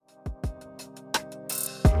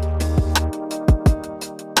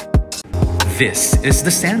This is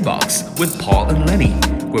The Sandbox with Paul and Lenny,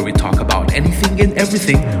 where we talk about anything and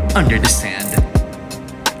everything under the sand.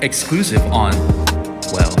 Exclusive on,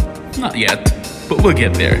 well, not yet, but we'll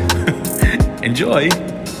get there. Enjoy!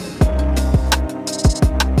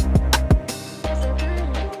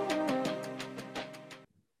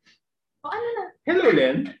 O ano na? Hello,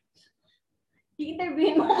 Len.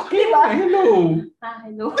 I-interviewin mo ako, di ba? Hello.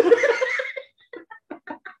 Hello.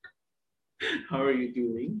 How are you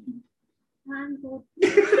doing? I'm good.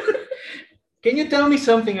 Can you tell me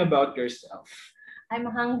something about yourself? I'm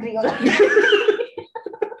hungry already.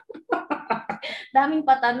 Daming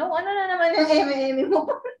patanong. Ano na naman yung eme mo?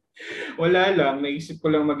 Wala lang. Naisip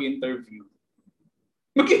ko lang mag-interview.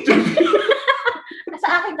 Mag-interview?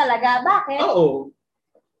 Sa akin talaga. Bakit? Oo.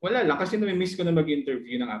 Wala lang. Kasi nami-miss ko na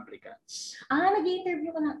mag-interview ng applicants.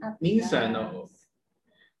 Nag-i-interview ka ng applicant. Minsan, oo.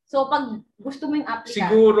 So, pag gusto mo yung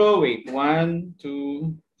applicant. Siguro, wait. 1,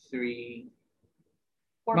 2, 3.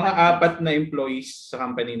 Mga 4 na employees sa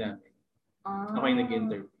company namin. Ako yung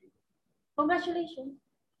nag-interview. Congratulations.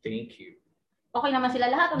 Thank you. Okay naman sila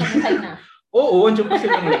lahat o nag-resign na? Oo, andyan pa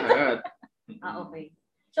silang lahat. Okay.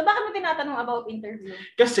 So, bakit mo tinatanong about interview?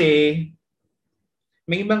 Kasi,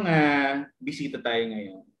 may mga bisita tayo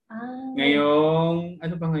ngayon. Ngayong,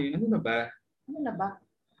 ano ba ngayon? Ano na ba? Ano na ba?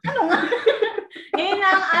 Ano nga? Ngayon na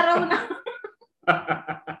ang araw na.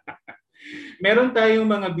 Meron tayong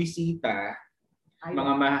mga bisita,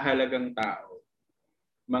 mga mahahalagang tao.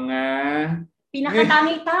 Mga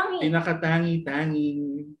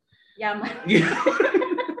pinakatangi-tanging. Yaman.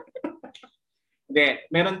 Hindi,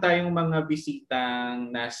 meron tayong mga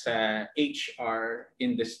bisitang nasa HR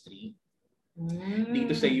industry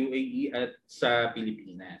dito sa UAE at sa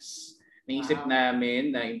Pilipinas. Naisip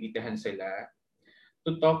namin na imbitahan sila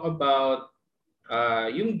to talk about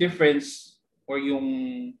yung difference or yung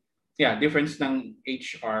difference ng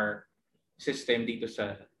HR system dito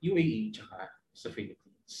sa UAE tsaka sa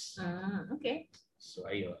Philippines. Okay. So,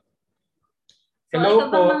 ayun. So, hello ito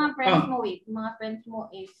po. Ba mga friends mo, mga friends mo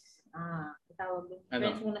is,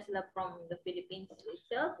 friends mo na sila from the Philippines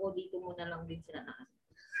itself o dito mo na lang din sila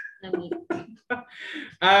na-meet?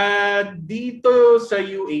 Dito sa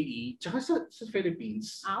UAE, tsaka sa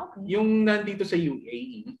Philippines, okay. Yung nandito sa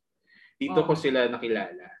UAE, dito ko sila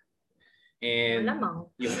nakilala. And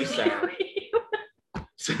yung isa,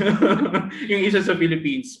 yung isa sa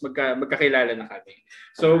Philippines, magkakilala na kami.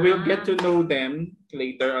 So we'll get to know them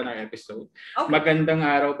later on our episode. Okay. Magandang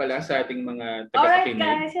araw pala sa ating mga tagapakinig.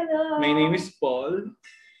 Alright guys, hello! My name is Paul.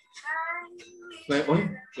 Hi! Oy,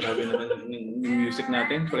 grabe naman yung music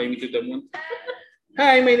natin. Fly me to the moon.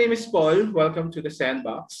 Hi, my name is Paul. Welcome to the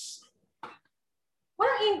Sandbox.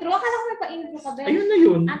 Walang intro? Akala ko may pa-intro ka, Ben. Ayun na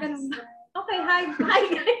yun. Ganun ba? Okay, hi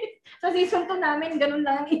guys. Sa season 2 namin, ganun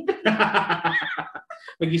lang ang intro.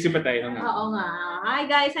 Mag-isip pa tayo nga. Oo nga. Hi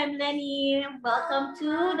guys, I'm Lenny. Welcome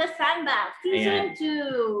to the Sandbox Season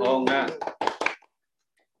 2. Oo nga.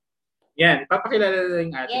 Yan, papakilala na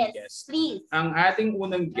yung ating guest. Please. Ang ating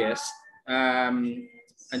unang guest,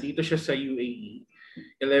 andito siya sa UAE.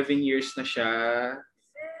 11 years na siya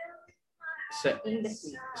sa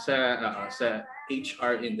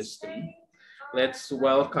HR industry. Let's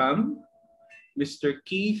welcome Mr.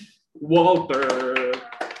 Keith Walter.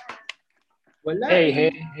 Wala. Hey.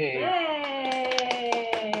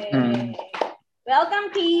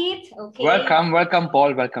 Welcome, Keith. Okay. Welcome,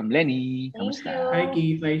 Paul. Welcome, Lenny. Thank you. Hi,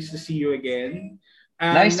 Keith. Nice to see you again.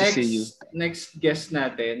 Nice to see you. Next guest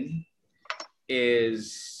natin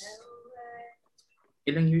is...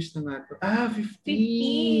 Ilang years na nga ito? 15.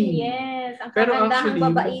 Yes. Ang pero kagandahang actually,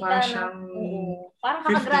 babaita mukha siyang parang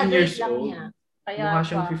 15 years lang old. niya. Kaya mukha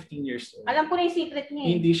siyang 15 years old. Alam ko na yung secret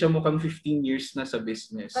niya. Hindi siya mukhang 15 years na sa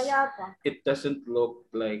business. Kaya pa. It doesn't look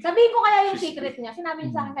like... Sabihin ko kaya yung secret niya. Sinabi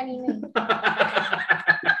niya sa akin kanina.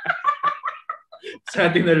 Sa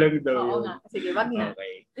atin na lang daw. Oo nga. Sige, wag na.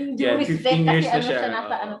 Okay. Due respect 15 years kasi na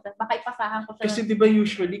siya. Baka ipasahan ko siya. Kasi di ba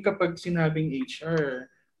usually kapag sinabing HR,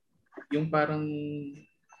 yung parang...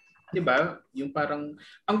 Diba? Yung parang,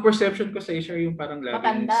 ang perception ko sa HR yung parang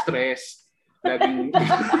laging stress. Laging,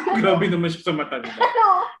 grabe naman siya sa matanda.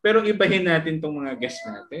 Pero ibahin natin tong mga guests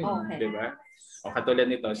natin. Okay. Diba? O katulad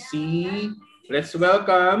nito, let's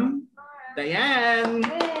welcome Diane!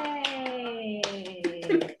 Yay!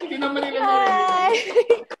 Hindi naman nila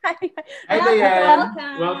Hi, Diane!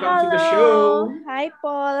 Welcome to the show! Hi,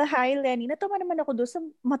 Paul. Hi, Lenny. Natuwa naman ako doon sa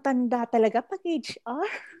matanda talaga pag HR. Ano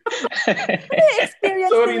yung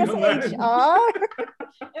experience niya sa HR?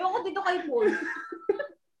 Ewan ko dito kay Paul.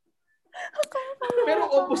 Pero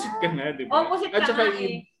opposite ka na, di ba? Opposite At ka saka,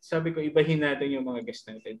 nga sabi ko, ibahin natin yung mga guests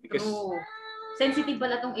natin. Because sensitive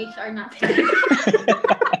pala tong HR natin.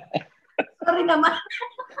 Sorry. Sorry naman.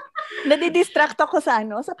 Nadidistract ako sa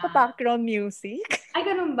background music. Ay,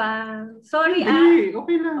 ganun ba? Sorry, Hindi,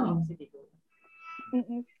 okay lang. sige.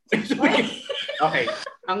 Okay.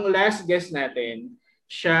 Ang last guest natin,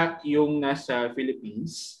 siya yung nasa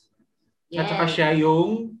Philippines. At saka siya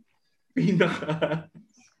yung pinaka...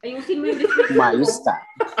 Ayusin mo yung description mo. Mayos ka.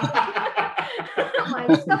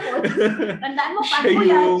 Mayos ka po. Tandaan mo, pag mo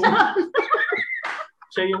yan.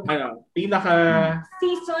 Siya yung pinaka...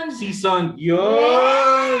 Seasoned.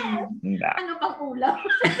 Yun! Ano pang ulam?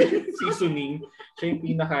 Seasoning. Siya yung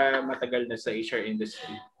pinaka matagal na sa HR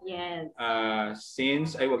industry. Yes.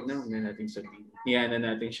 Since, wag na natin sabihin. Hiyana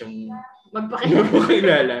natin siyang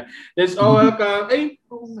magpakilala. Let's all welcome.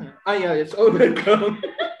 Let's all welcome.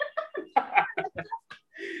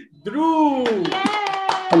 Drew! Yay!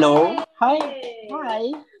 Hello. Hi.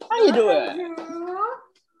 How you doing?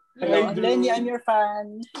 Hello, Hi, Drew. Lenny, I'm your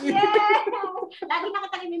fan. Yay! Lagi na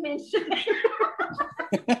kita i-mention.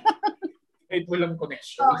 Kahit walang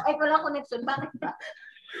connection. Walang connection. Bakit ba?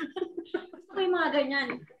 Gusto ko yung mga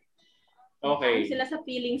ganyan. Okay. Sila sa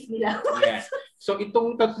feelings nila. Yeah. So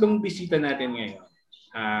itong tatlong bisita natin ngayon,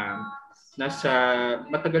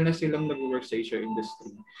 matagal na silang nag-work sa HR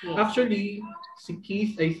industry. Yes. Actually, si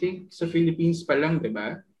Keith, I think, sa Philippines pa lang, di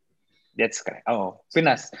ba? That's correct.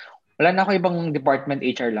 Pinas. Wala na ako ibang department,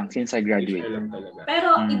 HR lang since I graduated. HR lang talaga.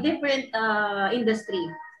 Pero in different industry.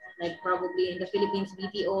 Like probably in the Philippines,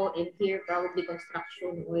 BPO, and here probably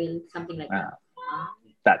construction, oil, something like that.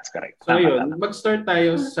 That's correct. So yun, mag-start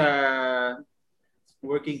tayo sa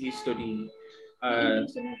working history.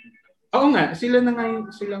 Oo nga, sila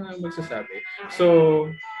nga magsasabi. So,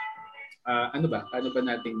 ano ba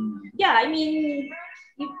natin? Yeah, I mean,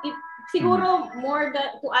 if siguro more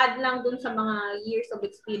to add lang dun sa mga years of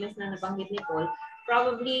experience na nabanggit ni Paul,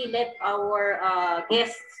 probably let our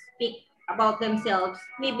guests speak about themselves.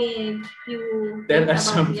 Maybe you tell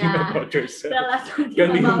us something about yourself. Tell us something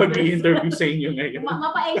Kami yung about mag-i-interview sa inyo ngayon.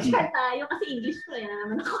 Mapa-HR tayo kasi English pa yan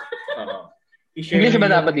naman ako. English ba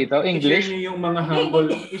dapat dito? English? I-share niyo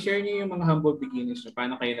yung mga humble beginnings niyo.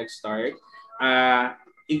 Paano kayo nag-start?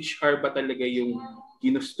 HR ba talaga yung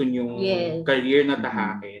ginusto niyong career na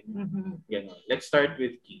tahakin? Ganon. Let's start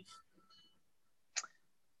with Keith.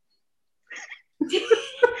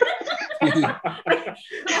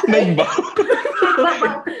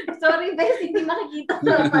 Sorry, guys, hindi makikita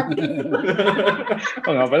sa podcast.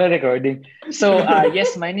 nga pala, recording. So,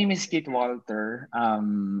 yes, my name is Keith Walter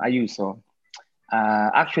Ayuso.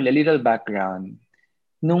 Actually, a little background.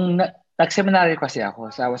 Nung nag-seminary kasi ako,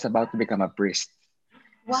 so I was about to become a priest.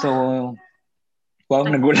 Wow. So,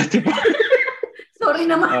 nagulat si Paul. Sorry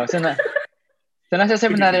naman. So nasa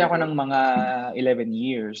seminary ako ng mga 11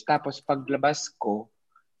 years. Tapos paglabas ko,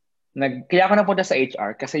 kaya ako napunta sa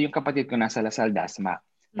HR kasi yung kapatid ko nasa Lasal Dasma.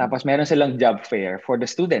 Tapos meron silang job fair for the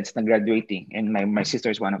students na graduating and my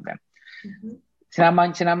sister is one of them.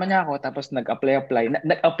 Sinama niya ako tapos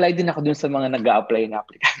nag-apply din ako dun sa mga nag-a-apply na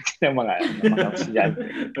aplikante ng mga estudyante.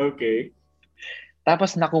 Okay.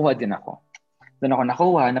 Tapos nakuha din ako. Doon ako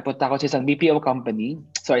nakuha, napunta ako sa isang BPO company.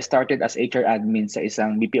 So I started as HR admin sa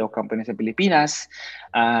isang BPO company sa Pilipinas.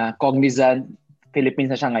 Cognizant Philippines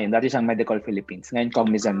na siya ngayon. Dati siyang Medical Philippines. Ngayon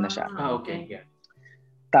Cognizant na siya. Okay. Yeah.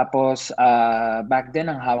 Tapos back then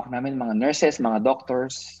ang hawak namin mga nurses, mga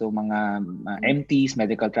doctors, so mga MTs,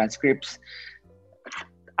 medical transcripts.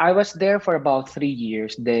 I was there for about 3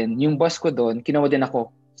 years. Then yung boss ko doon, kinuha din ako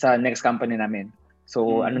sa next company namin.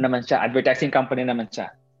 So ano naman siya, advertising company naman siya.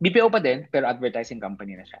 BPO pa din, pero advertising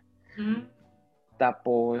company na siya.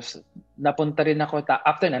 Tapos, napunta rin ako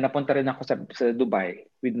sa Dubai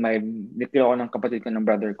with nitiro ako ng kapatid ko, ng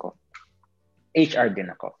brother ko. HR din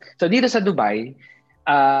ako. So, dito sa Dubai,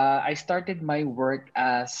 I started my work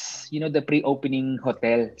as, the pre-opening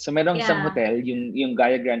hotel. So, merong isang hotel, yung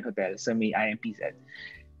Gaya Grand Hotel sa may IMPZ.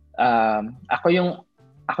 Ako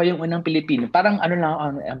yung unang Pilipino. Parang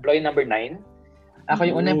employee number 9. Ako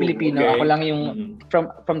yung unang Pilipino, okay. Ako lang yung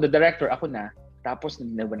from the director, ako na. Tapos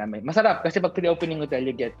namin. Masarap kasi pag pre-opening hotel,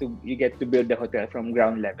 you get to build the hotel from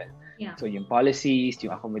ground level. Yeah. So yung policies,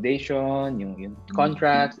 yung accommodation, yung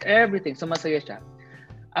contracts, everything. So masaya siya.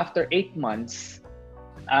 After 8 months,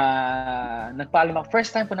 nagpaalam ako.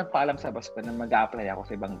 First time ko nagpaalam sa boss ko na mag-a-apply ako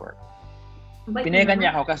sa ibang work. Pinayagan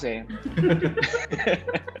niya ako kasi.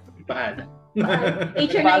 Paalam.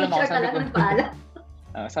 HR talaga nagpaalam.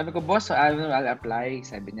 Sabi ko, boss, I'll apply.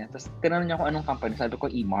 Sabi niya. Tapos tinanong niya kung anong company. Sabi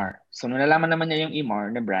ko, EMAR. So nung nalaman naman niya yung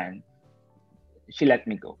EMAR na brand, she let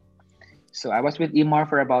me go. So I was with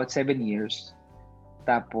EMAR for about 7 years.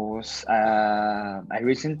 Tapos I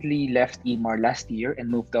recently left EMAR last year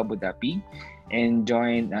and moved to Abu Dhabi and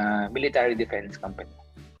joined a military defense company.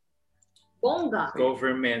 Bongga.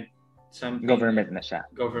 government something. Government na siya.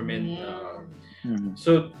 Government. Yeah.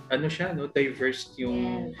 So, ano siya, no? Diverse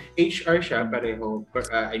yung HR siya, pareho.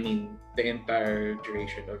 I mean, the entire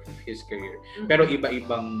duration of his career. Pero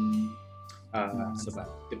iba-ibang ano ba?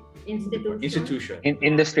 Institution.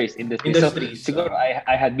 Industries. So, siguro,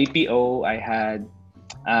 I had BPO, I had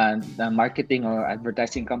the marketing or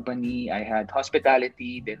advertising company, I had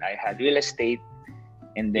hospitality, then I had real estate,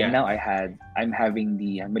 and then now I'm having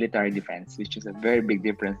the military defense, which is a very big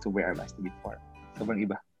difference to where I was before. Sobrang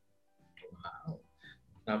iba. Wow.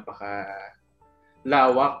 Napaka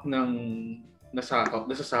lawak ng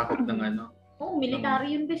nasasakop ng ano.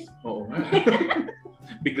 Military yun, bis. Oo nga.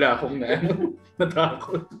 Bigla akong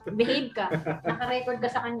natakot. Behave ka. Naka-record ka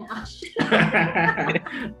sa kanya.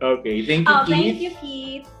 Okay, thank you, Keith. Thank you,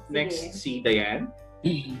 Keith. Next, si Diane.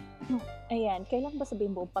 Ayan, kailan ba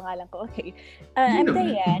sabihin buong pangalan ko? Okay. I'm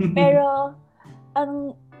Diane, pero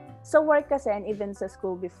sa work kasi and even sa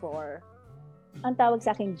school before, ang tawag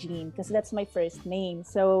sa akin Jean kasi that's my first name.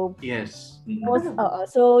 So yes.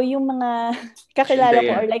 So yung mga kakilala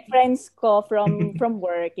ko or like friends ko from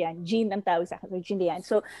work, yan, Jean ang tawag sa akin. So Jean yan.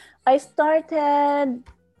 So I started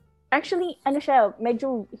actually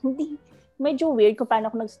medyo weird kung paano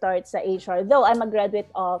ako nag-start sa HR. Though I'm a graduate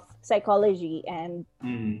of psychology and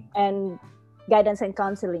guidance and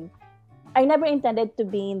counseling. I never intended to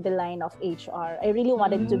be in the line of HR. I really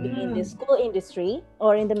wanted to be in the school industry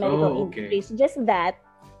or in the medical industry. It's just that,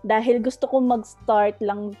 dahil gusto ko mag-start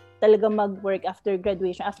lang talaga mag-work after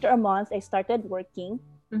graduation. After a month, I started working.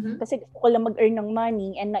 Kasi gusto ko lang mag-earn ng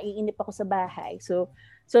money and naiinip ako sa bahay. So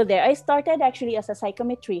there, I started actually as a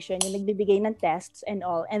psychometrician, yung nagbibigay ng tests and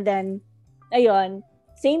all. And then, ayun,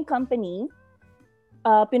 same company,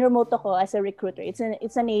 pinromote ako as a recruiter. It's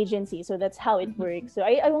an agency, so that's how it works. So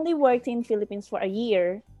I only worked in Philippines for a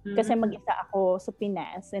year kasi mag-isa ako sa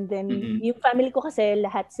Pinas. And then yung family ko kasi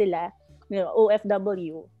lahat sila,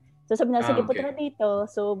 OFW. So sabi na, sige, punta na dito.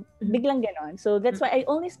 So biglang ganon. So that's why I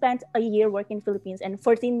only spent a year working in Philippines and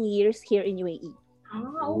 14 years here in UAE.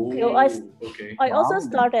 Okay. So I also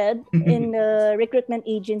started in the recruitment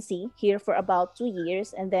agency here for about 2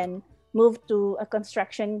 years and then moved to a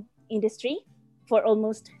construction industry for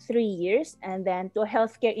almost 3 years, and then to a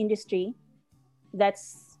healthcare industry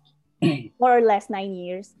that's more or less 9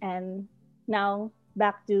 years, and now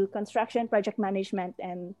back to construction, project management,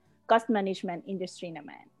 and cost management industry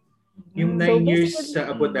naman. Yung 9 years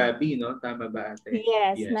sa Abu Dhabi, no? Tama ba ate?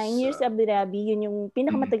 Yes, 9 years sa Abu Dhabi, yun yung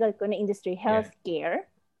pinakamatagal ko na industry,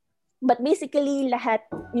 healthcare. But basically, lahat,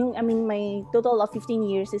 my total of 15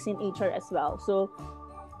 years is in HR as well. So,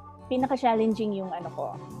 pinaka-challenging yung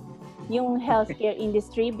yung healthcare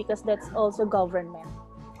industry because that's also government.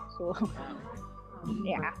 So,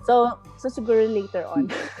 yeah. So siguro later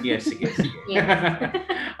on. Yes, sige.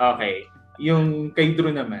 Okay. Yung kay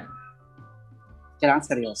Drew naman. Kailangan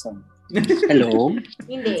seryoso. Hello?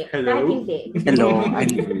 Hindi. Hello? Hindi. Hello,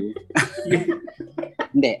 I'm Drew.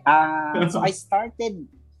 Hindi. So I started,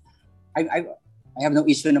 I have no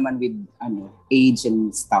issue naman with age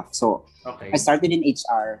and stuff. So I started in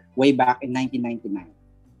HR way back in 1999.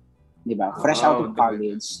 Diba? Fresh out of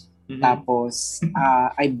college. Tapos,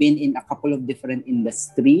 I've been in a couple of different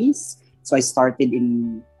industries. So, I started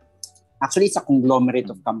actually, it's a conglomerate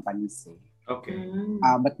of companies. Okay.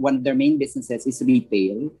 But one of their main businesses is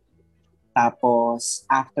retail. Tapos,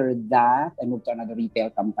 after that, I moved to another retail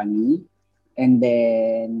company. And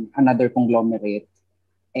then, another conglomerate.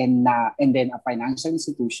 And then, a financial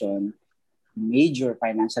institution. Major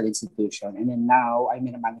financial institution. And then now, I'm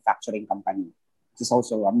in a manufacturing company. It's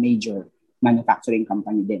also a major manufacturing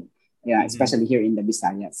company din. Yeah, especially here in the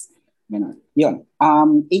Visayas. Yun.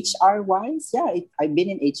 HR-wise, I've been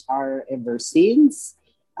in HR ever since.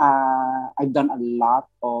 I've done a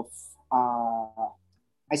lot of...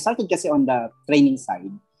 I started kasi on the training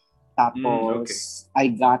side. Tapos,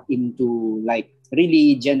 I got into like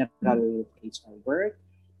really general HR work.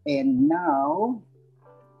 And now,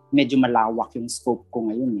 medyo malawak yung scope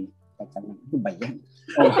ko ngayon eh. Ano ba yan?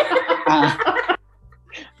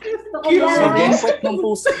 Pwet ng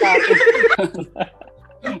puso ka ako.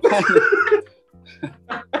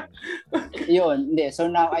 Yun, hindi.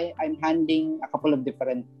 So now I'm handling a couple of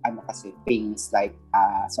different things like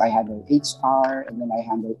so I handle HR and then I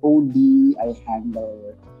handle OD, I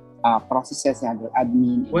handle processes, I handle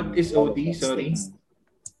admin. What is OD? Sorry.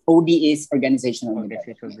 OD is organizational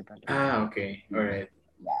development. Okay. All right.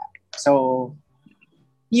 Yeah. So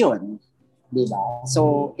yun, diba?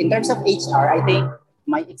 So in terms of HR, I think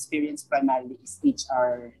my experience primarily is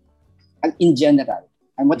HR in general.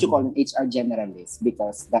 I'm what you call an HR generalist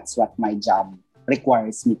because that's what my job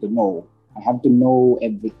requires me to know. I have to know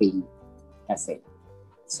everything. kasi.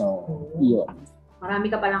 So, yun.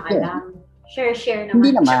 Marami ka palang alam. Share naman.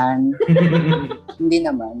 Hindi naman. Hindi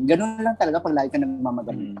naman. Ganun lang talaga pag lagi ka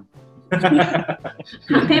nagmamagaling.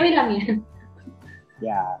 Kami lang yan.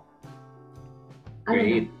 Yeah.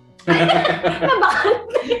 Great.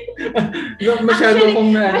 Masyado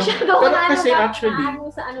kong na. Masyado Pero na kasi actually,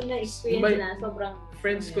 sa na experience na sobrang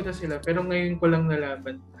friends ko na sila, pero ngayon ko lang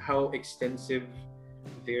nalaman how extensive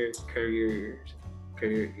their career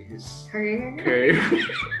is. Career?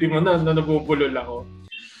 Di mo na nabubulol ako.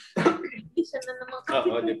 Isa na naman kasi.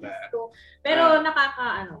 Oo, di ba? Pero wala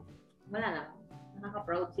lang.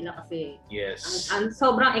 Nakaka-proud sila kasi yes. ang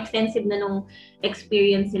sobrang extensive na nung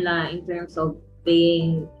experience nila in terms of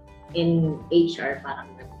being in HR.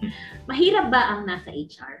 Parang mahirap ba ang nasa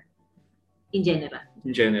HR? In general?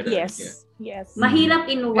 In general, Yes. yeah. Yes. Mahirap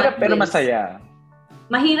in what Pero ways? masaya.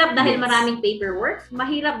 Mahirap dahil Yes. maraming paperwork?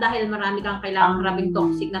 Mahirap dahil marami kang kailangang harapin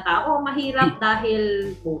toxic na tao? Mahirap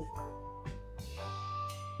dahil both?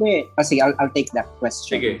 Kasi I'll take that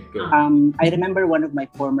question. Sige, go. I remember one of my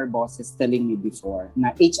former bosses telling me before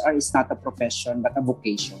na HR is not a profession but a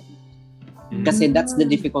vocation. Kasi that's the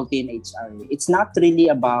difficulty in HR. It's not really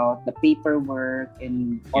about the paperwork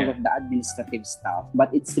and all of the administrative stuff, but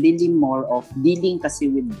it's really more of dealing kasi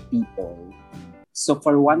with people. So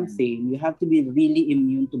for one thing, you have to be really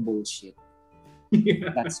immune to bullshit.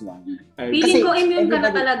 That's one. Feeling ko immune ka na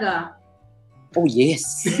talaga. Oh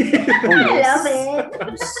yes. Oh I yes. love it.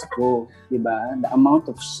 Diyos ko, diba? The amount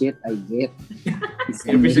of shit I get is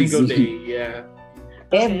Every amazing. single day, yeah.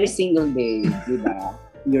 Every single day, diba?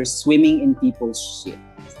 You're swimming in people's shit.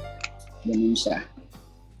 Ganun siya.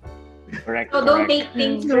 Correct. So don't take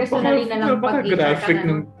things personally na lang pag HR ka Napaka-graphic na.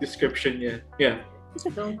 ng description niya. Yeah.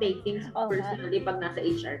 Don't take things Oh, personally pag nasa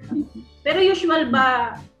HR ka. Pero usual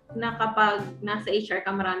ba na kapag nasa HR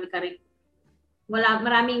ka, marami ka rin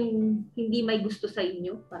maraming hindi may gusto sa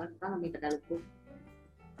inyo? Parang may Tagalog ko.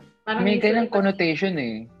 Parang May usually ganang connotation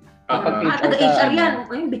eh. Kapag taga HR yan.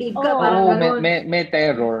 Ay, babe ka. Oo, Parang Oo, ganun. may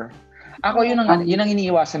terror. Ako yun ang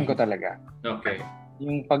iniiwasan ko talaga. Okay.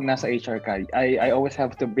 Yung pag nasa HR ka, I always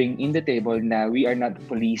have to bring in the table na we are not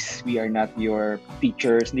police, we are not your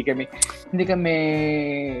teachers, hindi kami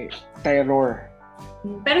terror.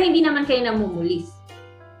 Pero hindi naman kayo namumulis.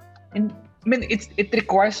 And I mean, it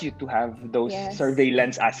requires you to have those Yes.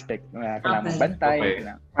 surveillance aspect na kailangan Okay. bantay.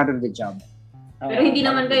 Okay. Part of the job. Pero hindi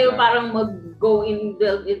naman kayo parang mag-go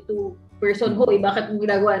into person, hoy, bakit mo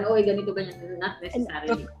ginagawa? Oy, ganito, ganyan. Not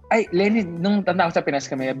necessarily. Ay, Lenny, nung tanda ko sa Pinas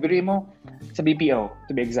kami, biruin mo sa BPO,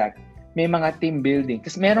 to be exact, may mga team building.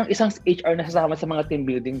 Kasi merong isang HR na sasama sa mga team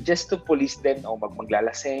building just to police them,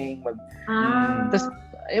 maglalasing, Tapos,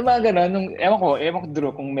 yung mga gano'n, ewan ko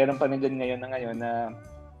Drew, kung meron pa nandiyan ngayon na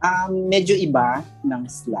Medyo iba ng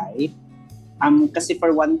slide. Kasi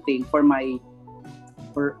for one thing, for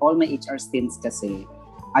all my HR stints kasi,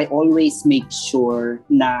 I always make sure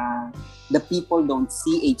na the people don't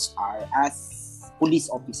see HR as police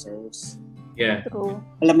officers. Yeah. True.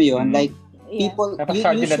 Alam mo yun? Like, Yeah. people, Dapat you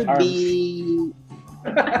sergeant at should arms. be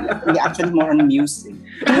actually more on music.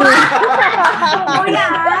 Oh,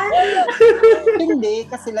 yan! Hindi,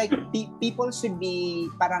 kasi like, people should be,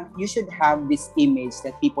 parang, you should have this image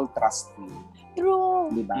that people trust you. True.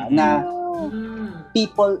 Diba? Mhm. Na, True.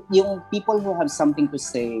 yung people who have something to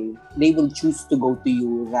say, they will choose to go to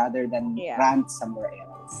you rather than Yeah. rant somewhere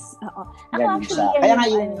else. Oo. Ako Ganun actually, siya. yan Kaya nga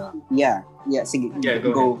yung yeah, sige, Yeah,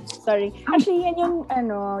 go go. Sorry. Actually, yun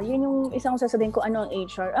yung isang sasabihin ko ano ang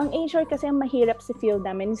HR. Ang HR kasi ang mahirap sa field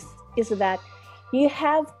namin is that you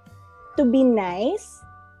have to be nice,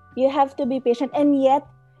 you have to be patient, and yet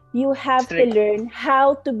you have to Strict. learn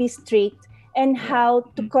how to be strict and how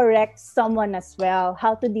to correct someone as well,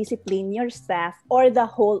 how to discipline your staff or the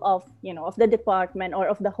whole of the department or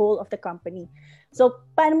of the whole of the company. So,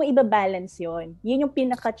 paano mo ibabalance yon? Yun yung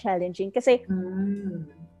pinaka-challenging kasi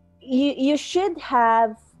you should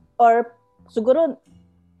have, or siguro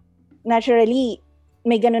naturally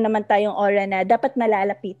may gano'n naman tayong aura na dapat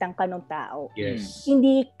malalapitan ka ng tao. Yes.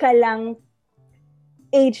 Hindi ka lang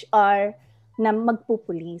HR na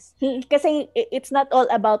magpupulis. Kasi it's not all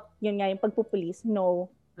about yun nga yung pagpupulis.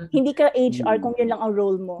 No. Hindi ka HR kung yun lang ang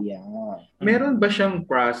role mo. Yeah. Meron ba siyang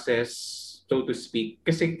process, so to speak?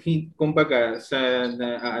 Kasi kumbaga sa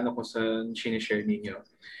ko sa sinishare ninyo,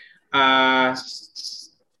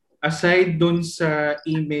 aside dun sa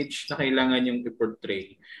image na kailangan yung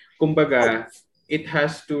i-portray, kumbaga it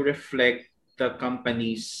has to reflect the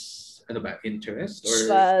company's interest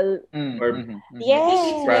or Yes.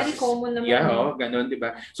 It's very common naman. Yeah, ganun, 'di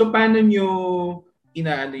ba? So paano niyo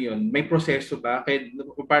inaano 'yun? May proseso ba? Kaya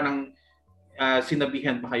parang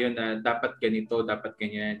sinabihan pa kayo na dapat ganito, dapat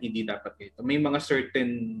ganyan, hindi dapat ganito? May mga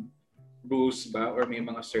certain rules ba or may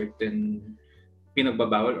mga certain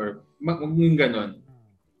pinagbabawal or yung ganon?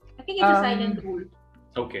 I think it's a silent rule.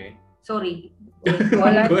 Okay. Sorry.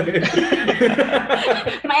 Wala.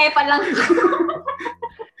 Maepa lang.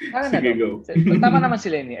 Sige, go. Tama naman si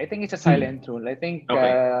Lenny. I think it's a silent rule. I think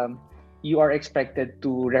you are expected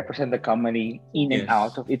to represent the company in and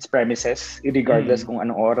out of its premises, regardless kung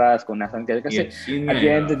anong oras, kung nasan kayo. Kasi at the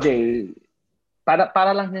end of the day,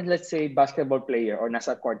 para lang din, let's say, basketball player or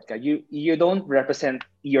nasa court ka, you don't represent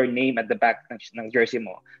your name at the back ng jersey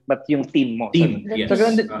mo, but yung team mo. So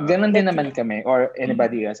ganun din naman kami or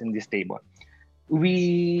anybody else in this table.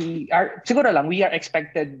 We are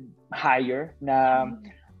expected higher na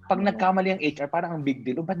pag nagkamali ang HR, parang ang big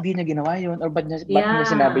deal. O ba't di niya ginawa yun? Or ba't niya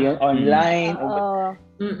sinabi yun online?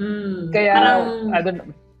 Kaya, I don't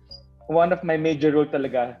know. One of my major rule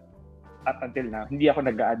talaga up until now, hindi ako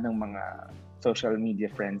nag-a-add ng mga social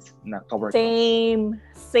media friends na ka-work. Same.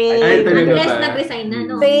 Unless nag-resign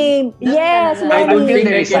na, no? Same. Yes. I don't think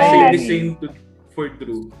I can say the same for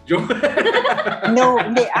Drew. No,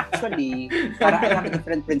 hindi. Actually, I have a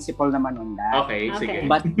different principle naman on that. Okay, sige.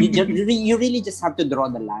 But you really just have to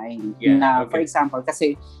draw the line. For example,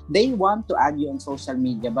 kasi they want to add you on social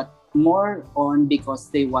media, but more on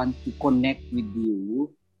because they want to connect with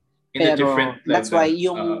you. In a different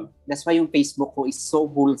level. That's why yung Facebook ko is so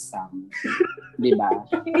wholesome. 'Di ba?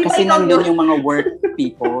 Kasi nandun yung mga work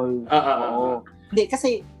people. Oo. Hindi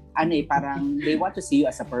kasi parang they want to see you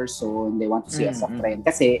as a person, they want to see you as a friend.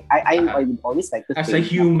 Kasi I would always like to as think a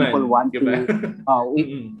human, people want diba? to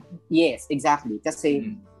yes, exactly.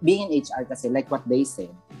 Kasi being in HR kasi like what they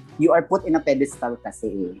said, you are put in a pedestal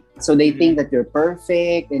kasi. So they think that you're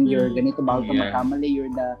perfect and you're ganito bawal ka magkamali,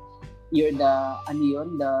 you're the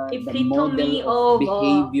model of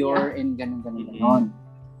behavior and ganun.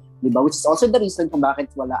 Diba? Which is also the reason kung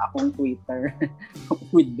bakit wala akong Twitter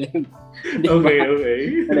with them. Diba?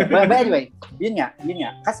 Okay. But anyway, yun nga.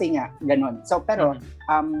 Kasi nga, ganun. So, pero,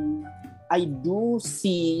 I do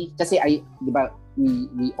see, kasi diba,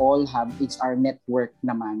 we all have HR network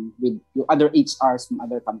naman with other HRs from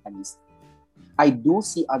other companies. I do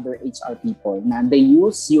see other HR people na they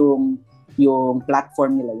use yung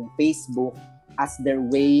platform nila, yung Facebook, as their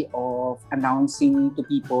way of announcing to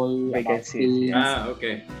people about things.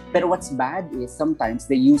 Okay. Pero what's bad is sometimes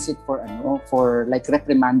they use it for like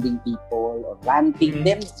reprimanding people or ranting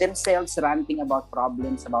themselves ranting about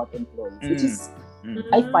problems about employees, which is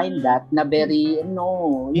I find that na very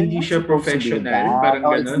hindi siya professional, parang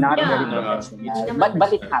ganun. It's not very professional. But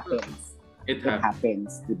it happens. It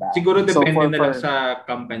happens, diba? Siguro depende na lang sa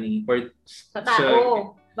company or sa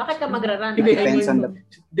tao. Bakit ka magra-run?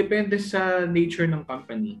 Depende sa nature ng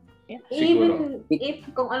company. Yeah. Even if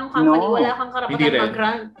kung anong company, wala kang karapatan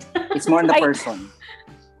mag-run. It's more on the person.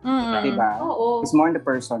 Diba? Oo. It's more on the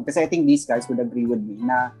person. Kasi I think these guys would agree with me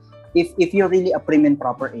na if you're really a prim and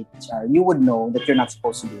proper HR, you would know that you're not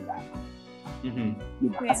supposed to do that. Diba?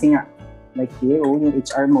 Yeah. Kasi nga, like yung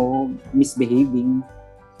HR mo misbehaving.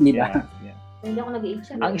 Diba? Yeah. Hindi ako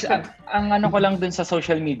nag-HR. Ang ano ko lang dun sa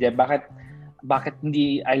social media, bakit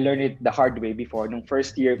hindi I learned it the hard way before nung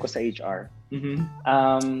first year ko sa HR.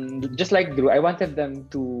 Just like Drew, I wanted them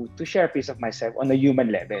to share a piece of myself on a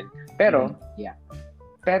human level. Pero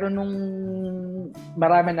pero nung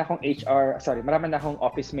marami na akong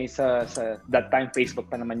office mate sa that time Facebook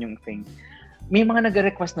pa naman yung thing. May mga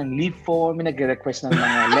nagre-request ng leave form, may nagre-request ng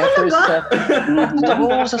mga letters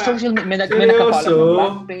sa social media, may nagka-follow ng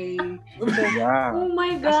back pay. Oh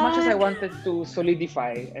my God. As much as I wanted to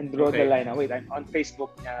solidify and draw the line, wait, I'm on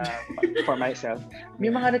Facebook for myself. May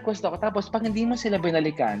mga request ako, tapos pag hindi mo sila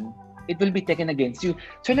binalikan, it will be taken against you.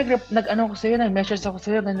 So nag-ano ko sa'yo, nag-message ako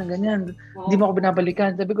sa'yo, ganyan. Hindi mo ako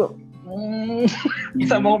binabalikan. Sabi ko,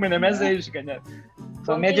 saan mo ko minamessage, ganyan.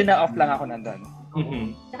 So medyo na-off lang ako nandun.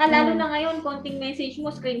 Saka lalo na ngayon, konting message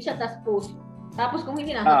mo, screenshot, tapos post. Tapos kung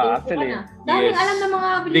hindi na, matulog ka na. Daming alam ng mga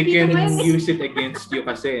Pilipino ngayon. They can use it against you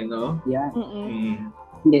kasi, no? Yeah.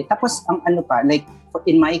 Hindi. Tapos, ang ano pa, like,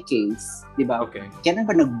 in my case, di ba, kailan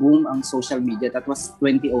ba nag-boom ang social media? That was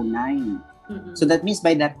 2009. So that means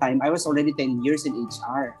by that time, I was already 10 years in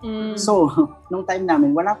HR. So, nung time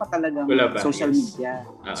namin, wala pa talagang social media.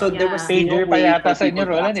 So there was pager pa yata sa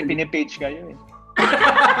inyo, Roland, pinipage kayo eh.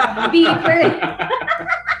 Beeper.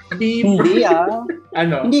 Hindi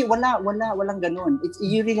Ano? Hindi, walang ganun.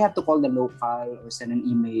 You really have to call the local or send an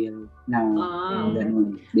email na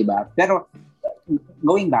ganun, di ba? Pero,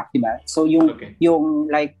 going back, di ba? So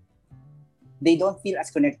yung like, they don't feel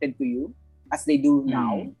as connected to you as they do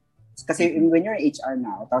now. Kasi when you're in HR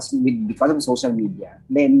now, tapos because of social media,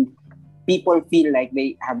 then people feel like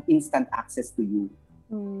they have instant access to you.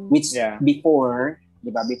 Which before,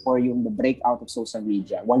 di ba, before yung the breakout of social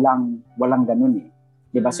media, walang ganun eh.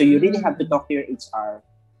 Di ba? So you really have to talk to your HR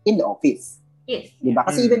in the office. Yes. Di ba?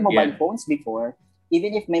 Kasi even mobile phones before,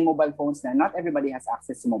 even if may mobile phones na, not everybody has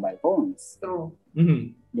access to mobile phones. True.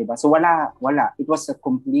 Di ba? So wala. It was a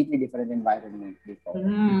completely different environment before.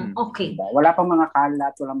 Okay. Diba? Wala pang mga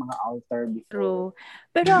kalat, walang mga altar before. True.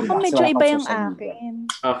 Pero ako Diba? medyo So, iba yung social media. akin.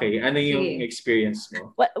 Okay, ano yung experience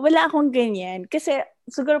mo? Wala akong ganyan. Kasi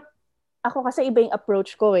siguro ako kasi iba yung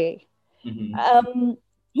approach ko eh.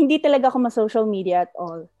 Hindi talaga ako ma-social media at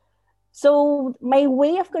all. So, my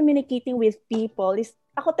way of communicating with people is,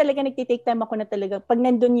 ako talaga nagtitake time ako na talaga, pag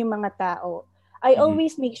nandun yung mga tao, I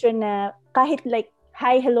always make sure na kahit like,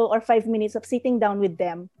 hi, hello, or 5 minutes of sitting down with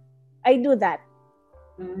them, I do that.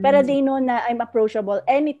 Pero they know na I'm approachable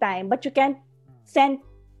anytime, but you can't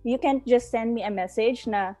just send me a message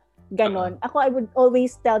na ganon. Ako, I would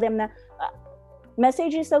always tell them na,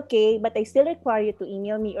 message is okay, but I still require you to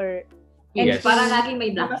email me or Yes, para laging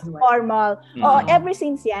may black and white. Formal. Ever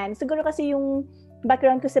since yan. Siguro kasi yung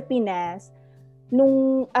background ko sa Pinas,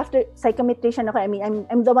 nung after psychometrician ako, I mean,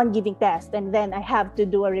 I'm the one giving test and then I have to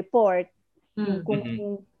do a report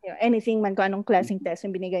kung anything man, kung anong klaseng test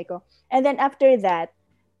yung binigay ko. And then after that,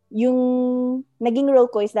 yung naging role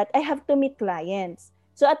ko is that I have to meet clients.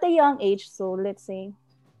 So at a young age, so let's say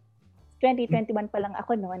 2021 pa lang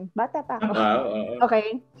ako noon. Bata pa ako.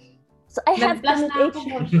 Okay. So I have to meet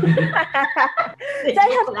HR.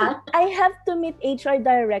 I have to meet HR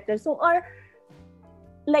directors who are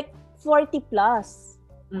like 40 plus.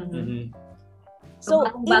 So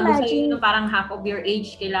bago sa'yo, parang half of your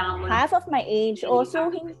age kailangan mo. Half of my age.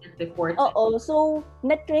 Also, so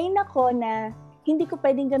na-train ako na hindi ko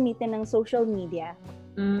pwedeng gamitin ng social media.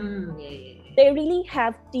 They really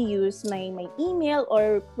have to use my email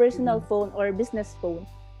or personal phone or business phone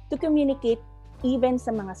to communicate even sa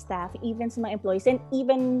mga staff, even sa mga employees, and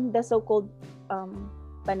even the so-called,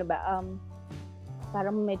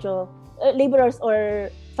 parang medyo laborers or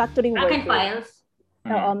factory workers. Rank and files?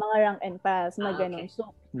 Oo, mga rank and files, mga ganun. So,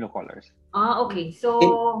 blue collars. Okay. So,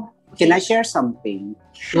 can I share something?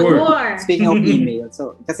 Sure. Speaking of email,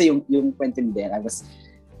 so, kasi yung kwento ni there,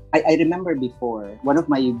 I remember before, one of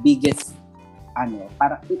my biggest,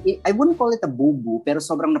 parang, I wouldn't call it a boo-boo, pero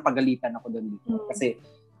sobrang napagalitan ako doon before. Kasi,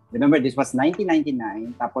 remember, this was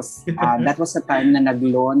 1999. Tapos, that was the time na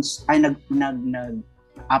nag-launch,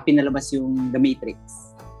 pinalabas yung The Matrix.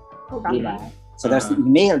 Okay. Diba? So, there's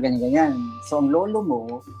email, ganyan-ganyan. So, ang lolo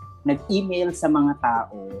mo, nag-email sa mga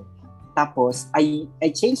tao. Tapos, I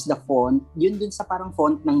changed the font. Yun dun sa parang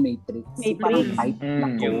font ng Matrix. Parang type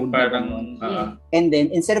na code. And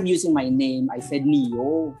then, instead of using my name, I said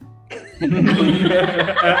Neo.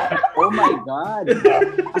 Oh my God.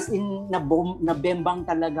 As in, nabembang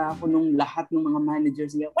talaga ako nung lahat ng mga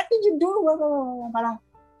managers. What did you do? Parang,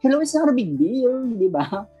 hello, it's not a big deal. Di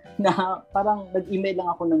ba? Na parang nag-email lang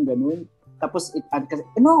ako ng ganun. Tapos, kasi,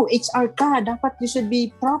 no, HR ka. Dapat you should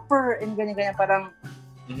be proper. And ganyan-ganyan. Parang,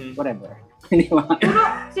 whatever.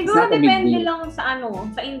 Siguro depende lang sa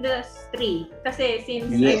sa industry. Kasi since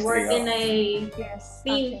I work in a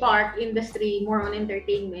theme park industry, more on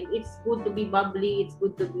entertainment, it's good to be bubbly, it's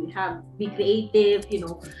good to be creative,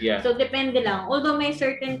 So depende lang. Although may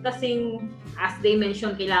certain kasing, as they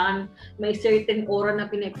mentioned, kailangan may certain aura na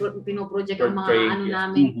pinoproject ang mga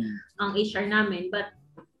namin, ang HR namin. But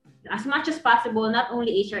as much as possible, not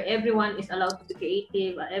only HR, everyone is allowed to be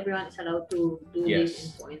creative, everyone is allowed to do this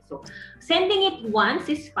and so on. So, sending it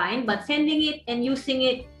once is fine, but sending it and using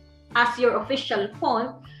it as your official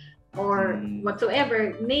font or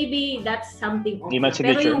whatsoever, maybe that's something okay.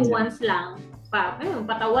 Pero yung once lang,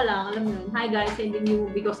 patawa lang, alam mo yun, hi guys, sending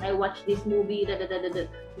you because I watched this movie,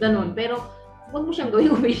 ganon. Pero, wag mo siyang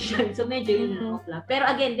gawing official. So, medyo yun lang. Pero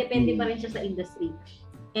again, depende pa rin siya sa industry.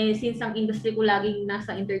 Since ang industry ko laging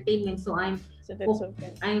nasa entertainment, so I'm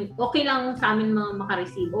okay lang sa amin mga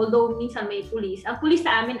makareceive. Although minsan may police. Ang police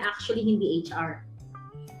sa amin actually hindi HR.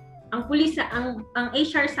 Ang police ang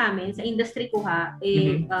HR sa amin sa industry ko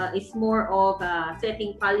is more of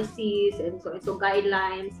setting policies and so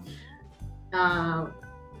guidelines,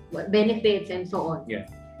 benefits and so on. Yeah.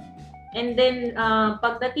 And then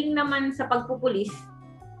pagdating naman sa pagpupulis,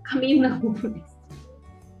 kami yung nagpupulis.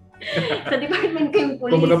 Sa department kayong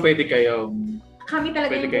police. Kung pwede kayong kami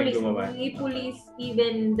talaga yung police. gumawa. Yung police,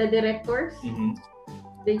 even the directors,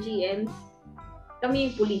 the GMs, kami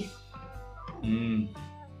yung police.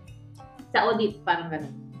 Sa audit, parang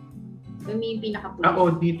gano'n. Kami yung pinaka-police.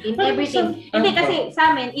 Audit. In everything. Hindi kasi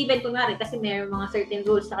sa amin, even kunwari, kasi may mga certain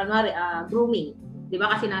rules sa kunwari, grooming. 'Di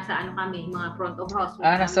ba kasi nasa ano kami, mga front of house.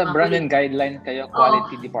 Nasa mga brand and guideline kayo,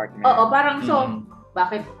 quality department. Oo, parang so,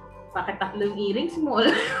 bakit tatlo yung earrings mo?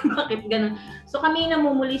 Bakit ganun? So kami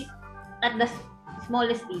namumulis at the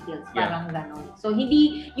smallest details, parang ganon. So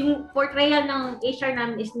hindi, yung portrayal ng HR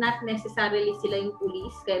namin is not necessarily sila yung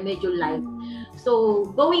police, kaya medyo light. So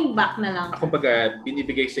going back na lang. Kumbaga,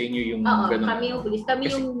 binibigay sa inyo yung ganon. Kami yung police, kami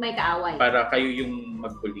kasi yung may kaaway. Para kayo yung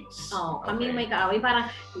mag-police. Kami yung may kaaway. Parang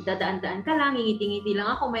dadaan-daan ka lang, ngingiti-ngiti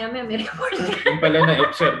lang ako, maya-maya may report. Yung pala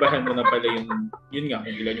na-obserbahan mo na pala yun nga,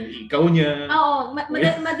 kung ilan yung ikaw niya.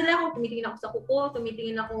 Madala ako, tumitingin ako sa kuko,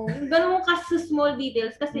 tumitingin ako, ganun ka sa small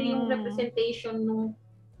details kasi yung representation nung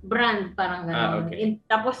brand, parang gano'n. Okay.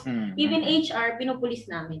 Tapos, even HR, pinupulis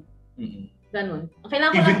namin. Ganun.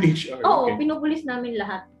 Kailangan even HR? Okay. Pinupulis namin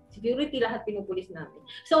lahat. Security, lahat pinupulis namin.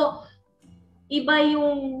 So, iba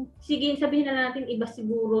yung, sige, sabihin na natin, iba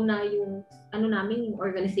siguro na yung, namin, yung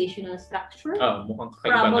organizational structure. Mukhang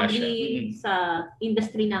kakaiba nga siya. Probably sa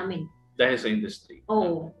industry namin. Dahil sa industry.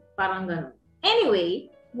 Parang gano'n.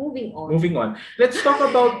 Anyway, moving on. Let's talk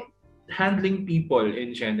about handling people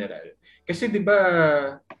in general. Kasi 'di ba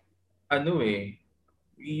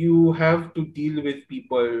you have to deal with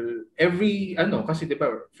people every kasi 'di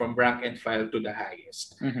ba from rank and file to the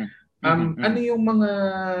highest. Ano yung mga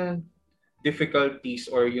difficulties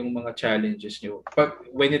or yung mga challenges nyo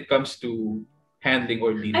when it comes to handling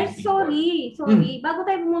or dealing with people? Sorry. Bago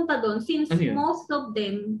tayo pumunta doon, since most of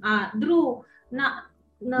them, Drew,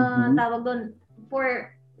 tawag doon,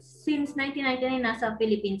 since 1999, nasa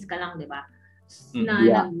Philippines ka lang, di ba?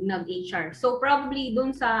 Nag-HR. So probably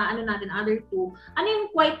doon sa other two, ano yung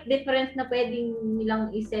quite difference na pwedeng nilang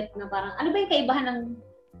iset na parang, ano ba yung kaibahan ng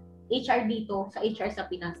HR dito sa HR sa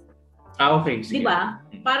Pinas? Okay. Sige. 'Di ba?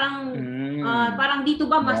 Parang parang dito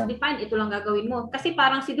ba mas define, ito lang gagawin mo. Kasi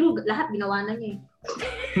parang si Drew, lahat ginawa na niya eh.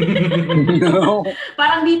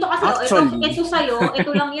 Parang dito kasi ito sa'yo,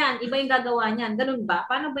 ito lang yan, iba yung gagawa niyan. Ganun ba?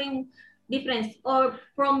 Paano ba yung difference? Or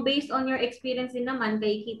from based on your experience din naman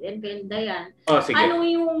kay Kit and kay Dayan, sige. ano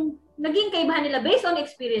yung naging kaibahan nila based on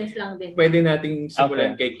experience lang din? Pwede nating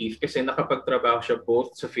simulan kay Keith kasi nakapagtrabaho siya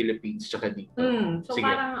both sa Philippines tsaka dito. So sige.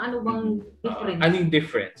 Parang ano bang difference? Anong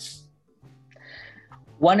difference?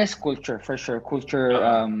 One is culture, for sure. Culture,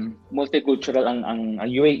 multicultural ang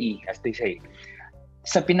UAE, as they say.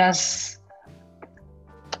 Sa Pinas,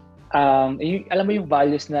 alam mo yung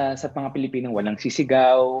values na sa mga Pilipino, walang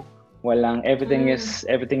sisigaw, everything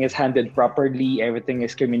is handled properly, everything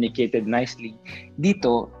is communicated nicely.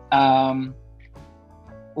 Dito,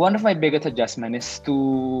 one of my biggest adjustment is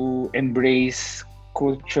to embrace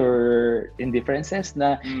culture indifferences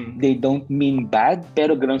na they don't mean bad,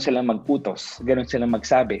 pero ganoon silang magputos, ganoon silang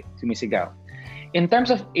magsabi, sumisigaw. In terms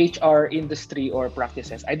of HR industry or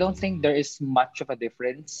practices, I don't think there is much of a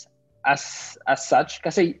difference as such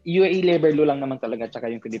kasi UAE labor law lang naman talaga tsaka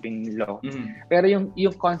yung Philippine law. Pero yung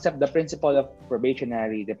concept, the principle of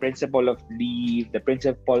probationary, the principle of leave, the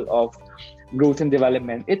principle of growth and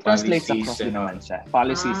development, it translates across din naman siya.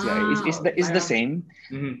 Policies is the same.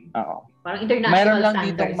 Parang international mayroon lang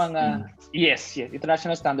standards. ditong mga yes,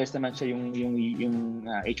 international standards naman siya yung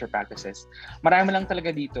HR practices. Marami lang talaga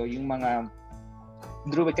dito yung mga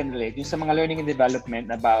Drew we can relate yung sa mga learning and development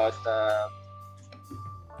about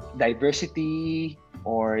diversity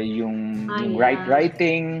or yung right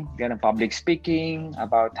writing, ganun, public speaking,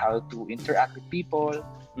 about how to interact with people.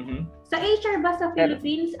 Sa HR ba sa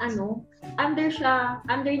Philippines, under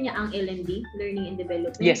niya ang L&D, Learning and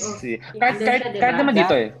Development? Yes. Kahit naman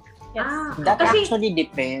dito eh. Yes. That actually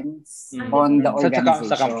depends on the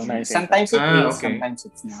organization. Sometimes it is, sometimes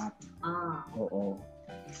it's not. Oo.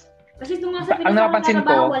 Kasi nung nasa Pilipinas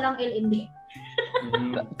walang L&D.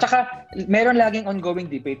 Tsaka, meron laging ongoing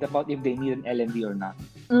debate about if they need an L&D or not.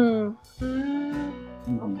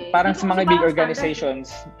 Okay. Parang sa mga big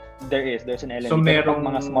organizations, there's an L&D. So, merong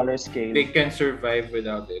mga smaller scale. They can survive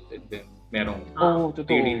without it. And then, merong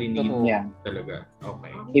they really need talaga.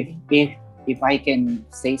 Okay. If I can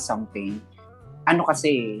say something,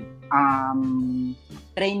 kasi,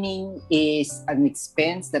 training is an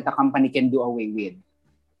expense that a company can do away with.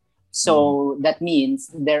 So that means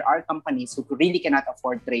there are companies who really cannot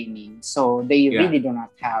afford training. So they really do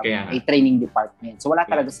not have a training department. So wala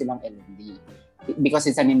talaga silang L&D because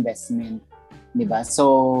it's an investment, di ba?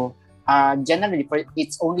 So generally,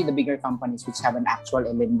 it's only the bigger companies which have an actual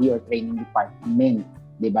L&D or training department,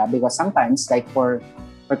 di ba? Because sometimes, like for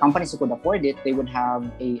companies who could afford it, they would have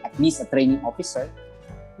at least a training officer.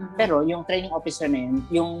 Pero yung training officer na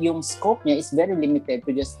yun, yung scope niya is very limited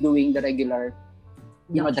to just doing the regular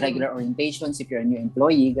the regular orientations if you're a new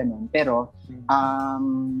employee, ganun. Pero,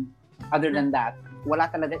 other than that,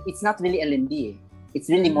 wala talaga, it's not really L&D eh. It's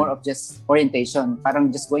really more of just orientation.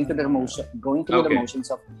 Parang just going through the motions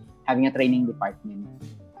of having a training department.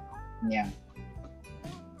 Yeah.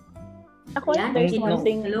 Ako, if there's one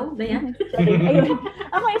thing... Hello, Dayan? Sorry. Ayun.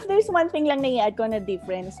 Ako, if there's one thing lang na i-add ko na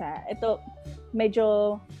difference, ito,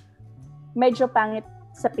 medyo pangit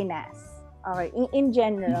sa Pinas. Okay, in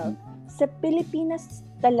general, sa Pilipinas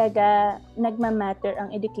talaga nagmamatter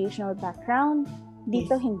ang educational background.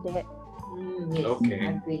 Dito, hindi. Yes.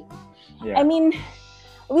 Okay. Yeah. I mean,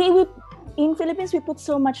 we in Philippines, we put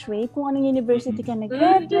so much weight kung anong university ka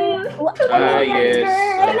nag-graduate. Yes.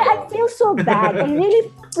 And I feel so bad. I really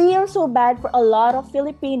feel so bad for a lot of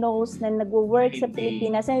Filipinos na nagwo-work sa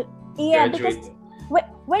Pilipinas. And, yeah, Graduate. because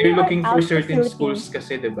when You're you are looking out for certain of schools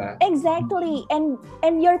kasi, diba? Exactly.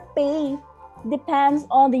 And your pay depends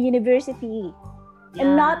on the university.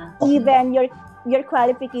 And not even your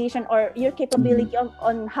qualification or your capability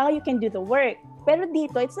on how you can do the work. Pero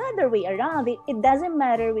dito, it's the other way around. It doesn't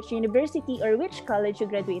matter which university or which college you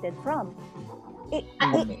graduated from.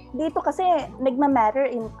 Dito kasi nagmamatter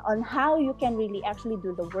on how you can really actually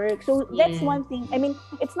do the work. So that's one thing. I mean,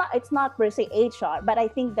 it's not per se HR, but I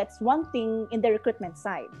think that's one thing in the recruitment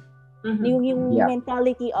side. Yung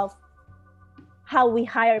mentality of how we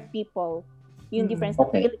hire people, yung difference of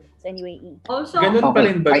Philippines and UAE. Also, ganun pa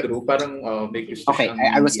rin ba, Drew? Parang may gusto siyang...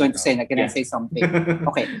 I was going to say, can I say something?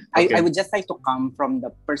 Okay. I would just like to come from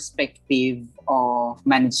the perspective of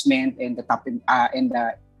management and the top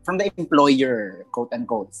from the employer,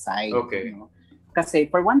 quote-unquote, side. Okay. You know? Kasi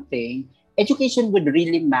for one thing, education would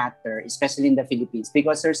really matter, especially in the Philippines,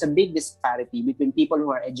 because there's a big disparity between people who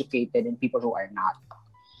are educated and people who are not.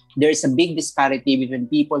 There's a big disparity between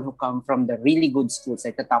people who come from the really good schools,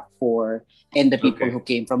 like the top 4, and the people who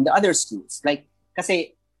came from the other schools. Like,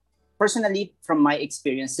 kasi personally, from my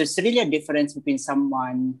experience, there's really a difference between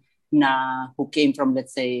someone who came from,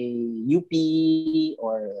 let's say, UP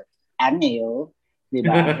or ANEO,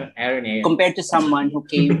 diba? Compared to someone who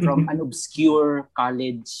came from an obscure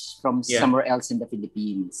college from somewhere else in the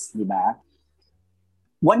Philippines, diba?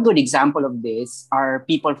 One good example of this are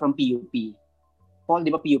people from PUP. Paul,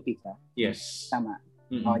 di ba PUP ka? Yes. Tama.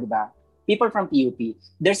 Di ba? People from PUP.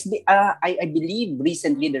 There's I believe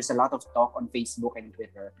recently there's a lot of talk on Facebook and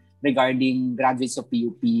Twitter regarding graduates of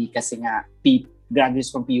PUP kasi nga graduates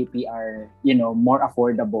from PUP are, more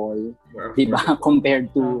affordable, di ba,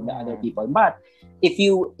 compared to the other people. But if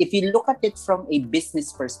you look at it from a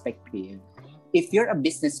business perspective, if you're a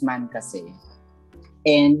businessman kasi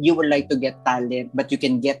and you would like to get talent but you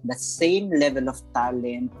can get the same level of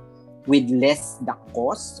talent with less the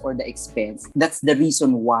cost or the expense, that's the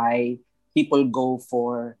reason why people go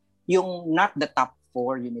for not the top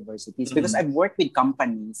 4 universities. Because I've worked with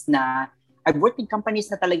companies na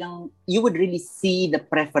talagang you would really see the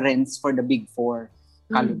preference for the big 4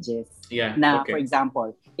 colleges. For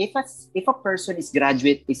example, if a person is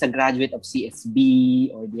a graduate of CSB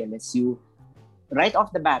or DLSU, right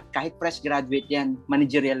off the bat, kahit fresh graduate yan,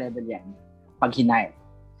 managerial level yan, pag hinire.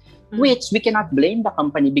 Which we cannot blame the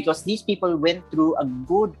company because these people went through a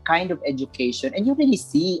good kind of education and you really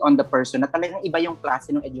see on the person na talagang iba yung klase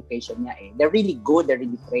ng education niya eh. They're really good, they're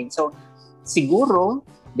really trained. So, siguro,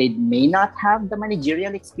 they may not have the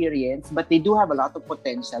managerial experience but they do have a lot of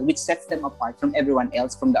potential which sets them apart from everyone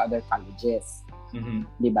else from the other colleges.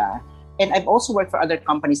 Diba? And I've also worked for other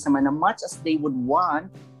companies naman na much as they would want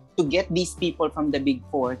to get these people from the big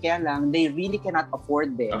 4, kaya lang, they really cannot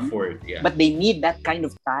afford them. But they need that kind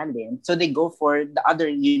of talent. So they go for the other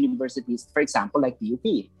universities, for example, like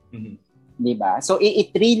PUP. Diba? So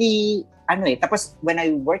it really, tapos when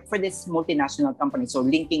I worked for this multinational company, so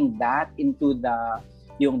linking that into the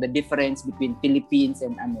difference between Philippines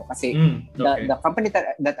and kasi the company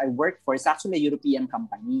that I work for is actually a European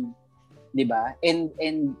company. Diba? And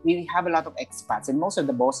we have a lot of expats and most of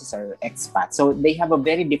the bosses are expats. So they have a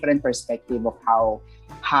very different perspective of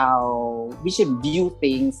how we should view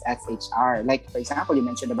things as HR. Like, for example, you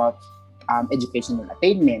mentioned about educational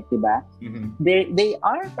attainment, diba? They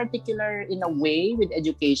are particular in a way with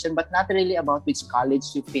education, but not really about which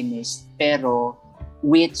college you finished, pero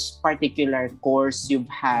which particular course you've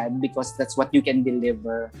had because that's what you can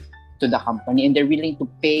deliver to the company and they're willing to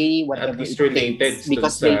pay whatever it takes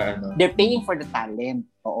because they're paying for the talent.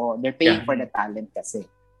 Oo, they're paying for the talent kasi.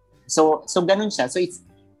 So ganun siya. So it's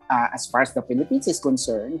as far as the Philippines is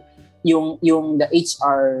concerned, yung the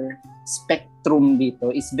HR spectrum dito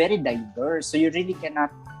is very diverse. So you really cannot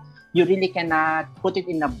put it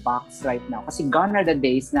in a box right now kasi gone are the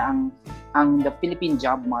days na ang the Philippine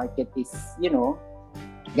job market is,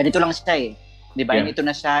 ganito lang siya eh. 'Di ba? Ito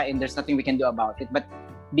na siya and there's nothing we can do about it. But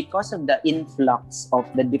because of the influx of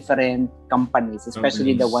the different companies,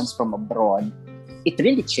 especially the ones from abroad, it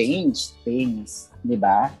really changed things, di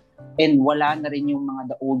ba? And wala na rin yung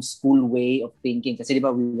the old school way of thinking. Kasi di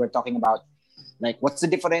ba, we were talking about like what's the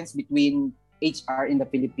difference between HR in the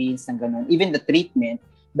Philippines and ganun. Even the treatment,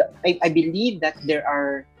 I believe that there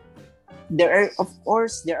are of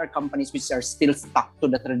course there are companies which are still stuck to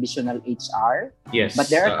the traditional HR. Yes. But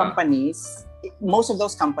there are companies, most of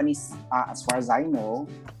those companies, as far as I know,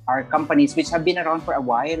 are companies which have been around for a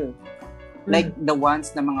while. Like the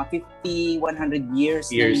ones na mga 50, 100 years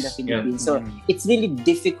in the Philippines. So it's really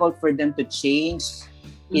difficult for them to change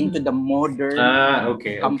into the modern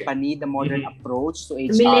company, the modern approach to HR.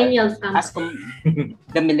 The millennials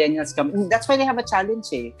the millennials come. That's why they have a challenge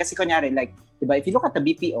eh. Kasi kunyari, like, diba, if you look at the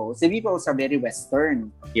BPOs are very Western.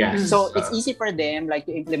 Yes. So it's easy for them like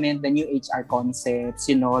to implement the new HR concepts,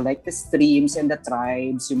 like the streams and the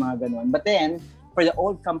tribes, yung mga ganun. But then, for the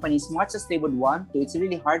old companies, much as they would want to, it's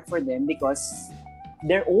really hard for them because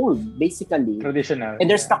they're old, basically. Traditional. And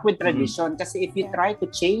they're stuck with tradition. Kasi if you try to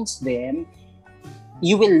change them,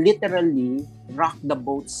 you will literally rock the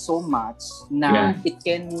boat so much na it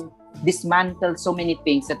can dismantle so many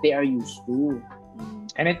things that they are used to.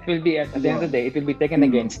 And it will be, at the end of the day, it will be taken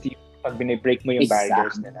against you pag binibreak mo yung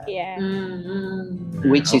barriers nila. Yeah.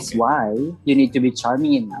 Which is why you need to be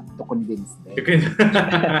charming enough to convince them.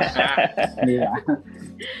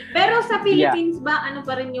 Pero sa Philippines ba, ano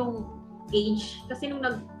pa rin yung age? Kasi nung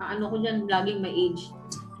ko dyan, laging may age.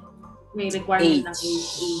 May requirement ng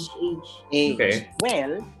age. Okay.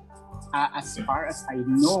 Well, as far as I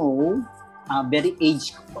know, very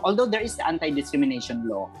age, although there is the anti-discrimination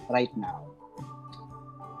law right now,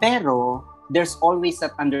 pero there's always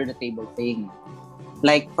that under the table thing.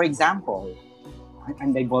 Like, for example,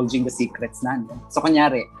 I'm divulging the secrets na. So,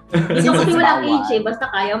 kunyari, dito kasi walang age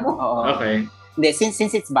basta kaya mo. Okay. Hindi,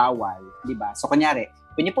 since it's bawal, di ba? So, kunyari,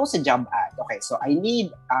 when you post a job ad, okay, so I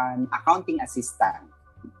need an accounting assistant.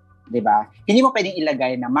 Di ba? Hindi mo pwedeng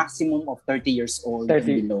ilagay na maximum of 30 years old 30,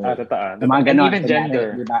 and below. Totoo. Mga ganon, even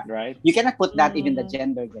gender, diba? right? You cannot put that even the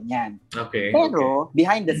gender, ganyan. Okay. Pero,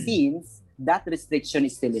 behind the scenes, that restriction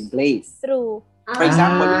is still in place. True. For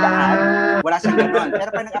example, in the ad, wala siyang ganon. Pero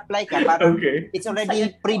pag nag-apply ka, parang it's already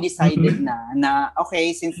pre-decided na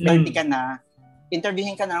okay, since 30 ka na,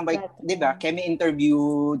 interviewin ka na, di ba? Kemi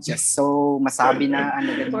interview just so masabi na ano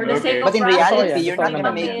ganun. For the sake of But in reality, you're not gonna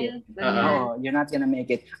naman. make it. You're not gonna make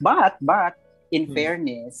it. But in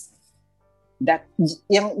fairness, that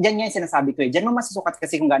yan yung sinasabi ko eh. Diyan mo masusukat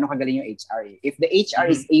kasi kung gaano kagaling yung HR eh. If the HR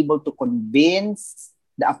is able to convince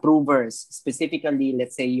the approvers, specifically,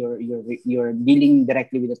 let's say you're dealing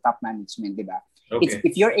directly with the top management, di ba? Okay.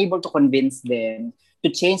 If you're able to convince them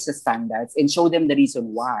to change the standards and show them the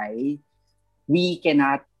reason why we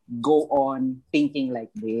cannot go on thinking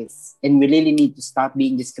like this, and we really need to stop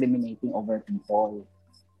being discriminating over people.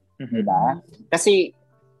 Di ba? Kasi,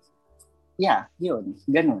 yun,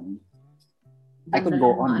 ganun. I could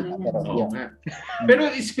go on, pero yun.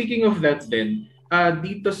 Pero speaking of that then,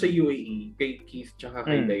 dito sa UAE, kay Keith tsaka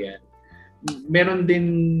kay Dayan, meron din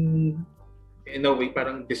in a way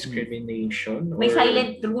parang discrimination? May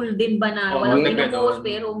silent rule din ba na walang pinupost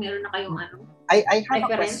pero meron na kayong ano? I have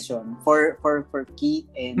a question for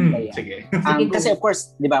Keith and Dayan. Sige. Kasi of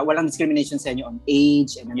course, di ba, walang discrimination sa inyo on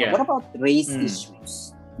age and what about race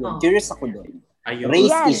issues? Curious ako doon.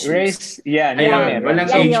 Race issues.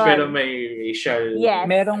 Walang age pero may racial. Yes.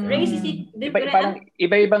 Merong Race is different. parang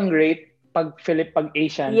iba-ibang rate pag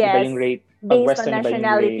Asian, iba yung rate. Pag Based Western, on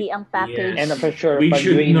nationality ang package. And for sure, We pag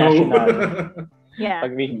should UAE know. national.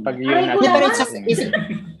 Pag UAE national. Pero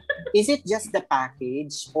is it just the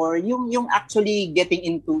package or yung actually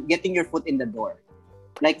getting your foot in the door?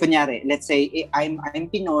 Like kunyari, let's say I'm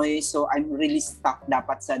Pinoy, so I'm really stuck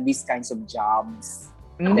dapat sa these kinds of jobs.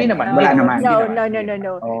 Hindi naman. Wala naman. No.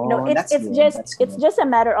 Oh, It's just a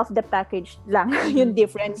matter of the package lang yung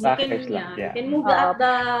difference. You can move up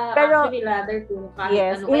the actually ladder to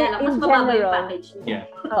kahit ano. Kaya lang, mas mababa yung package.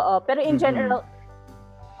 Pero in general,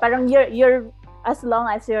 parang you're as long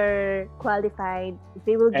as you're qualified,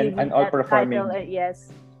 they will give you all that performing. title.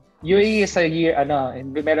 Yes. UAE is a year,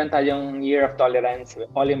 meron tayong year of tolerance,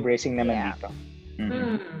 all embracing naman dito.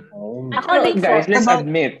 According guys, let's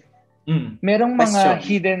admit, merong mga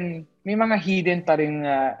question. may mga hidden pa rin,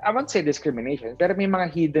 I won't say discrimination, pero may mga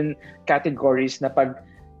hidden categories na pag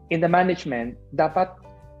in the management, dapat,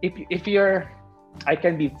 if you're, I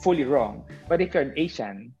can be fully wrong, but if you're an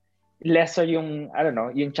Asian, lesser yung, I don't know,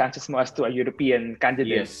 yung chances mo as to a European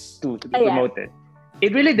candidate to be promoted.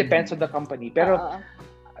 It really depends on the company, pero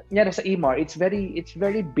nyari sa EMAR, it's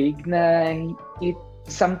very big na it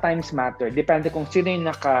sometimes matter. Depende kung sino yung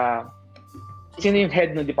sino yung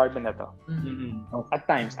head ng department na to. At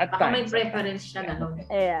times. Baka may preference siya, gano'n.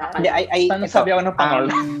 Yeah. Sana sabi ako ng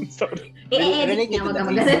pangalan. Sorry. I-edit related niya, to wag the ka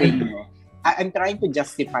mag-alala. thing mo, I'm trying to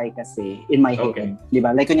justify kasi in my head. Okay. Di ba?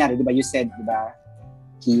 Like, kunyari, di ba, you said, di ba,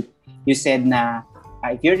 Keith, you said na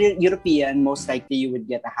if you're European, most likely you would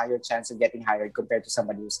get a higher chance of getting hired compared to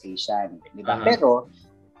somebody who's Asian. Di ba? Pero,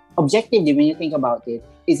 objectively, when you think about it,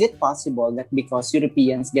 is it possible that because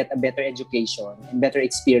Europeans get a better education and better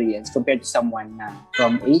experience compared to someone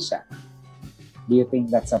from Asia? Do you think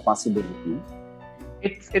that's a possibility?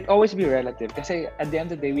 It always be relative kasi at the end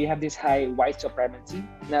of the day we have this high white supremacy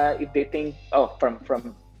na if they think from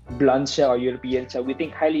blonde siya or European siya, we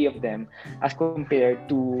think highly of them as compared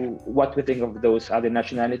to what we think of those other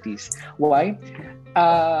nationalities. Why?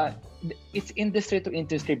 It's industry to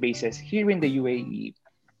industry basis. Here in the UAE,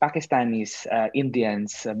 Pakistanis,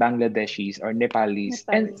 Indians, Bangladeshis or Nepalis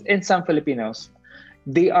and some Filipinos,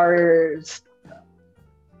 they are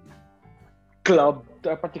club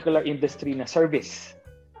to a particular industry na service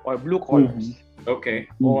or blue collars. Okay.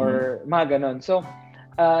 Or mga ganon. So,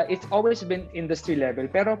 it's always been industry level.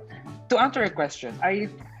 Pero, to answer your question, I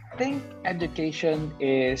think education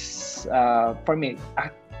is, for me,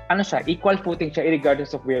 equal footing siya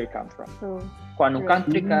regardless of where you come from. Kung anong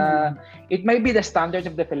country ka, it might be the standards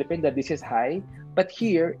of the Philippines that this is high, but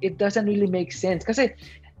here, it doesn't really make sense. Kasi,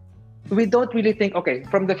 we don't really think, okay,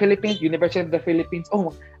 from the Philippines, University of the Philippines,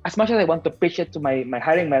 as much as I want to pitch it to my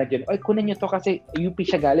hiring manager, kunin nyo to kasi UP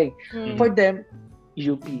siya galing. For them,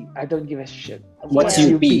 UP, I don't give a shit. What's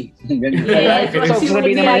UP? Yes, So,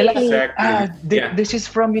 sabihin naman nila, Exactly. this is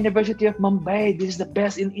from University of Mumbai, this is the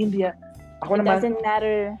best in India. Ako It naman, doesn't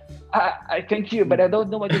matter. I thank you, but I don't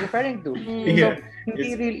know what you're referring to. Yeah. So,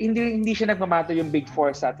 hindi siya nagmamato yung big four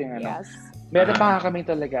sa ating Yes. Meron pa kami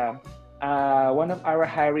talaga, one of our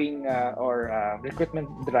hiring or recruitment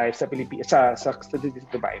drive sa Pilipinas, sa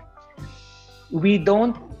Dubai, we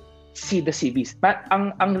don't see the CVs.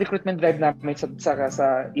 Ang recruitment drive namin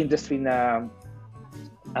sa industry na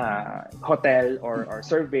hotel or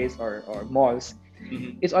service or malls,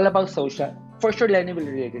 it's all about social. For sure, Lenny will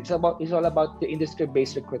relate. It's all about the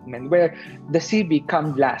industry-based recruitment where the CV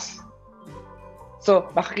comes last.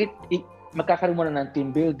 So, magkakaroon muna ng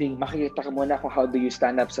team building, makikita ka muna kung how do you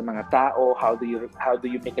stand up sa mga tao, how do you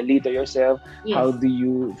make a leader yourself, how do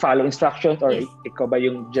you follow instructions, or ikaw ba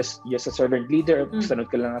yung just a servant leader,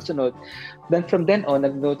 sunod ka lang na sunod. Then from then on,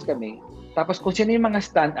 nag-notes kami. Tapos kung sino yung mga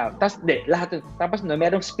stand out, tapos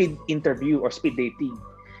merong speed interview or speed dating,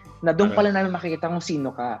 na doon pala namin makikita kung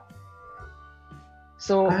sino ka.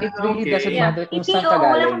 So, it really doesn't matter kung saan ka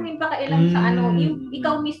galing. Wala kaming pakialam sa yung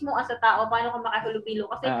ikaw mismo as a tao, paano ka makahalubilo.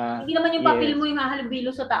 Kasi hindi naman yung papel mo yung hahalubilo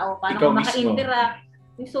sa tao, paano ka maka-interact,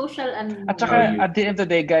 yung social and... At saka, at the end of the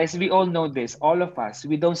day, guys, we all know this, all of us,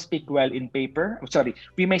 we don't speak well in paper.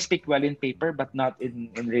 We may speak well in paper, but not in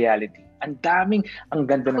reality. Ang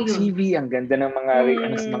ganda ng CV, ang ganda ng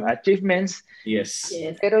mga achievements. Yes.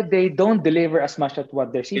 Pero they don't deliver as much as what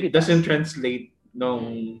their CV It doesn't translate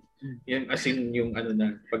yung as in yung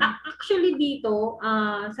Actually dito,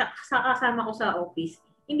 sa kasama ko sa office,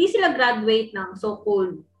 hindi sila graduate ng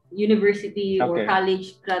so-called university or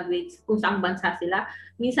college graduates kung saang bansa sila.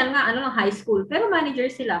 Minsan nga high school, pero manager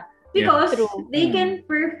sila. Because they can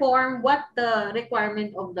perform what the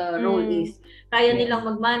requirement of the role is. Kaya nilang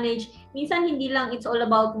mag-manage. Minsan hindi lang it's all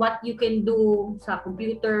about what you can do sa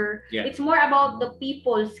computer. It's more about the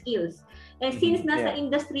people skills. And since nasa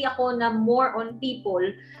industry ako na more on people,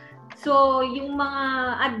 so yung mga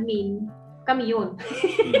admin, kami yun.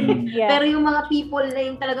 Pero yung mga people na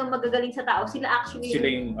yung talagang magagaling sa tao, sila actually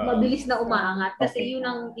yung mabilis na umaangat. Kasi yun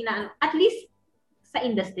ang inaano. At least sa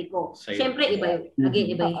industry ko. Siyempre, iba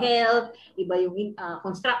yung health, iba yung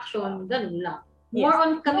construction, ganun lang. More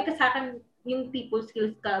on kami kasakan yung people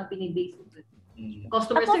skills ka binibase.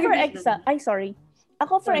 Customer service.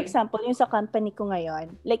 Ako for example, yung sa company ko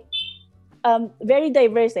ngayon, like, very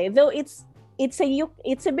diverse though it's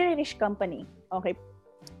a British company, okay,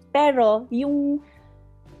 pero yung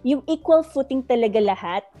equal footing talaga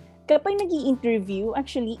lahat kapag nag-i-interview.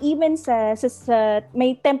 Actually, even sa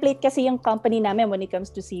may template kasi yung company namin when it comes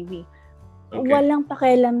to CV. Walang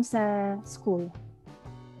pakialam sa school.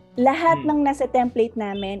 Lahat ng nasa template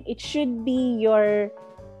namin, it should be your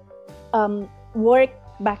work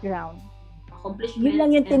background. Yun lang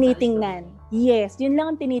yung tinitingnan. Yes, yun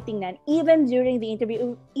lang ang tinitingnan. Even during the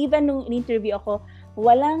interview, even nung in-interview ako,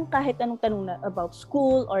 walang kahit anong tanong na about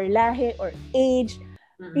school or lahi or age.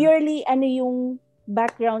 Purely yung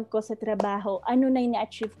background ko sa trabaho, ano na yung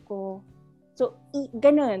na-achieve ko. So,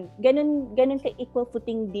 ganun ka equal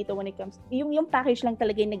footing dito when it comes, yung package lang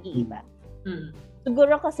talaga yung nag-iiba.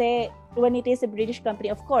 siguro kasi when it is a British company,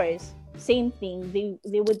 of course, same thing.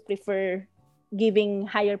 They would prefer giving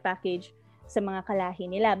higher package sa mga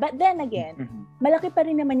kalahi nila. But then again, malaki pa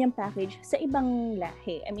rin naman yung package sa ibang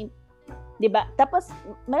lahi. I mean, 'di ba? Tapos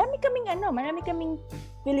marami kaming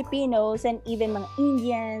Filipinos and even mga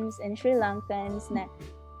Indians and Sri Lankans na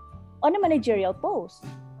on a managerial post.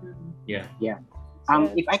 Yeah.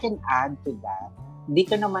 If I can add to that,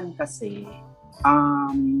 dito naman kasi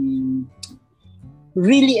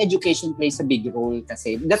really education plays a big role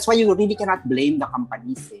kasi. That's why you really cannot blame the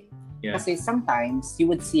companies eh. Yeah. Kasi sometimes you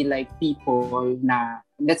would see like people na,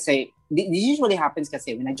 let's say, this usually happens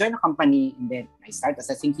kasi when I join a company and then I start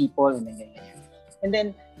assessing people and then ganyan. And then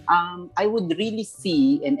I would really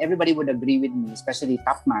see, and everybody would agree with me, especially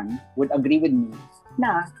top man would agree with me,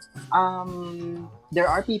 na there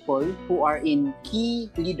are people who are in key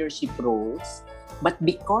leadership roles, but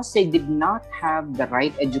because they did not have the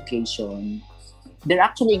right education, they're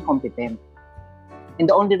actually incompetent. And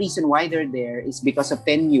the only reason why they're there is because of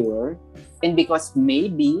tenure and because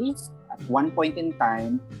maybe at one point in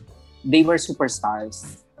time, they were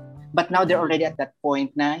superstars. But now they're already at that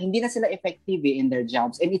point na hindi na sila effective in their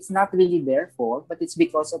jobs. And it's not really their fault, but it's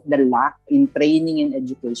because of the lack in training and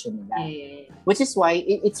education nila. Which is why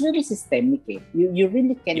it's really systemic. Eh. You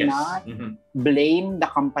really cannot blame the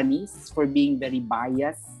companies for being very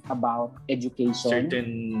biased about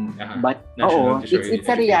education. But it's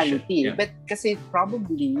a reality. Yeah. But kasi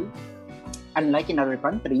probably, unlike in other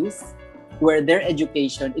countries, where their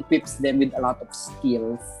education equips them with a lot of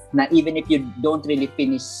skills na even if you don't really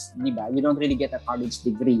finish, diba, you don't really get a college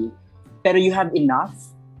degree, pero you have enough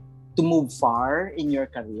to move far in your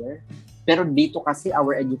career. Pero dito kasi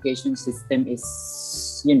our education system is,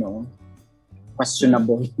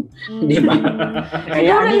 questionable. Diba?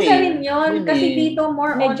 Siguro isa rin yun kasi dito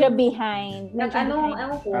more medyo on behind.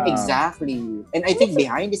 Exactly. And I think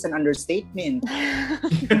behind is an understatement.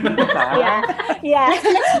 Yeah.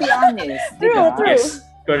 Let's be honest. True. Yes,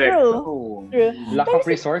 correct. True. Lack of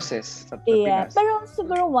resources sa Pilipinas. Pero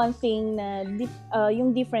siguro one thing na yung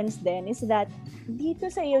difference din is that dito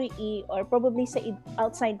sa UAE or probably sa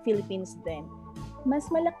outside Philippines din, mas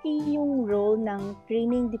malaki yung role ng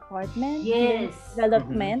training department,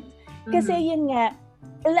 development. Kasi yun nga,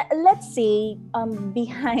 let's say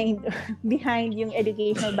behind yung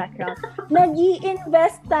educational background,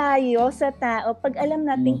 nag-i-invest tayo sa tao pag alam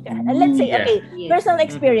natin let's say personal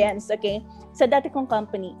experience, sa dati kong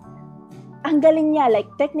company, ang galing niya, like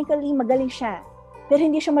technically magaling siya, pero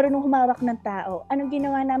hindi siya marunong humawak ng tao. Anong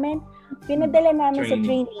ginawa namin? Pinadala namin sa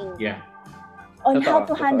training on how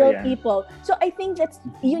to handle people. So I think that's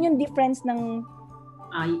yun yung difference ng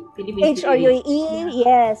HR UAE,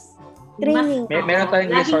 yes. Training. Meron tayong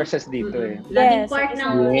resources dito eh. Laging part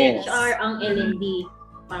ng HR ang L&D.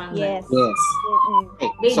 Parang Yes.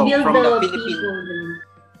 They So build from the the people.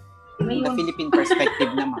 From the Philippine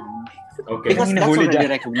perspective naman, Okay. because that's already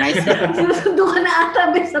recognized. Sinusundo ka na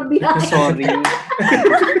ata sa biyahe. Sorry.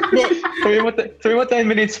 Sabi mo 10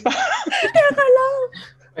 minutes pa. Teka lang.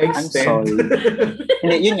 I'm sorry.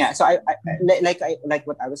 Yun nga. So I like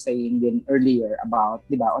what I was saying din earlier about,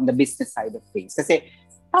 'di ba, on the business side of things. Kasi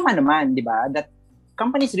tama naman, 'di ba, that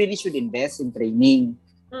companies really should invest in training.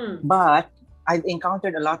 But I've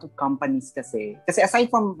encountered a lot of companies kasi aside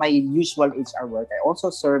from my usual HR work, I also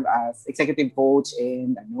serve as executive coach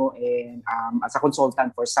and as a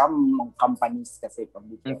consultant for some companies kasi from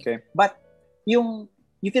dito. Okay. But you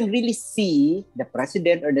can really see the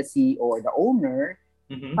president or the CEO or the owner,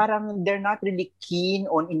 parang they're not really keen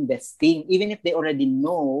on investing even if they already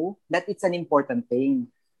know that it's an important thing.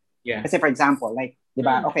 Yeah. Kasi for example, like,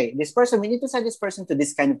 diba, okay, this person, we need to send this person to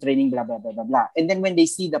this kind of training, blah, blah, blah, blah, blah. And then when they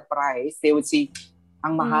see the price, they would see,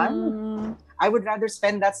 ang mahal, I would rather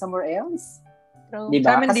spend that somewhere else. Diba?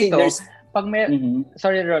 Sa amin kasi dito, pag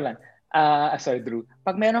sorry Roland, sorry Drew,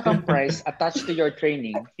 pag meron kang price attached to your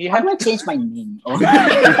training, you have to change my name.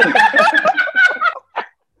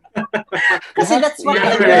 Kasi that's what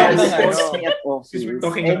I me at office.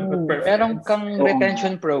 Meron kang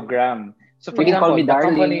retention program. So for you can call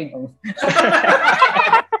example, me darling.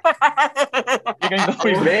 You can call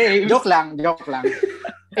me babe. Joke lang.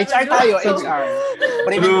 HR tayo, HR.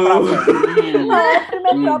 Prevent proper.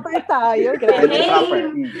 Prevent proper tayo. Prevent proper.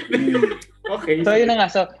 Okay. So yun na nga.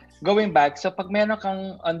 So going back, so pag meron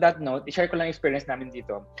kang, on that note, i-share ko lang experience namin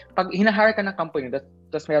dito. Pag hinahire ka ng company,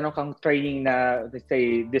 tapos meron kang training na, let's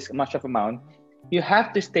say, this much of amount, you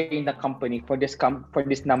have to stay in the company for this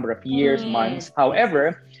number of years, months.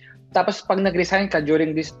 However, tapos pag nag-resign ka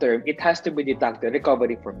during this term, it has to be deducted,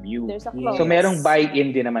 recovery from you. There's a clause. So merong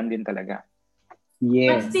buy-in din naman din talaga.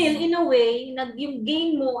 Yes. But still, in a way, yung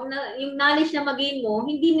gain mo, yung knowledge na mag-gain mo,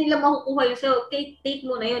 hindi nila makukuha yun. So, take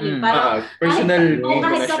mo na yun. Parang, personal gain mo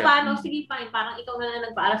kahit na siya. Paano, sige fine, parang ikaw na lang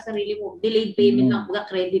nagpaaral sa sarili mo. Delayed payment lang,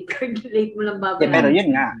 credit card, delayed mo lang babayaran. Pero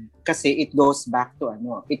yun nga, kasi it goes back to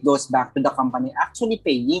the company actually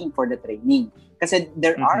paying for the training. Kasi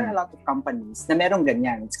there are a lot of companies na merong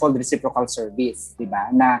ganyan. It's called reciprocal service, di ba?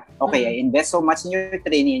 Na, okay, I invest so much in your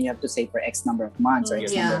training and you have to save for X number of months or X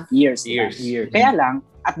number of years. Kaya lang,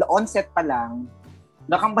 at the onset pa lang,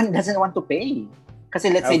 the company doesn't want to pay. Kasi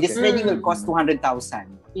let's say this training will cost 200,000.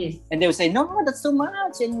 Yes. And they will say, no, that's too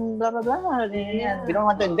much and blah, blah, blah. Yeah. We don't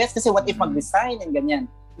want to invest kasi what if mag-resign and ganyan.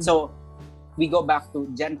 So, we go back to,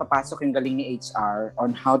 dyan papasok yung galing ni HR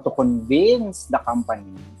on how to convince the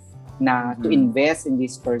company na to invest in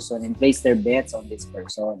this person and place their bets on this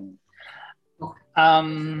person.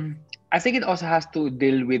 I think it also has to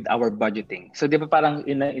deal with our budgeting. So, di ba parang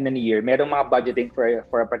in a year, merong mga budgeting for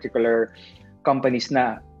a particular companies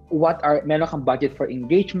na meron kang budget for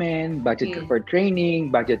engagement, budget ka for training,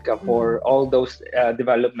 budget ka for all those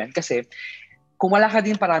development. Kasi, kung wala ka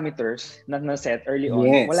din parameters na set early on,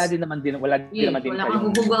 wala din naman din wala kang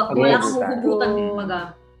hugutan din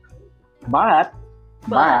baga.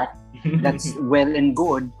 But that's well and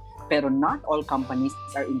good, pero not all companies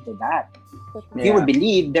are into that. You would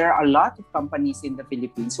believe there are a lot of companies in the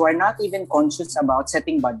Philippines who are not even conscious about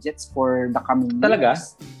setting budgets for the coming years. Talaga?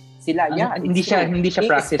 Sila, hindi siya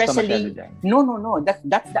practice pa masyado dyan. No.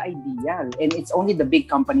 That's the ideal. And it's only the big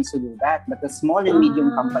companies who do that. But the small and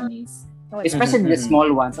medium companies, especially the small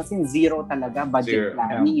ones, as in zero talaga, budget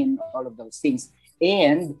planning and all of those things.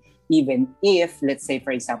 And even if, let's say,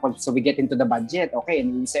 for example, so we get into the budget, okay,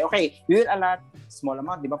 and we say, okay, we will allot small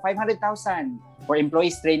amount, di ba? 500,000 for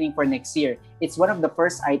employees training for next year. It's one of the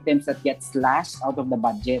first items that gets slashed out of the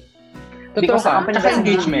budget. Because the company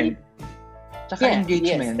engagement. Yes,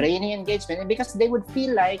 training engagement. And because they would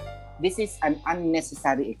feel like this is an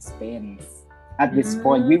unnecessary expense at this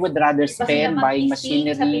point. We would rather spend buying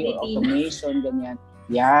machinery or automation, ganyan.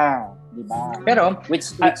 Yeah, di ba? Pero,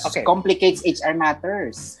 which complicates HR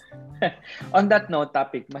matters. On that note,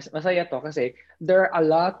 topic, masaya to kasi there are a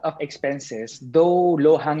lot of expenses, though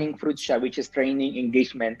low-hanging fruit siya, which is training,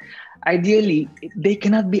 engagement. Ideally, they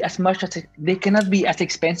cannot be as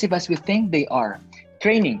expensive as we think they are.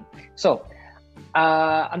 Training. So,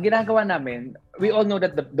 ang ginagawa namin, we all know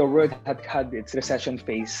that the world had its recession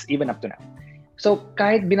phase even up to now. So,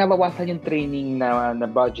 kahit binabawasan yung training na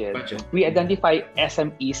budget, we identify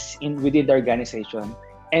SMEs within the organization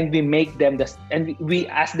and we make them we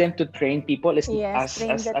ask them to train people as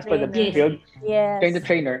per the field. Yes. Train the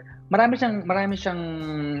trainer. Marami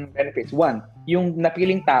siyang benefits. One, yung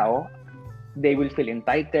napiling tao, they will feel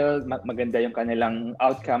entitled, maganda yung kanilang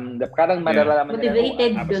outcome. Parang mararalaman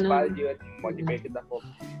nila, motivated ako.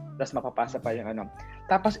 Tapos mapapasa pa yung ano.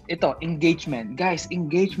 Tapos ito, engagement. Guys,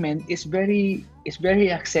 engagement is very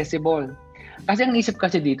accessible. Kasi ang isip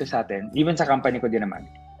kasi dito sa atin, even sa company ko din naman,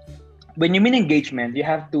 when you mean engagement, you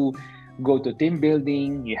have to go to team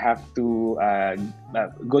building, you have to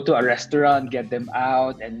go to a restaurant, get them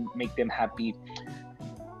out, and make them happy.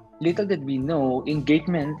 Little did we know,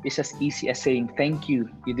 engagement is as easy as saying, thank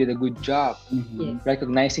you, you did a good job.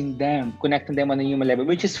 Recognizing them, connecting them on a human level,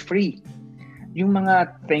 which is free. Yung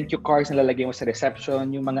mga thank you cards na lalagay mo sa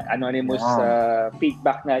reception, yung mga anonymous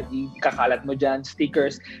feedback na ikakalat mo dyan,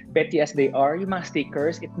 stickers, petty as they are, yung mga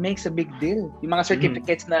stickers, it makes a big deal. Yung mga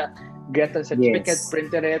certificates na get a certificate,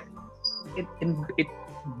 printed it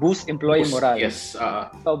boosts employee morale. Yes.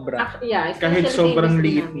 Sobra. Kahit sobrang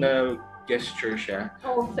liit na gesture siya,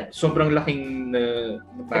 sobrang laking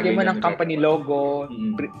bagay mo ng company logo,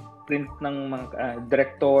 print ng mga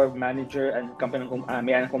director, manager, and company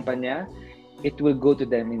may kumpanya, it will go to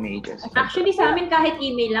them in ages. Actually, sa amin kahit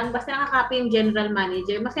email lang, basta nakaka-copy yung general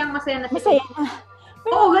manager, masaya na siya. Masaya na.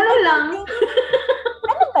 Oo, gano'n lang.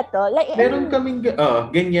 Ano ba to? Like, meron kaming,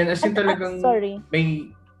 ganyan, as in talagang sorry. may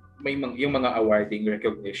yung mga awarding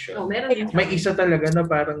recognition. Meron yun. May isa talaga na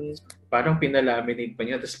parang pinalaminate pa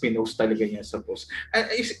niya tapos pinost talaga niya sa post.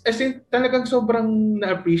 As in, talagang sobrang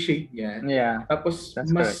na-appreciate niya. Yeah. Tapos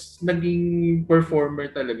mas naging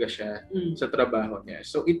performer talaga siya sa trabaho niya.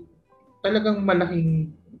 So talagang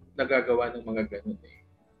malaking nagagawa ng mga ganun eh.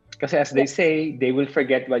 Kasi as they say, they will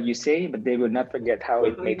forget what you say, but they will not forget how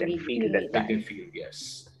it made them feel that time. Made them feel,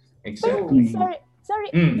 yes. Exactly.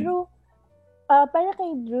 Sorry, Drew. Para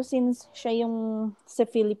kay Drew, since siya yung sa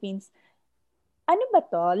Philippines, ano ba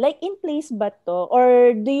to? Like, in place ba to?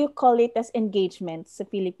 Or do you call it as engagement sa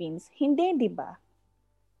Philippines? Hindi, di ba?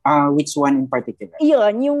 Which one in particular?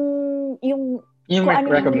 Yun, yung Yung kung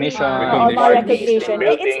ano yung recognition. mga recognition.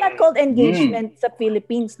 It's not called engagement sa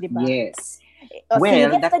Philippines, di ba? Yes.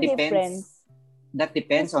 Well, That the difference. That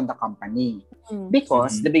depends on the company.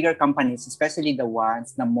 Because the bigger companies, especially the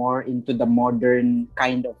ones na more into the modern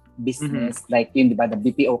kind of business, like yun, di ba, the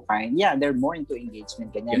BPO kind, yeah, they're more into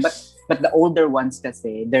engagement. Ganyan. Yes. But the older ones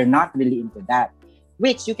kasi, they're not really into that.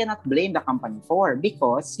 Which you cannot blame the company for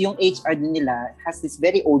because yung HR din nila has this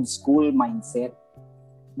very old school mindset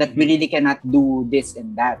that we really cannot do this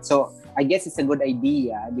and that. So, I guess it's a good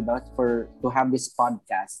idea, di ba, to have this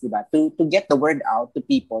podcast, di ba, to get the word out to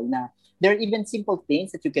people na there are even simple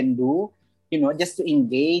things that you can do, just to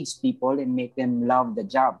engage people and make them love the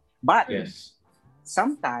job. But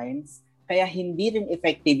sometimes, kaya hindi rin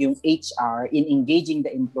effective yung HR in engaging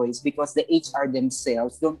the employees because the HR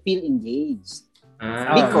themselves don't feel engaged.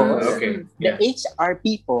 Because the HR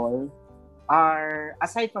people are,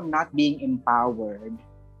 aside from not being empowered,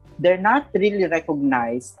 they're not really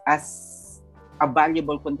recognized as a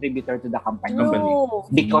valuable contributor to the company. No.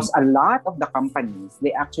 Because a lot of the companies,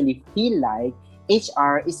 they actually feel like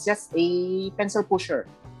HR is just a pencil pusher.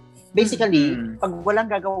 Basically, pag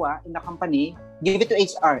walang gagawa in the company, give it to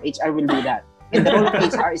HR. HR will do that. And the role of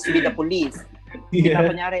HR is to be the police. Diba,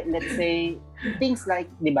 kunyari, let's say, things like,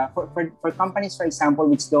 diba, for companies, for example,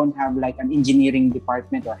 which don't have like an engineering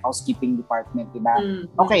department or housekeeping department, diba?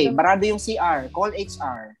 Okay, barado yung CR, call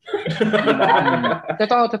HR. Diba?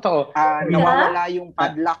 Totoo. Nawawala yung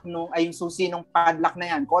padlock yung susi ng padlock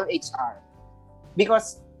na yan, call HR.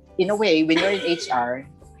 Because, in a way, when you're in HR,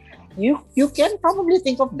 you can probably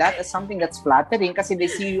think of that as something that's flattering kasi they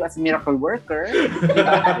see you as a miracle worker. Diba?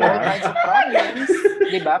 All kinds of problems.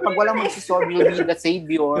 Diba? Pag walang magsisolve, you'll be the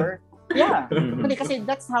savior. Yeah. Kasi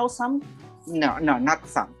that's how not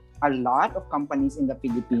some. A lot of companies in the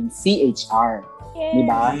Philippines see HR. Yes.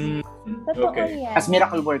 Diba? Totoo yan. As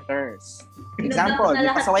miracle workers. Example, may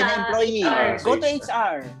pasaway na employee. Go to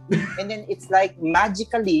HR. And then it's like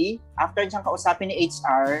magically, after siyang kausapin ni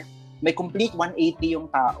HR, may complete 180 yung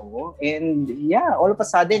tao. And yeah, all of a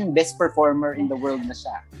sudden, best performer in the world na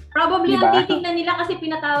siya. Probably ang titignan nila kasi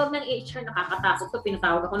pinatawag ng HR, nakakatakot to,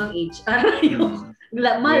 pinatawag ako ng HR. Yung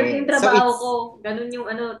trabaho ko. Ganun yung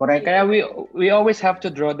Correct. Kaya we always have to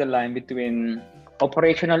draw the line between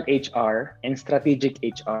operational HR and strategic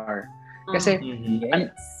HR. Kasi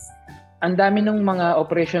ang dami ng mga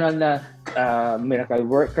operational na miracle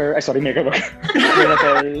worker.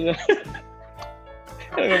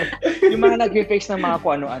 Yung mga nag-face ng mga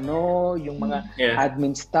kung ano-ano, yung mga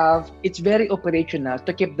admin staff, it's very operational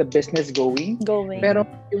to keep the business going. Pero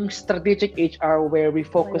yung strategic HR where we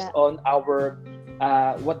focus on our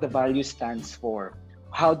what the value stands for.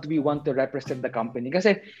 How do we want to represent the company?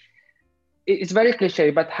 Kasi it's very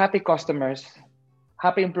cliche, but happy customers,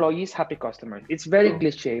 happy employees, happy customers. It's very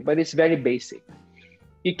cliche, but it's very basic.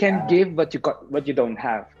 You can give what you don't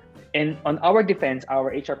have. And on our defense,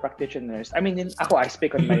 our HR practitioners, I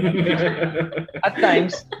speak on my at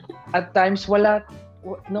times,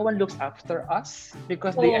 no one looks after us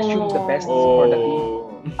because they assume the best for the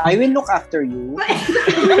team. I will look after you.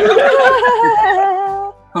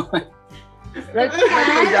 Right,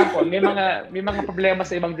 for example, may mga problema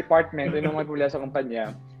sa ibang department, may mga problema sa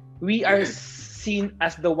kumpanya. We are seen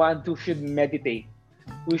as the one who should meditate.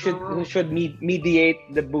 Who should mediate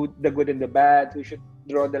the good and the bad. Who should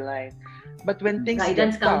draw the line. But when things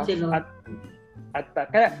Guidance get tough, council,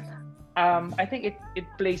 kaya I think it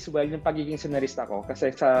plays well yung pagiging scenarista ko kasi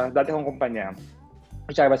sa dati kong kumpanya,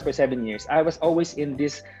 which I was for 7 years, I was always in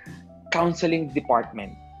this counseling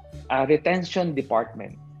department, retention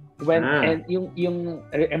department, and yung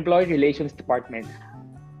employee relations department,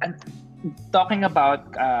 and talking about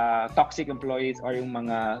toxic employees or yung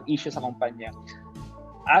mga issues sa kumpanya.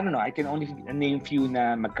 I don't know, I can only name few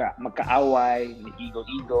na magkaaway, ego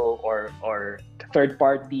or third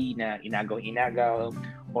party na inagaw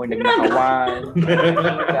or nagnakawan.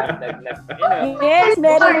 Yes,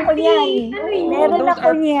 meron ako niyan. Meron ako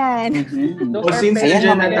niyan. Since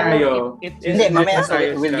dyan na tayo. Hindi, mamaya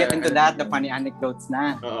we'll get into that, the funny anecdotes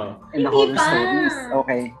na. And the horror stories.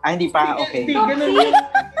 Okay. Hindi pa, okay. Hindi, ganun yun.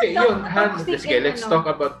 Let's talk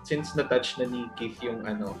about, since na-touch na ni Keith yung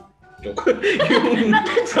yung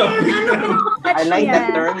sabi I like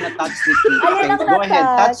that term na touch with Keith. Okay, go ahead,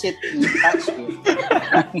 touch it.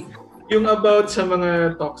 Yung about sa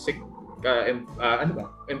mga toxic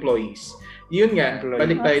employees. Yun nga,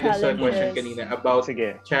 balik tayo dun sa question kanina about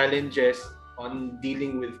challenges on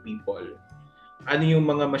dealing with people. Ano yung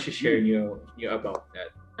mga masishare nyo about that?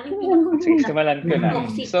 Sige, simulan ko na.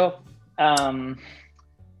 So,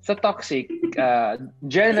 sa toxic,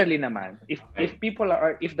 generally naman, if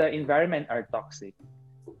the environment are toxic,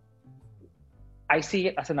 I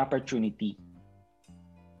see it as an opportunity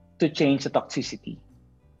to change the toxicity.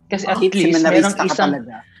 Kasi at Kahit least merong seminarista ka isang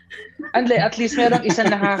talaga. at least merong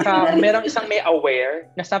isang may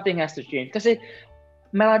aware na something has to change. Kasi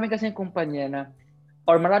maraming kasing kumpanya na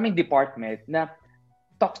or maraming department na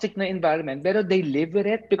toxic na environment pero they live with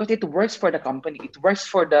it because it works for the company. It works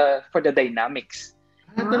for the dynamics.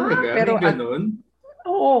 Talaga? Pero May ganun?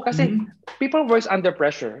 Oo, kasi people works under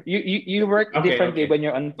pressure. You work differently when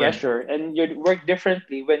you're on pressure and you work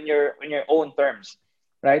differently when you're on your own terms.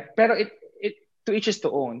 Right? Pero it to each is to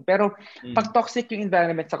own. Pero pag toxic yung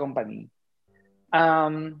environment sa company,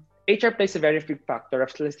 HR plays a very big factor of,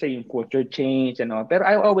 let's say, yung culture change and all. Pero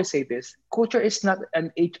I always say this, culture is not an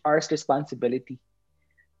HR's responsibility.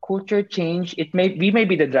 Culture change, we may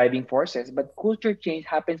be the driving forces, but culture change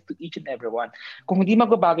happens to each and everyone. Kung hindi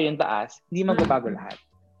magbabago yung taas, hindi magbabago lahat.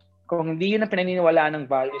 Kung hindi yun ang pinaniniwalaan ng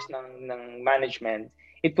values ng management,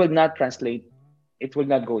 it will not translate, it will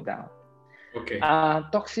not go down. Okay.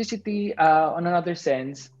 Toxicity, on another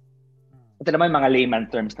sense, ito naman mga layman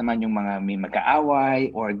terms naman yung mga may mag-aaway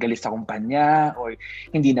or galis sa kumpanya or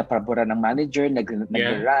hindi na pabora ng manager,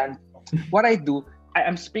 nag-rant. What I do,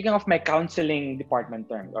 I'm speaking of my counseling department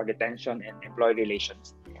term or detention and employee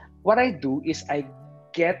relations. What I do is I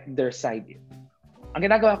get their side in. Ang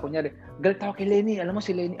ginagawa ko, nyari, galit ako kay Lenny. Alam mo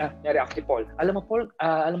si Lenny, nyari ako kay Paul. Alam mo Paul,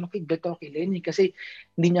 galit ako kay Lenny kasi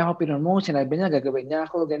hindi niya ako pinromote. Sinabi niya, gagawin niya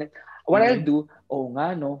ako. Ganun. What I'll do,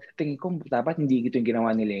 tingin ko dapat hindi ito yung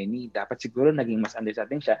ginawa ni Lenny. Dapat siguro naging mas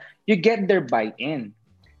understanding siya. You get their buy-in.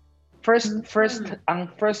 Ang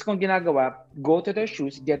first kong ginagawa, go to their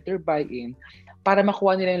shoes, get their buy-in, para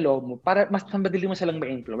makuha nila yung loob mo, para mas madali mo silang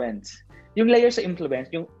ma-influence. Yung layers sa influence,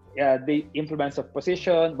 yung the influence of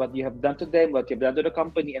position, what you have done to them, what you have done to the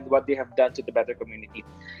company, and what they have done to the better community.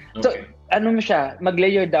 Okay. So, mo siya,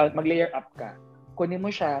 mag-layer up ka. Kunin mo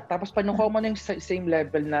siya, tapos panukuha mo na yung same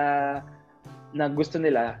level na gusto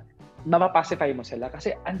nila, mapapacify mo sila.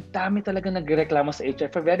 Kasi ang dami talaga nagreklamo sa HR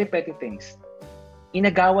for very petty things.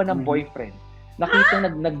 Inagawa ng boyfriend. Nakita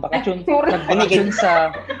nagbakasyon sa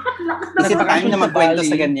Kasi time na magkwento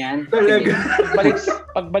sa ganyan. Talaga.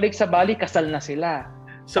 Pagbalik sa Bali, kasal na sila.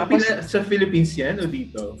 Sa Philippines yan o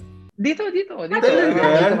dito? Dito.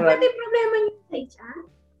 Talaga? Pati problema niyo sa HR?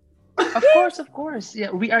 Of course. Yeah,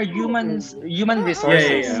 we are human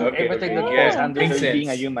resources. Yeah. So Okay, everything that okay. goes under Makes sense. being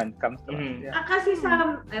a human comes to us. Kasi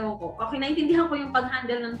ewan ko, okay, naintindihan ko yung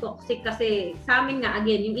pag-handle ng toxic kasi sa amin nga,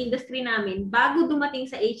 again, yung industry namin, bago dumating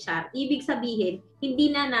sa HR, ibig sabihin, hindi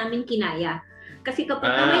na namin kinaya. Kasi kapag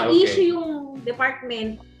may issue yung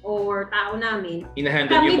department or tao namin,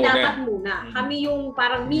 kami dapat muna. Kami yung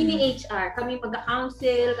parang mini HR, kami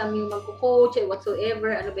mag-counsel, kami yung mag-coach,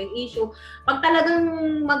 whatsoever, ano ba yung issue. Pag talagang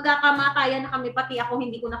magkakamatayan na kami, pati ako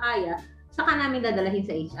hindi ko na kaya, saka namin dadalahin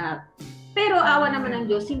sa HR. Pero awa naman ng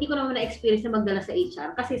Diyos, hindi ko naman na-experience na magdala sa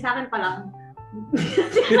HR. Kasi sa akin palang,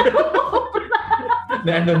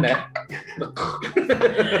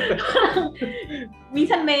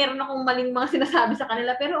 minsan mayroon akong maling mga sinasabi sa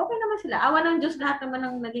kanila, pero okay naman sila. Awa ng Diyos, lahat naman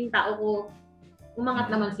ng naging tao ko, umangat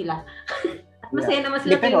naman sila. At masaya naman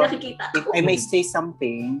sila kung nakikita. If I may say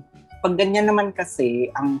something, pag ganyan naman kasi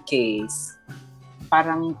ang case,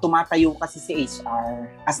 parang tumatayo kasi si HR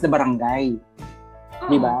as the barangay.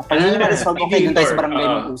 Di ba? Pag hindi ma-resolve, okay, doon tayo sa barangay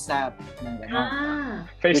mag-usap.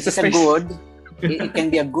 Which is a good, it can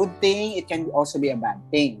be a good thing, it can also be a bad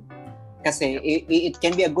thing. Kasi it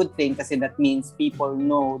can be a good thing kasi that means people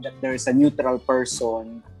know that there's a neutral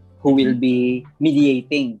person who will be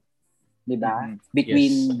mediating, di ba?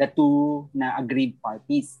 Between the two na agreed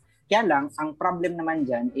parties. Kaya lang, ang problem naman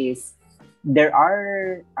dyan is there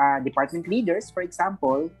are department leaders, for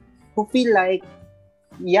example, who feel like,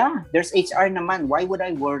 yeah, there's HR naman. Why would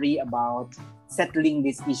I worry about settling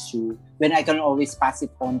this issue when I can always pass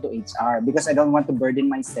it on to HR because I don't want to burden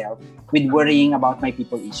myself with worrying about my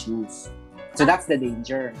people issues. So that's the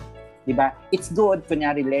danger. Diba? It's good,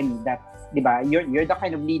 kunyari Lenny, that diba, you're the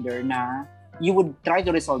kind of leader na you would try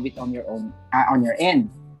to resolve it on your own, on your end.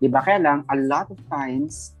 Diba? Kaya lang, a lot of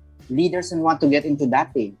times, leaders don't want to get into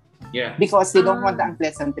that thing. Yeah. Because they don't want the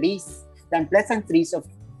unpleasantries. The unpleasantries of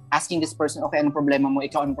asking this person, okay, anong problema mo?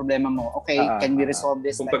 Ikaw, anong problema mo? Okay, can we resolve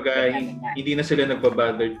this? Kumbaga, hindi na sila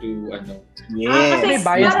nagbabother to, Yes. Kasi may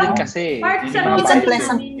bias din kasi. It's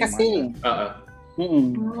unpleasant kasi.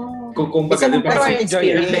 Kung baga, let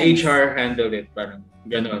the HR handle it. Parang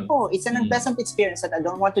ganon. Oh, it's an unpleasant experience that I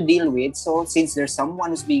don't want to deal with. So, since there's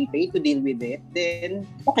someone who's being paid to deal with it, then,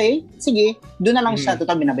 okay, sige, doon na lang siya.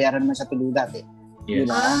 Total, binabayaran mo siya to do that eh.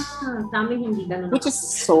 Yes. Sa amin hindi ganon. Which is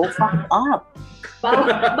so fucked up.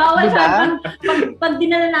 Bawal Diba? sa pag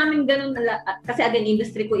dinala namin ganun kasi again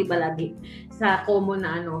industry ko iba lagi sa common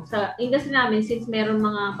na sa industry namin since meron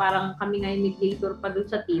mga parang kami nga yung mediator pa dun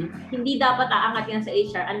sa team, hindi dapat aangat yan sa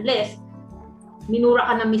HR unless minura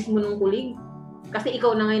ka na mismo ng kulig kasi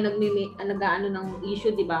ikaw na ngayon nag-ano ng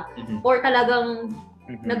issue, di ba? Or talagang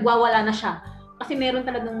nagwawala na siya. Kasi meron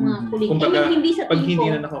talagang mga kulig. Kumbaga, hindi sa pag team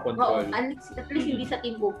hindi ko. na nakakontrol. At least hindi sa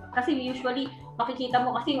team ko. Kasi usually, makikita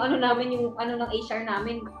mo kasi yung ng HR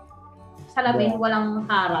namin, salamin, walang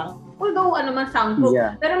harang. Although, man, soundproof.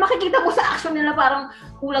 Yeah. Pero makikita mo sa action nila parang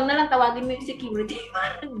kulang na lang tawagin mo yung security.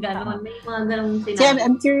 Parang gano'n. May mga gano'ng sinabi. See,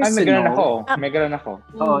 I'm curious to know. May ganun ako.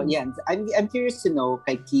 Oh, yeah. I'm curious to know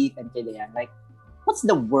kay Keith and kay Leanne, like, what's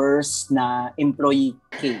the worst na employee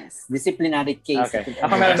case? Disciplinary case? Okay.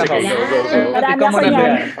 Ako meron ako. Go. Marami Ikaw ako muna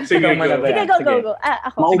yan. ba? Sige, Go.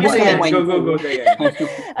 Ako. Maubos Sige, na yung wine go, ko. Dayan.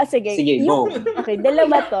 Sige. Sige, go. Okay,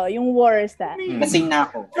 dalawa to. Yung worst, Lasing na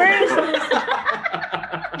ako.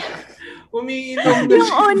 Umiinom na yung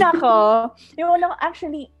siya. una ko,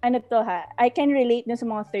 actually, I can relate na sa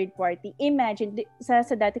mga third party. Imagine, sa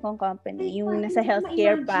dati kong company, yung nasa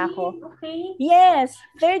healthcare pa ako. Okay. Yes,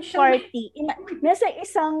 third party. Nasa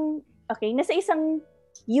isang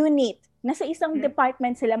unit, nasa isang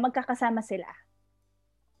department sila, magkakasama sila.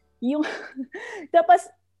 Yung, tapos,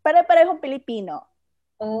 pare-parehong Pilipino.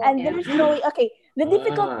 And there's no way, the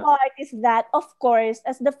difficult part is that, of course,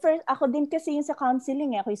 as the first, ako din kasi yung sa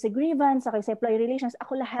counseling, ako yung sa grievance, ako yung sa employee relations,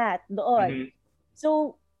 ako lahat doon.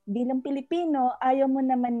 So, bilang Pilipino, ayaw mo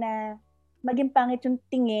naman na maging pangit yung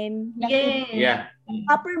tingin ng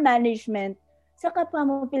upper management sa kapwa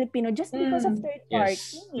mo Pilipino just because of third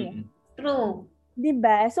party. True.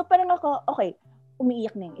 Diba? So, parang ako,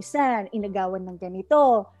 umiiyak na yung isa, inagawan ng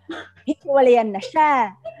ganito, hiwalayan na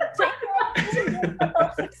siya. So,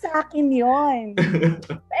 toxic sa akin yun.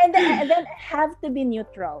 And then I have to be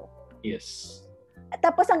neutral. Yes.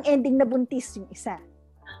 Tapos ang ending na buntis yung isa.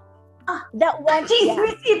 That one.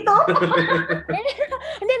 Jesus, ito?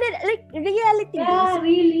 Hindi, like, reality. Yeah,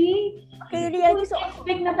 really? Okay, reality. So,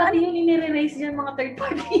 expect na pati yung inire-raise yung mga third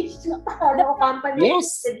parties. Ano company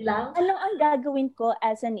lang. Ano ang gagawin ko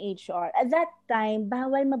as an HR? At that time,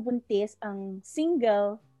 bawal mabuntis ang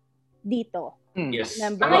single dito. Yes.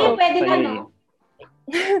 Ngayon pwede ka, no?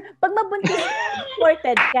 Pag mabuntis ka,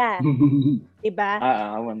 imported ka. Diba?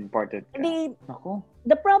 Imported ka.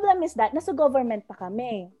 The problem is that nasa government pa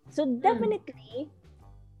kami. So definitely,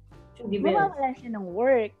 mawawala siya ng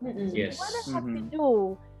work. Yes. What I have to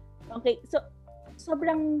do? Okay, so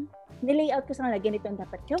sobrang nilayout ko sa kanila, ganito ang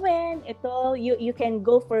dapat gawin. Ito, you can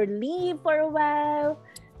go for leave for a while,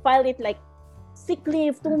 file it like sick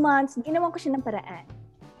leave, 2 months. Ginawan ko siya ng paraan.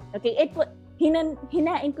 Okay,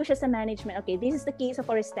 hinain ko siya sa management. Okay, this is the case of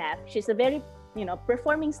our staff. She's a very,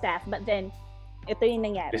 performing staff, but then, ito yung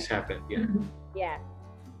nangyari. This happened, yeah. Yeah.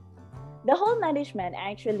 The whole management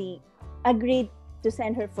actually agreed to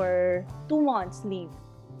send her for 2 months leave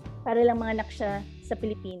para lang manganak siya sa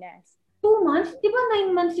Pilipinas. 2 months? Di ba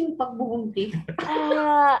 9 months yung pagbubuntis?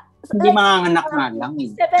 Hindi manganganak nga lang.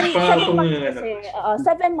 7 months kasi.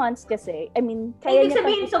 7 months kasi. I mean, kaya ibig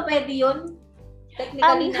sabihin, so pwede yun?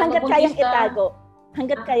 Technically, hanggat kayang itago.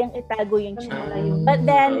 Hanggat kayang itago yung child. But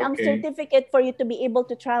then, ang certificate for you to be able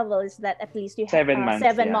to travel is that at least you have 7 months.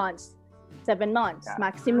 7 months. 7 months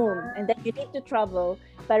maximum. And then you need to travel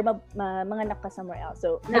para manganak ka somewhere else.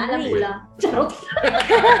 So, naalam ko lang.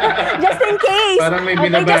 Just in case. Parang may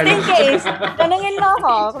just in case. Tanungin mo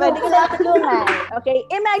ako. Pwede ko na tulungan. Okay,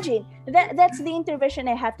 imagine. That's the intervention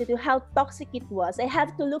I have to do. How toxic it was. I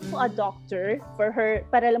have to look for a doctor for her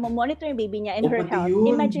para lang monitor yung baby niya and her health.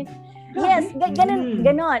 Yun. Imagine. Yes,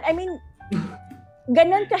 ganon. I mean,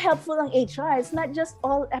 ganon ka-helpful ang HR. It's not just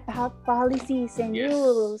all about policies and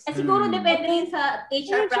rules. Siguro depende rin sa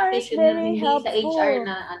HR practitioner, hindi sa HR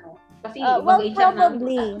na Kasi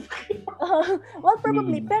probably.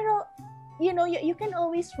 Pero, you can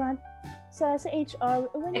always run sa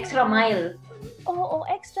HR. Extra mile. Oo,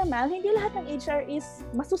 extra mile. Hindi lahat ng HR is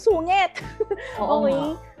masusungit.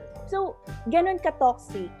 Okay? So, ganon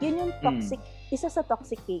ka-toxic. Yun yung toxic, isa sa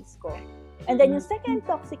toxic case ko. And then yung second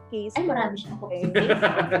toxic case. Ay, marami siyang toxic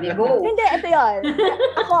case. Go. Hindi, ito yun.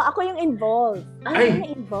 Ako yung involved.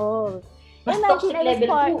 Involved. Imagine I was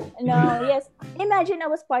part, imagine I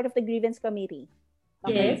was part of the grievance committee.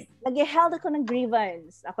 Okay? Yes. Nag-held ako ng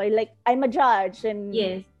grievance. Ako, like, I'm a judge and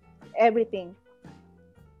everything.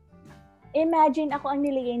 Imagine ako ang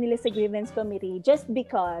nilagay nila sa grievance committee just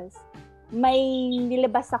because may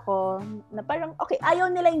nilabas ako na parang, ayaw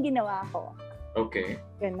nila yung ginawa ko. Okay.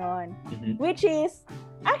 Ganon. Which is,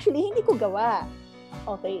 actually, hindi ko gawa.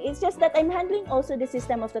 Okay, it's just that I'm handling also the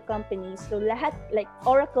system of the company. So lahat like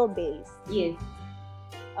Oracle-based. Yes.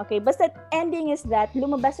 Okay, basta ending is that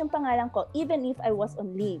lumabas yung pangalan ko even if I was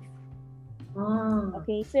on leave.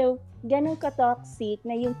 Okay, so ganun ka-toxic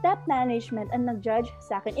na yung top management ang nag-judge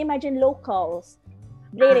sa akin. Imagine locals,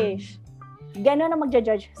 British, ganun ang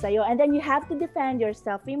mag-judge sa'yo. And then you have to defend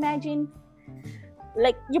yourself. Imagine,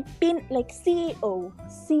 like, CEO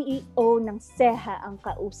ng SEHA ang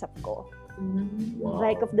kausap ko. Wow.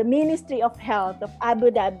 Like of the Ministry of Health of Abu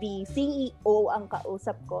Dhabi, CEO ang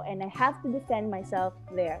kausap ko, and I have to defend myself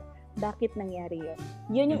there. Bakit nangyari yun?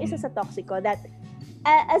 Yun yung isa sa toxic ko, that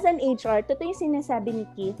as an HR, totoo yung sinasabi ni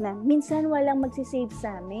Keith na minsan walang magsisave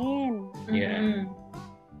sa amin. Yeah.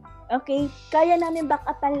 Okay? Kaya namin back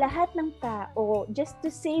upan lahat ng tao just to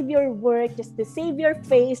save your work, just to save your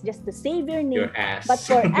face, just to save your name. Your ass. But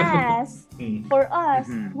for us,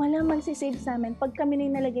 walang magsisave sa amin pag kami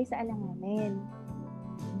na nalagay sa alanganin.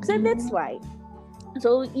 So that's why.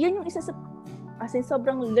 So yun yung isa sa, as in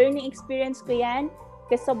sobrang learning experience ko yan,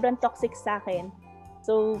 kasi sobrang toxic sa akin.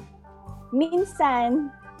 So minsan,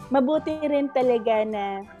 mabuti rin talaga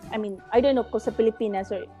na, I mean, I don't know kung sa Pilipinas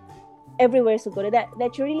or everywhere siguro,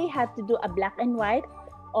 that you really have to do a black and white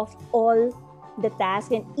of all the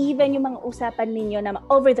tasks, and even yung mga usapan ninyo na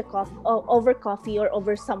over coffee or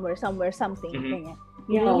over somewhere something. Ganyan.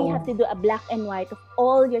 You really have to do a black and white of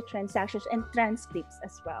all your transactions and transcripts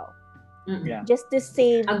as well. Yeah. Just to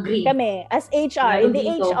save kami as HR, in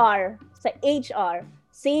the HR, sa HR,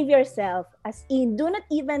 save yourself, as in, do not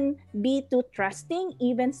even be too trusting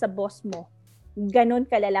even sa boss mo. Ganon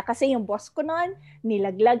kalala. Kasi yung boss ko noon,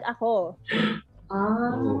 nilaglag ako.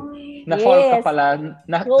 Na-fall ka pala.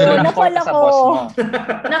 Na-fall ka sa boss mo.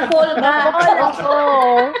 Na-fall ka. Na-fall ako.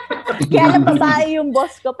 Kaya lang babae yung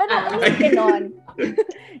boss ko. Pero ganon.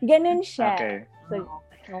 Ganon siya. Okay. So,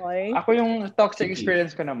 okay. Ako yung toxic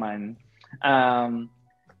experience ko naman,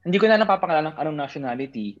 hindi ko na napapangalan ng anong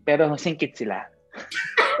nationality, pero singkit sila.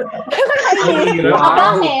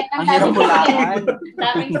 Bakit? Ang daming hulaan.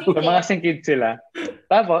 Mga singkit sila.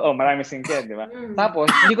 Tapos, marami singkit, di ba? Tapos,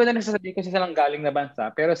 hindi ko na nagsasabi kasi silang galing na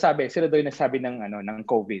bansa, pero sila daw yung nagsabi ng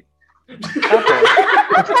COVID.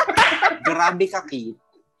 Tapos, grabe ka, Keith.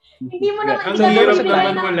 Hindi mo naman Ang hirap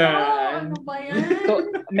naman wala. Ano ba yan? So,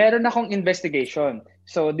 meron akong investigation.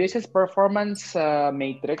 So, this is performance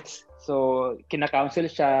matrix. So, kina-counsel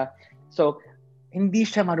siya. So, hindi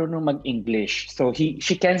siya marunong mag-English. So, she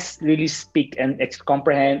can't really speak and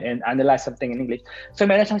comprehend and analyze something in English. So,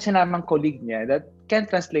 meron siyang sinamang colleague niya that can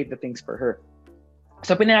translate the things for her.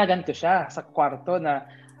 So, pinayagan ko siya sa kwarto na,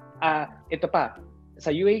 ito pa,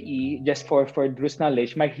 sa UAE, just for Drew's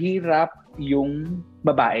knowledge, mahirap yung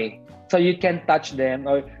babae. So, you can touch them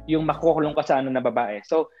or yung makukulong ka sa na babae.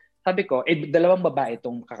 So, sabi ko, dalawang babae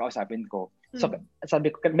itong kakausapin ko. So,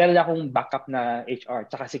 sabi ko, meron akong backup na HR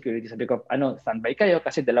tsaka security. Sabi ko, standby kayo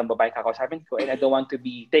kasi dalawang babae kakausapin ko and I don't want to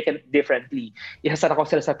be taken differently. Ihasara ko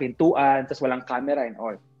sila sa pintuan, tapos walang camera and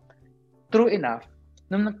all. True enough,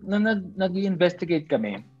 nung nag-investigate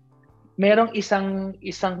kami, merong isang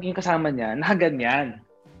yung kasama niya na ganyan.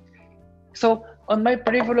 So, on my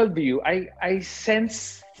peripheral view, I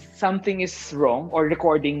sense something is wrong or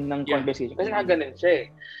recording ng conversation kasi ganun siya eh.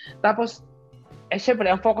 Tapos,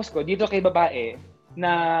 syempre, ang focus ko dito kay babae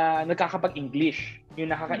na nagkakapag-English.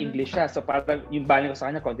 Yung nakaka-English siya. So, parang yung baling ko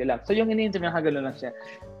sa kanya, konti lang. So, yung ini-interview niya, kagano lang siya.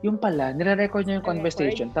 Yung pala, nire-record niya yung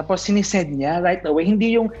conversation. Tapos, sinisend niya right away.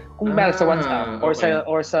 Hindi yung kung sa WhatsApp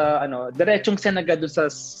or sa diretsong sinaga doon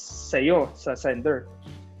sa iyo, sa sender.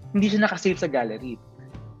 Hindi siya nakasave sa gallery.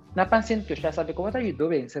 Napansin ko siya. Sabi ko, what are you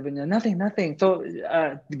doing? Sabi niya, nothing. So,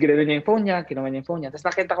 ginano niya yung phone niya, kinuha niya yung phone niya.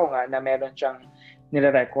 Tapos, nakita ko nga na meron siyang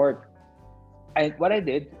nire-record. What I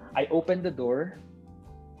did, I opened the door.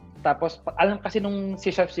 Tapos, alam kasi nung si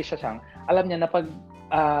chef siyang, alam niya na pag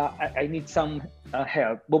I need some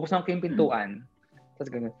help, bubuksan ko yung pintuan. Tapos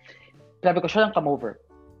ganun. Sabi ko, siya lang come over.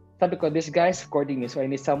 Sabi ko, this guy is recording me, so I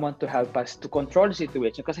need someone to help us to control the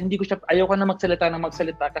situation. Kasi ayoko na magsalita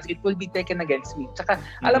kasi it will be taken against me. Tsaka,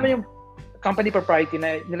 alam mo yung company propriety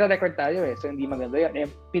na nire-record tayo so hindi maganda yan.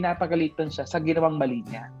 Pinapagalitan siya sa ginawang mali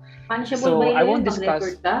niya. Punishable ba yun? I won't discuss.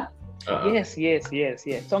 Mag-record ka? Yes.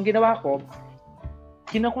 So, ang ginawa ko,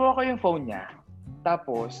 kinukuha ko yung phone niya.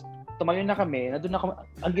 Tapos, tumayo na kami.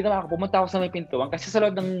 Ang ginawa ko, pumunta ako sa may pintuan kasi sa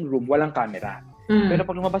loob ng room, walang camera. Pero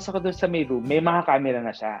pag lumabas ako doon sa may room, may mga camera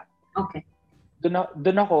na siya. Okay.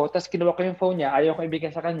 Doon ako, tapos kinuha ko yung phone niya, ayaw ko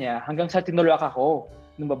ibigay sa kanya, hanggang sa tinulak ako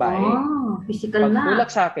ng babae. Physical na. Pagtulak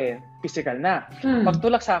sa akin, physical na.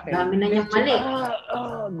 Pagtulak sa akin, dami na niyang mali.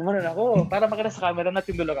 gumanon ako. Para maganda sa camera na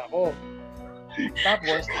tinulak ako.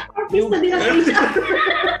 Tapos, artista din ang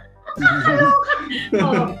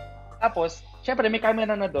Oh. Tapos, syempre may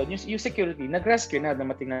camera na doon. Yung security, nag-rescue na,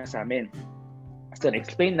 dumating na sa amin. So,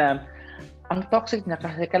 explain na, ang toxic niya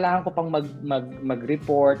kasi kailangan ko pang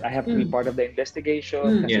mag-report. I have to be part of the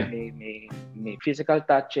investigation kasi may physical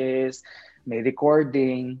touches, may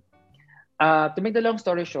recording. To make the long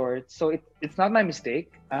story short, so it's not my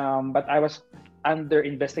mistake, but I was under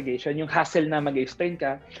investigation. Yung hassle na mag-explain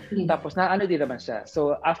ka, tapos naano din naman siya.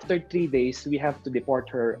 So after 3 days, we have to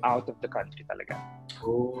deport her out of the country talaga.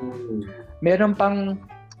 Oh. Meron pang,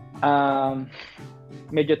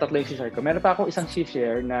 medyo tatlo yung share ko. Meron pa ako isang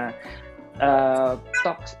share na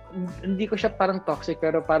hindi ko siya parang toxic,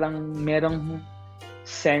 pero parang merong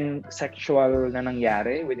sexual na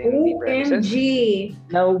nangyari within the premises.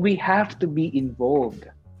 Now, we have to be involved.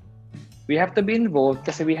 We have to be involved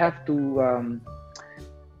kasi we have to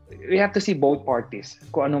see both parties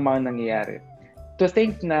kung ano man nangyayari. To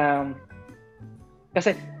think na,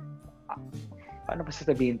 kasi, paano pa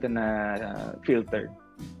sasabihin ito na filtered?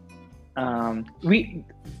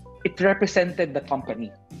 It represented the company.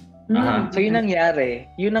 So yun nangyari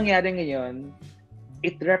ngayon,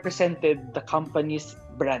 it represented the company's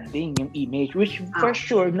branding, yung image, which for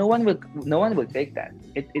sure no one will take that.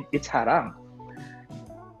 It's haram.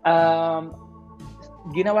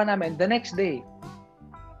 Ginawa namin the next day.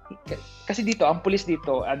 Kasi dito, ang police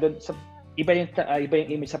dito, iba yung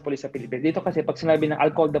image sa police sa Pilipinas. Dito kasi pag sinabi ng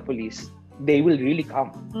I'll call the police, they will really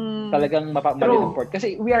come. Talagang mapapaliport.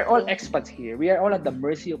 Kasi we are all expats here. We are all at the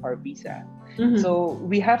mercy of our visa. So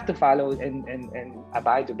we have to follow and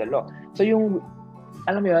abide to the law. So yung,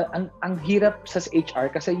 alam mo yun, ang hirap sa HR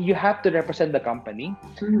kasi you have to represent the company,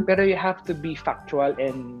 pero you have to be factual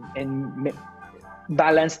and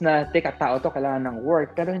balance na, teka, tao to, kailangan ng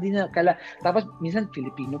work, pero hindi na, tapos minsan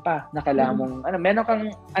Filipino pa, na kailangan mong, meron kang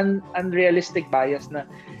unrealistic bias na,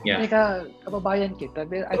 teka, kababayan kita,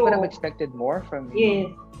 I could have expected more from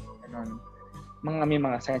you. May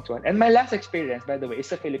mga sensual. And my last experience, by the way, is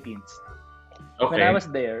sa Philippines. Okay. When I was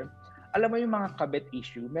there, alam mo yung mga kabit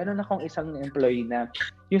issue, meron akong isang employee na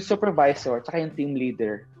yung supervisor tsaka yung team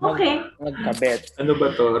leader nagkabit. Ano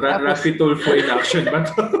ba to? Rafi Tulfo in action ba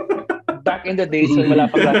to? Back in the days when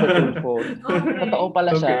wala pang Rafi Tulfo. Totoo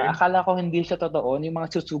pala siya. Akala ko hindi siya totoo. Yung mga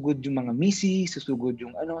susugod yung mga misi, susugod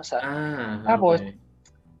yung ano sa... Tapos,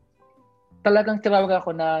 talagang tinawag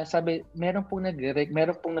ako na sabi, meron pong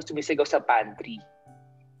sumisigaw sa pantry.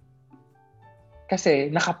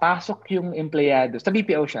 Kasi nakapasok yung empleyado, sa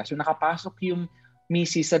BPO siya, so nakapasok yung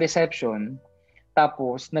misis sa reception,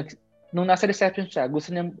 tapos nung nasa reception siya,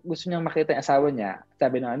 gusto niyang makita yung asawa niya,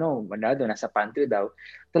 sabi na wala doon, nasa pantry daw.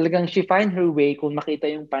 Talagang she find her way kung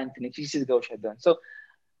makita yung pantry, nagsisigaw siya doon. So,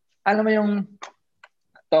 alam mo yung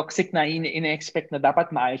toxic na ina-expect na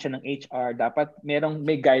dapat maayos siya ng HR, dapat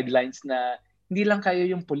may guidelines na hindi lang kayo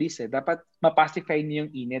yung police dapat mapacify niyo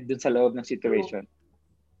yung init doon sa loob ng situation.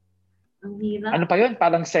 Ang hirap. Ano pa yun?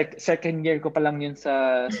 Parang second year ko pa lang yun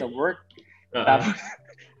sa work. Tapos,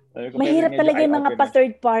 mahirap talaga yung mga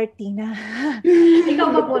pa-third party na. Ikaw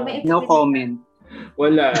ba po? No comment.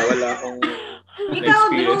 Wala akong Ikaw,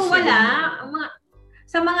 Drew, wala.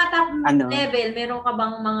 Sa mga top level, meron ka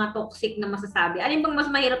bang mga toxic na masasabi? Alin bang mas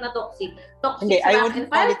mahirap na toxic? Toxic hindi, sa akin?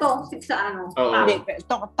 Parang toxic sa ano? Hindi,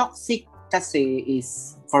 toxic kasi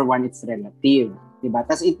is, for one, it's relative. Diba?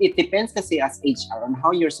 Tapos it depends kasi as HR on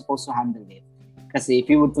how you're supposed to handle it. Kasi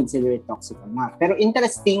if you would consider it toxic or not. Pero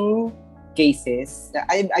interesting cases,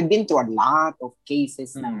 I've been through a lot of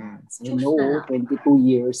cases na, 22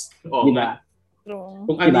 years. Diba?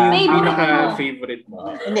 Kung ano yung pinaka-favorite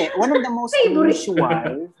mo? Hindi, one of the most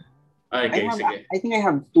unusual, I think I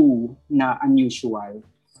have two na unusual.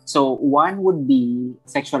 So, one would be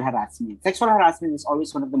sexual harassment. Sexual harassment is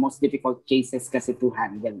always one of the most difficult cases kasi to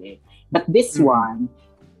handle But this one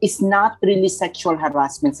is not really sexual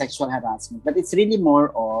harassment, but it's really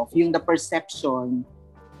more of yung the perception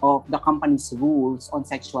of the company's rules on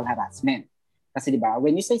sexual harassment. Kasi diba,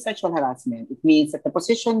 when you say sexual harassment, it means that the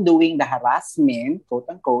position doing the harassment,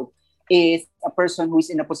 quote-unquote, is a person who is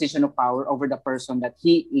in a position of power over the person that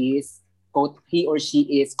he or she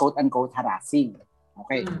is, quote-unquote, harassing.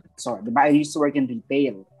 Okay, so, diba, I used to work in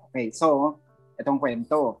retail. Okay, so, itong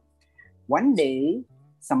kwento. One day,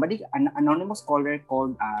 an anonymous caller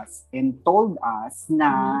called us and told us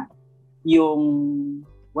na yung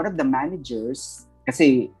one of the managers,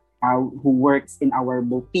 kasi who works in our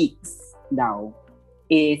boutiques daw,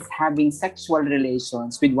 is having sexual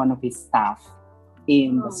relations with one of his staff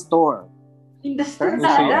in the store. In the store In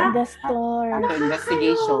the store.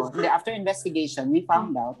 After investigation, we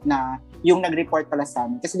found out na yung nag-report pala sa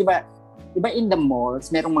amin. Kasi di ba, Diba in the malls,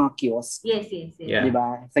 merong mga kiosk, Yes. Yeah.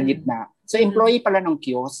 diba? Sa gitna. So, employee pala ng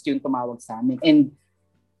kiosk yung tumawag sa amin. And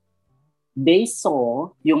they saw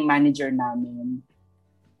yung manager namin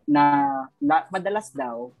na madalas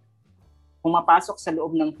daw pumapasok sa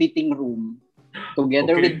loob ng fitting room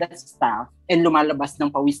together with the staff and lumalabas ng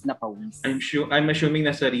pawis na pawis. I'm assuming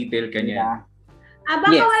nasa retail ka niya. Diba?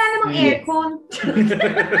 Baka wala namang aircon.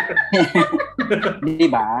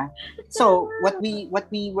 Diba? So, what we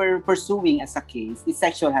were pursuing as a case is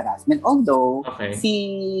sexual harassment. Although,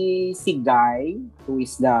 si Guy, who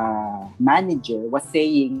is the manager, was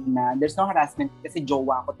saying na there's no harassment kasi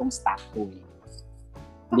jowa ko tong staff ko eh.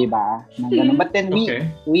 Diba? But then we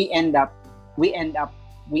ended up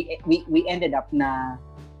na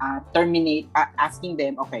asking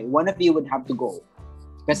them, okay, one of you would have to go.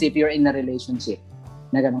 Kasi if you're in a relationship,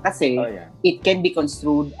 na ganun. Kasi it can be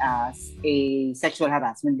construed as a sexual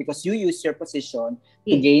harassment because you use your position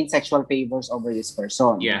to gain sexual favors over this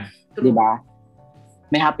person. Yeah. Diba?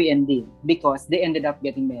 May happy ending because they ended up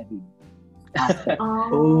getting married.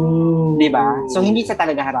 Diba? So, hindi siya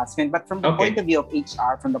talaga harassment. But from the point of view of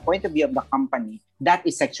HR, from the point of view of the company, that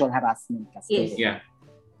is sexual harassment kasi. Yes. Yeah.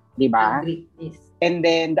 Diba? Yes. And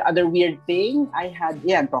then, the other weird thing,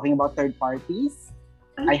 I'm talking about third parties.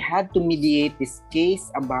 I had to mediate this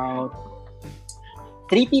case about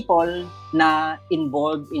 3 people na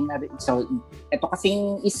involved in so ito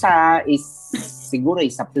kasing isa is siguro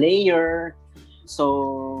isa player,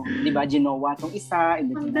 so di ba ginawa tong isa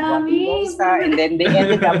and then ginawa tong isa and then they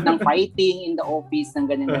ended up ng fighting in the office ng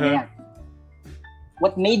ganyan.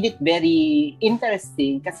 What made it very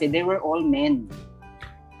interesting kasi they were all men.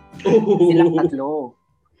 Silang tatlo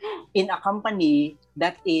in a company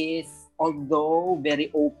that is although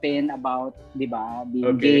very open about, di ba,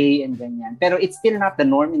 being gay and ganyan. Pero it's still not the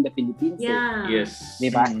norm in the Philippines. Yeah. Yes.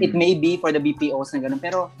 Di ba? It may be for the BPOs na ganun.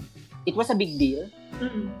 Pero it was a big deal.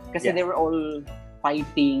 Kasi they were all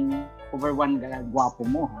fighting over one gwapo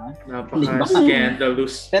mo, ha?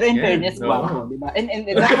 Napaka-scandalous. Pero in fairness, gwapo, di ba? And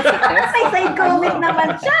that was a test. Side comment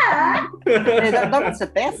naman siya. That was a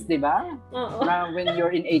test, di ba? When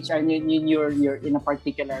you're in HR, you're in a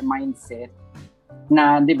particular mindset,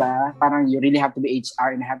 na, di ba, parang you really have to be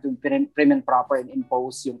HR and have to be prim and proper and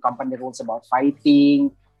impose yung company rules about fighting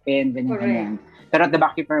and ganyan. Pero at the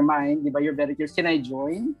back of your mind, di ba, you're very curious, can I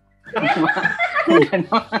join?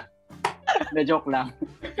 Na joke lang.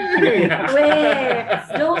 Wait,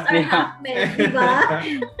 jokes are half men, di ba?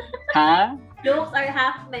 Ha? Jokes are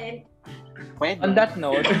half men. Pwede. On that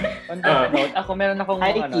note, ako meron akong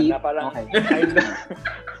na parang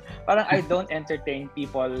I don't entertain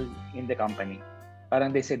people in the company.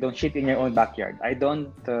 Parang they say, don't shit in your own backyard. I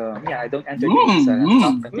don't entertain sa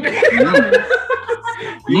company.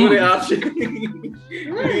 Yung reaction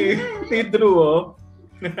ni Drew,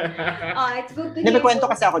 it's good to hear. Kwento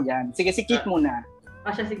kasi ako dyan. Sige, si Kit muna.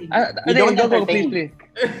 Siya, sige. You don't entertain. Please.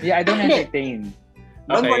 Yeah, I don't entertain.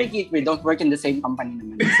 Don't worry, Kit. We don't work in the same company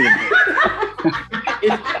naman.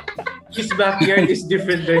 His backyard is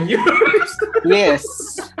different than yours. Yes.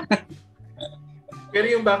 Pero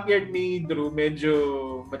yung backyard ni Drew,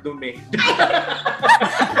 medyo madumi.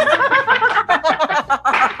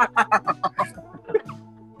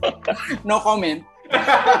 No comment.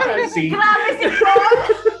 See? Grabe si Paul!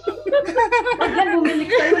 Pag yan, bumili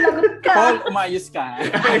kayo, lagot ka. Paul, umayos ka.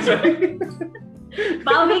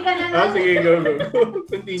 Bawi ka na lang. Sige, go.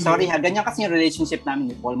 Continue. Sorry ha, ganyan kasi yung relationship namin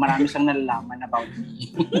ni Paul. Marami siyang nalalaman about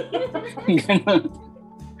me. Ganun.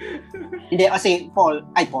 Hindi, kasi Paul,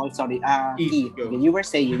 sorry. Keith, you were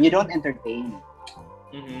saying you don't entertain.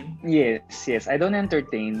 Yes. I don't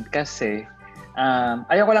entertain kasi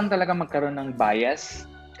ayoko lang talaga magkaroon ng bias.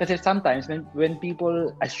 Kasi sometimes when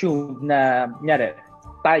people assume na nyari,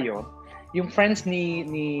 tayo, yung friends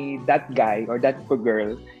ni that guy or that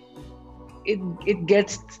girl, it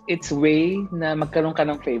gets its way na magkaroon ka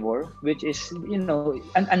ng favor, which is,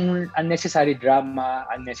 unnecessary drama,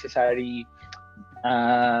 unnecessary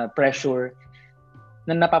pressure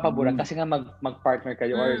na napapaboran kasi nga mag-partner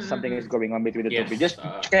kayo or something is going on between the two. Just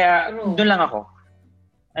kaya doon lang ako.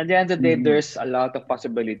 At the end of the day, there's a lot of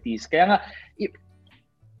possibilities. Kaya nga,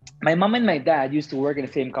 my mom and my dad used to work in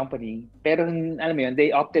the same company, pero alam mo yun,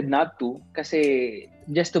 they opted not to kasi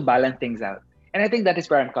just to balance things out. And I think that is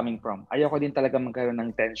where I'm coming from. Ayoko din talaga magkaroon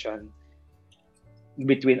ng tension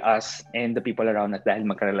between us and the people around us dahil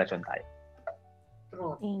magkarelasyon tayo.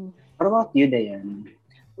 What about you, Dayan?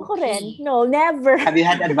 Ako rin. No, never. Have you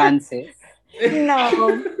had advances? No.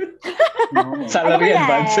 Salary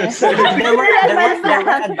advances. There were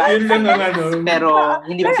advances. Yun lang ang Pero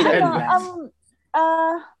hindi ba sila advance?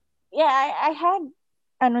 Yeah, I had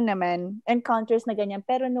encounters na ganyan.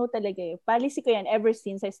 Pero no talaga eh. Policy ko yan ever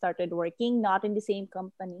since I started working, not in the same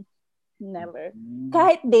company. Never.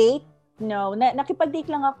 Kahit date, no.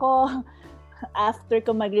 Nakipag-date lang ako after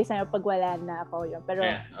ko mag-resign pag wala na ako yun. Pero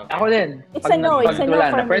ako din. It's a no for me.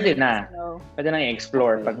 Pwede na. Pwede na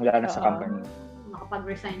i-explore pag wala na sa company.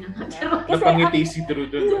 Makapag-resign na nga. Napangiti si Drew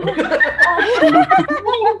doon.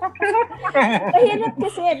 Mahirap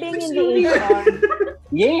kasi being in the HR.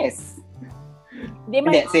 Yes.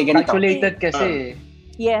 Hindi, sige, ganito. Calculated kasi.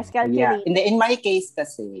 Yes, calculated. Yeah. In my case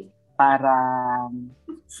kasi, parang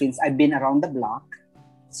since I've been around the block,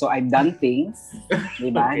 so I've done things, di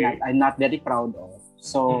ba, I'm not very proud of.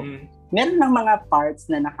 So, meron ng mga parts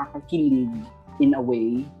na nakakakilig in a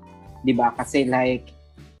way, di ba? Kasi like,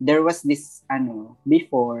 there was this,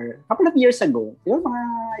 before, couple of years ago,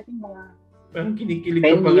 I think mga parang kinikilig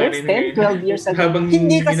 10 years, 10, 12 years ago.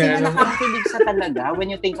 Hindi kasi na nakakakilig siya talaga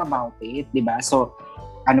when you think about it, di ba? So,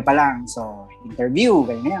 interview,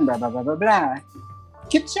 ganyan, blah, blah, blah, blah, blah.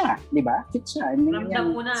 Cute siya, di ba? Cute siya.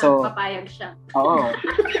 Ramdam mo na, papayag siya. Oo.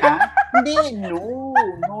 Hindi, no.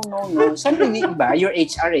 Siyempre, di ba? You're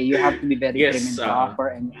HR you have to be very prim and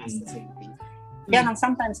proper and ask the same thing. Kaya lang,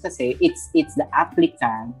 sometimes kasi, it's the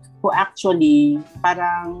applicant who actually,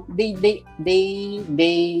 parang, they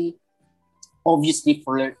obviously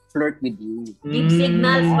flirt with you. Give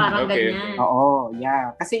signals, parang ganyan. Oo,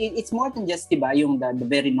 yeah. Kasi it's more than just, diba, yung the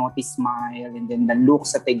very naughty smile and then the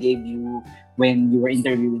looks that they gave you when you were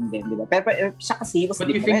interviewing them, diba? Pero siya kasi was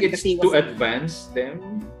different. But you think it's to advance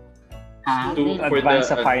them? To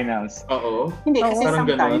advance sa finals? Oo. Hindi, kasi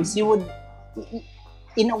sometimes you would,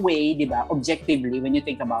 in a way, diba, objectively, when you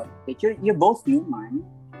think about it, you're both human.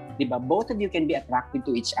 Diba? Both of you can be attracted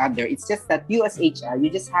to each other. It's just that you as HR,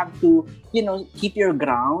 you just have to, keep your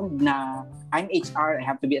ground na I'm HR, I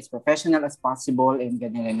have to be as professional as possible and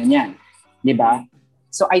ganyan. Diba?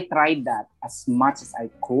 So I tried that as much as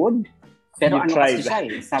I could. Pero kasi siya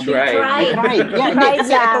eh. I tried. Yeah,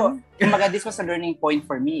 kasi ito, this was a learning point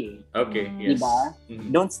for me eh. Okay, yes. Diba?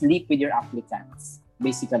 Don't sleep with your applicants,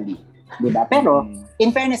 basically. Diba? Pero,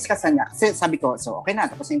 in fairness kasi niya, kasi sabi ko, so okay na,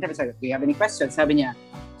 tapos na interview, sabi, do you have any questions? Sabi niya,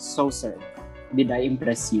 so sir, did I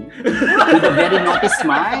impress you? With a very naughty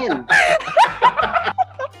smile.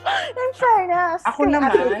 In fairness, ako naman,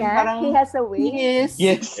 parang, he has a way. Yes.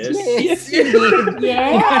 Yeah.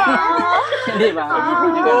 Diba?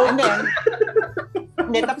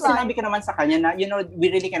 And then, tapos sinabi ko naman sa kanya na,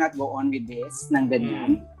 we really cannot go on with this, ng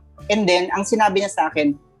ganyan. And then, ang sinabi niya sa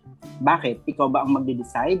akin, bakit? Ikaw ba ang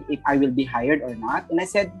magde-decide if I will be hired or not? And I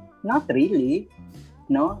said, not really.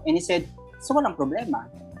 No? And he said, so walang problema.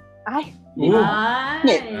 Ay.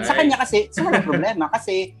 Hindi, sa kanya kasi, so walang problema.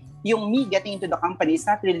 Kasi yung me getting into the company is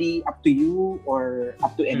not really up to you or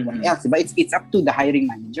up to anyone else. Diba? It's up to the hiring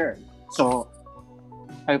manager. So,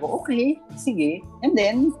 sabi ko, okay, sige. And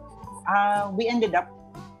then, we ended up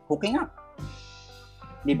hooking up.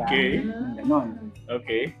 Diba? Okay. Ganon.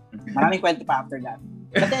 Okay. Maraming kwento pa after that.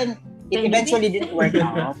 But then, it eventually didn't work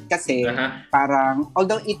out kasi parang,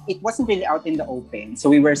 although it wasn't really out in the open,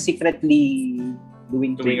 so we were secretly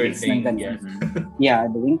doing things.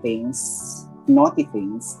 Yeah, doing things, naughty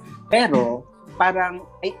things. Pero, parang,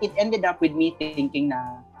 it ended up with me thinking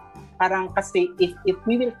na, parang kasi if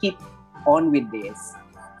we will keep on with this,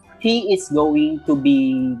 he is going to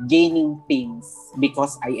be gaining things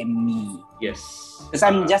because I am me. Yes. Because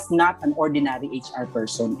I'm just not an ordinary HR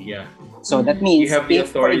person. Yeah. So that means you have the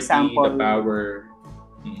if, for authority, example, the power.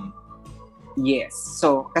 Yes.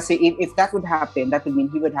 So, kasi if that would happen, that would mean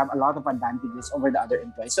he would have a lot of advantages over the other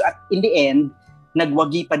employees. So, in the end,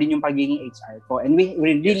 nagwagi pa din yung pagiging HR ko. And we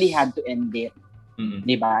really had to end it.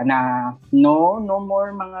 Diba? Na no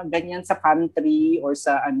more mga ganyan sa pantry or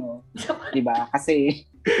sa diba? Kasi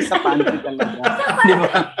sa pantry talaga.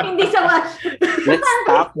 Diba? Hindi sa wash. Let's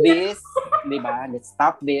stop this. Diba? Let's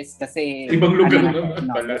stop this kasi ibang lugar naman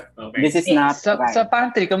pala. Okay. This is not right. Sa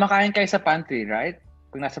pantry, kumakain kayo sa pantry, right?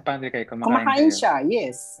 Kung nasa pantry kayo, kumakain siya,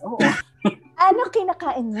 yes. Oo. Ano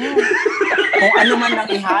kinakain niya? Kung ano man ang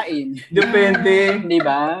ihain. Depende.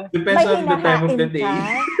 Diba? Depends on the time of the day.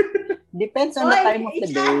 Depends on the time of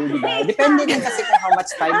the day, diba? Depende din kasi kung how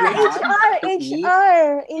much time you have.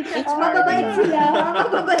 HR. Mababait sila.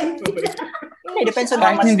 Depends on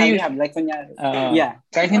how much time you have. Like, kunyari.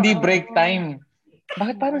 Kahit hindi break time.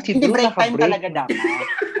 Bakit parang si Hindi Drew break time talaga dapat.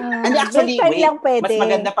 And actually, mas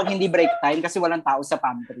maganda pag hindi break time kasi walang tao sa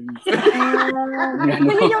pantry.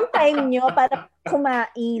 Yun yung time nyo para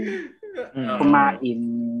kumain.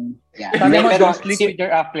 Yeah. Sabi mo, don't sleep with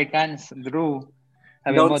your applicants, Drew.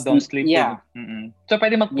 Sabi mo, don't sleep with... So,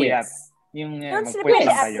 pwede magpuyat. Yung Don't slip mag-push with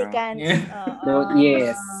the lang kayo.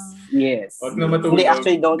 applicants. Yes. Huwag na matulog. Hindi,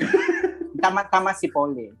 actually, don't. Tama si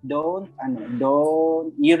Paul eh. Don't,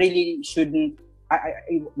 you really shouldn't,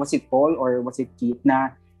 was it Paul or was it Keith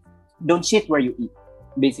na don't shit where you eat,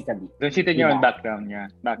 basically. Don't shit in your own background, yeah.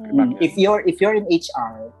 Background. If you're in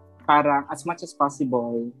HR, parang as much as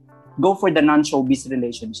possible, go for the non-showbiz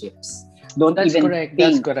relationships. Don't That's even correct.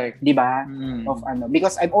 think, That's correct. di ba, of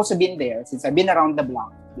because I've also been there since I've been around the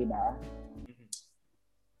block, di ba?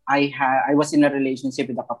 I was in a relationship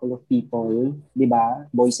with a couple of people, di ba?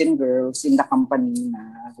 Boys and girls in the company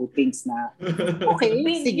na who thinks na, okay,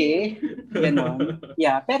 sige, ganon.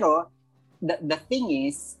 Yeah, pero the thing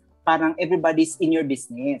is, parang everybody's in your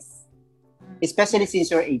business. Especially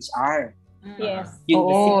since you're HR. Yes. Yung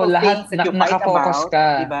the simple lahat things that you fight nakafocus about, ka.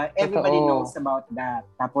 diba? Everybody Totoo. knows about that.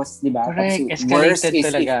 Tapos, diba? Correct. Tapos, Escalated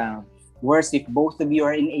talaga. Worse if both of you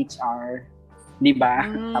are in HR, diba?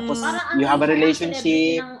 Tapos, Parang you have a ang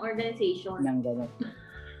relationship. ng organization. Ng gano'n.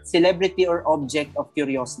 Celebrity or object of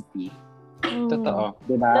curiosity. Totoo.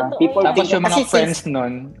 Diba? Totoo People yan. Tapos think, yung mga kasi friends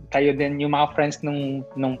nun, kayo din, yung mga friends nung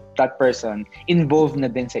that person, involved na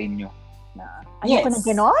din sa inyo. Ayoko na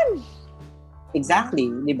ganon. Exactly,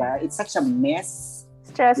 di ba? It's such a mess.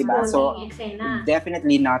 Stressful. Diba? So,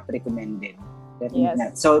 definitely not recommended. Definitely Yes.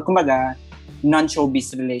 not. So, kumbaga,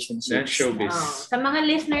 non-showbiz relationships. Non-showbiz. Sa mga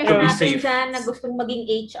listeners So, be natin safe. dyan na gustong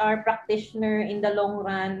maging HR practitioner in the long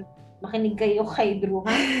run, makinig kayo kay Drew,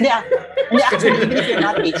 ha? Hindi, actually, even if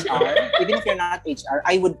you're not HR,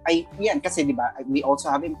 yan, kasi di ba, we also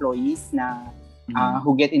have employees na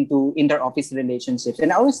who get into inter-office relationships.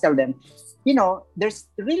 And I always tell them, there's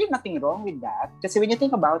really nothing wrong with that. Kasi when you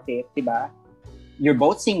think about it, di ba, you're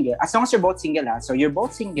both single. As long as you're both single, so you're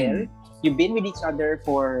both single, you've been with each other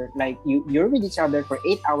for, you're with each other for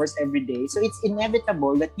 8 hours every day. So it's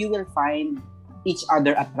inevitable that you will find each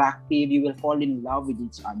other attractive, you will fall in love with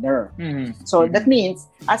each other. So that means,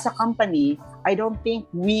 as a company, I don't think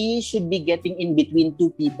we should be getting in between two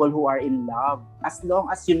people who are in love, as long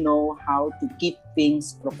as you know how to keep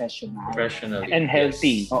things professionally and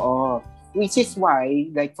healthy. Yes. Oo. Which is why,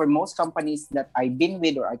 for most companies that I've been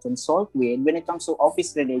with or I consult with, when it comes to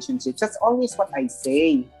office relationships, that's always what I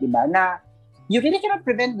say, di ba? Na you really cannot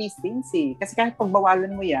prevent these things eh. Kasi kahit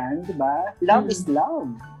pagbawalan mo yan, di ba? Love is love.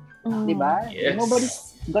 Di ba? Yes.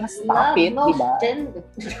 Nobody's gonna stop it, di ba?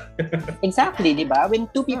 Exactly, di ba? When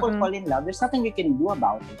two people fall in love, there's nothing you can do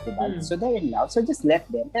about it, di ba? So they're in love, so just let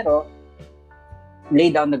them. Pero, lay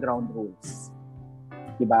down the ground rules.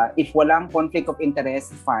 Di ba? If walang conflict of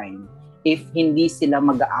interest, fine. If hindi sila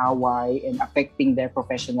mag-aaway and affecting their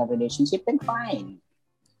professional relationship, then fine.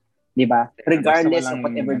 Di ba? Regardless of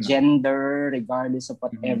whatever gender, regardless of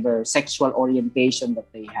whatever sexual orientation that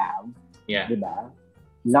they have. Yeah. Di ba?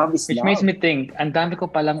 Love is Which love. makes me think, ang dami ko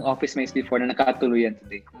palang office mates before na nakatuluyan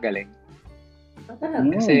today. Galing.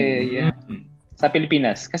 Kasi, sa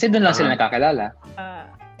Pilipinas. Kasi doon lang sila nakakilala.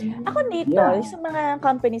 Ako dito, sa mga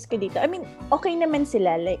companies ko dito, I mean, okay naman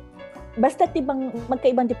sila. Like, basta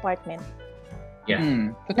magkaibang department. Yeah.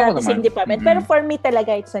 Not the same department. Pero for me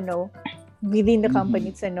talaga, it's a no. Within the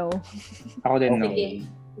company, it's a no. Ako din, no.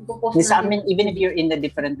 Sa amin, even if you're in the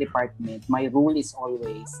different department, my rule is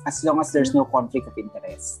always, as long as there's no conflict of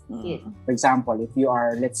interest. For example, if you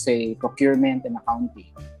are, let's say, procurement and accounting,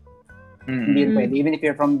 hindi pwede. Even if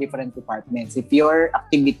you're from different departments, if your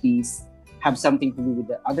activities have something to do with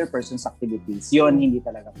the other person's activities, yun, hindi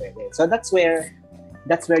talaga pwede. So that's where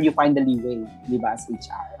you find the leeway, di ba, as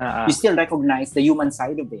HR. You still recognize the human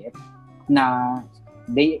side of it, na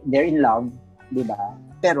they're in love, di ba?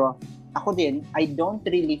 Pero, ako din, I don't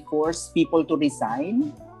really force people to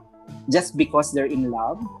resign just because they're in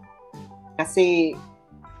love. Kasi,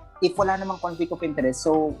 if wala namang conflict of interest,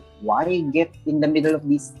 so why get in the middle of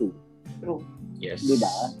these two? True. Yes.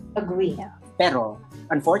 Diba? Agree. Pero,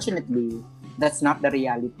 unfortunately, that's not the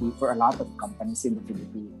reality for a lot of companies in the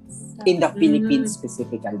Philippines. In the Philippines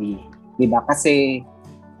specifically. Diba? Kasi,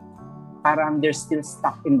 parang they're still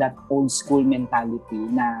stuck in that old school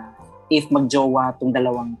mentality na if magjowa tong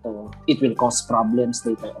dalawang to, it will cause problems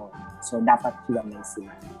later on. So, dapat hiwalay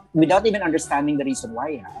sila. Without even understanding the reason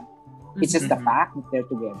why, it's just the fact that they're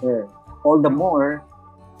together. All the more,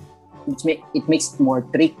 it makes it more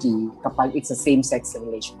tricky kapag it's a same-sex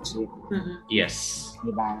relationship. Yes.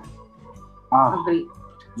 Diba? Agree.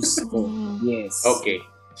 Just go. Yes. Okay.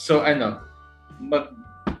 So,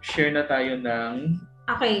 mag-share na tayo ng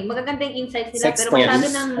Okay, magaganda yung insights nila, Sex pero masyado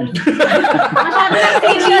toys. ng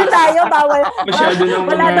Sure tayo, bawal. Masyado ng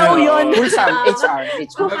Wala mga- daw yun. Wholesome, HR.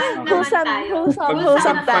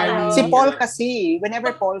 Wholesome tayo. Si Paul kasi,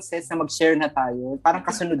 whenever Paul says na mag-share na tayo, parang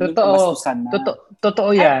kasunod yung Totoo. pamastusan na.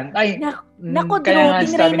 Totoo yan. Ay, Naku, kaya nga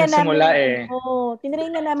tinry sabi na nung simula namin. eh. Oo, tinry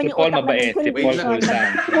na namin Si yung Paul utak mabait, si Paul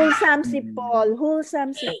wholesome. Wholesome si Paul. Wholesome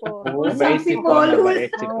si Paul. Mabait si Paul, mabait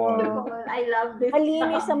si Oo. Paul. I love this.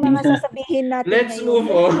 Malinis ang mga sasabihin natin Let's ngayon. move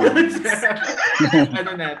on.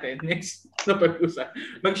 Ano natin? Next na pag-usap.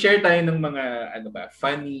 Mag-share tayo ng mga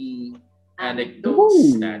funny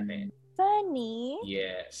anecdotes natin. Funny?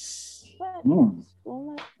 Yes. Hmm.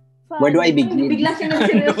 Funny. Where do I begin? Bigla siya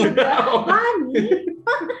nag-seryoso. Funny?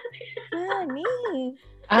 Funny.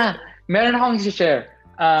 Meron akong i-share.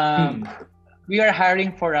 We are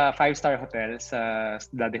hiring for a 5-star hotel sa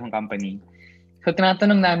dati kong company. So,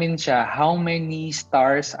 tinatanong namin siya, how many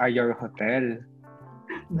stars are your hotel?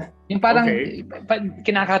 Yung parang,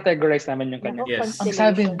 kinakategorize namin yung kanya. Yes. Ang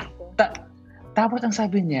sabi, tapos ang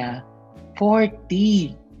sabi niya,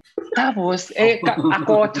 40. Tapos,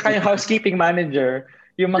 ako tsaka yung housekeeping manager,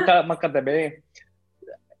 yung magkatabi.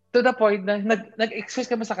 To the point na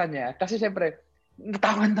nag-excuse kami sa kanya. Kasi syempre,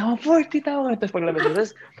 natawan daw, 40 tawa.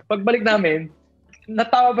 Tapos pagbalik namin,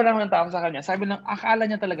 natawa ba naman ng tao sa kanya? Sabi lang, akala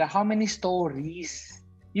niya talaga, how many stories?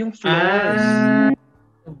 Yung floors.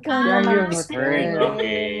 Kaya yung hotel.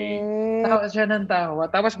 Okay. Tawa siya ng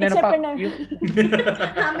tawa. Tapos meron pa,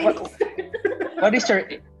 what is your,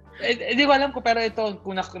 hindi ko alam ko, pero ito,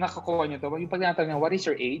 kung nakakuha niyo to, yung pag tinatanong niya, what is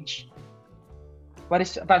your age?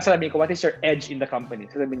 Parang sabi ko, what is your age in the company?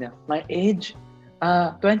 Sabi niya, my age?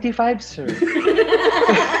 25, sir.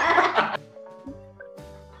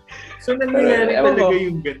 So, nangyayari talaga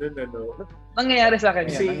yung ganun, Nangyayari sa akin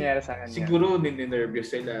Kasi, yan. siguro, ninenervyos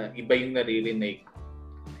sila. Iba yung naririnig.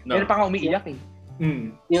 No? Meron pa nga umiiyak eh.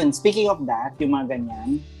 Yun, speaking of that, yung mga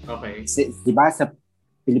ganyan, Okay. di ba sa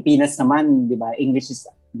Pilipinas naman, di ba, English is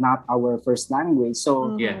not our first language.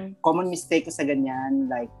 So, Yeah. common mistake ko sa ganyan,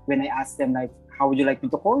 like, when I ask them, like, how would you like me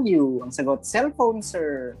to call you? Ang sagot, cellphone,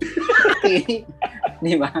 sir. Okay.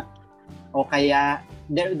 Di ba? O kaya,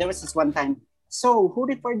 there was this one time, so, who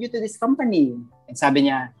referred you to this company? And sabi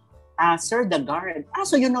niya, sir, the guard.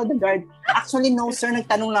 So you know the guard? Actually, no, sir.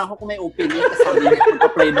 Nagtanong lang ako kung may opening. Kasi sabi niya,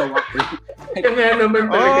 mag-apply daw ako. Kaya naman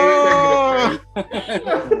talaga yung nag-refer.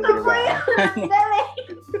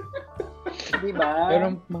 Diba?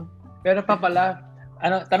 Pero pa pala,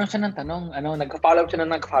 tanong siya ng tanong, nag-follow up siya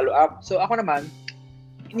ng nag-follow up. So ako naman,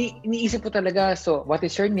 iniisip ko talaga, so what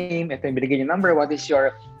is your name? Ito yung binigyan yung number. What is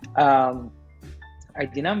your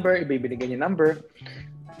ID number? Ibibigyan yung number.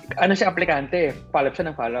 Ano siya, aplikante? Follow up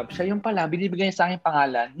siya ng follow up. Siya yung pala, binibigyan niya sa akin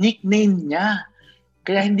pangalan, nickname niya.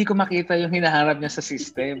 Kaya hindi ko makita yung hinahanap niya sa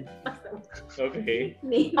system. Okay.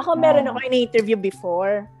 Ako meron ako in-interview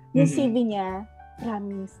before. Yung CV niya,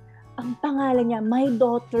 promise, ang pangalan niya, my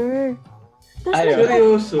daughter.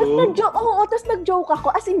 Seryoso? Tapos nag-joke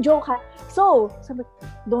ako. As in joke ha. So, sabi,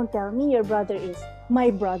 don't tell me your brother is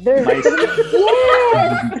my brother.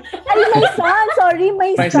 Yes! Ay, my son. Sorry,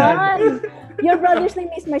 my son. Your brother's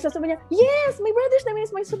name is my son. Sabi niya, yes, my brother's name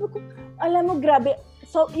is my son. Sabi ko, alam mo, grabe.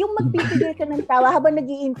 So, yung magpipigil ka ng tawa habang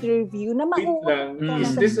nag-i-interview na mauulit ka.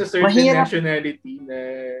 Is this a certain nationality na...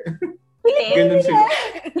 Ganun sila?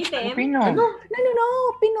 Pinoy. No,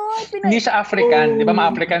 Pinoy. Hindi siya African. Di ba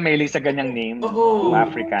mga African may sa ganyang name? Oo. Mga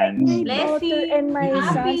African. My daughter and my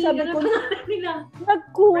son. Sabi ko,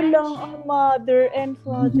 nagkulang ang mother and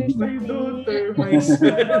father's My name. daughter, my son.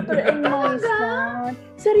 My daughter and my son.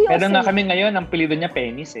 Seryoso. Pero nga kami ngayon, ang pilido niya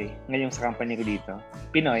Penis eh. Ngayon sa company ko dito.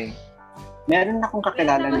 Pinoy. Meron akong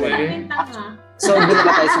kakilala Naman. So, doon na ba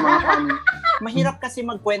tayo sa mga funny? Mahirap kasi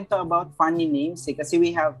magkwento about funny names eh. Kasi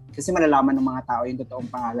malalaman ng mga tao yung totoong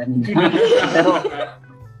pangalan nila. Pero,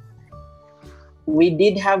 we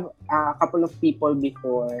did have a couple of people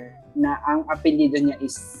before na ang apelyido niya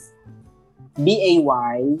is BAY-AG.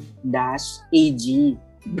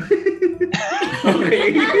 Okay.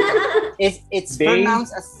 It's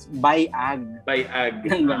pronounced as Bayag. Bayag.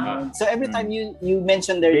 So every time you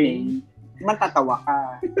mention their name, matatawa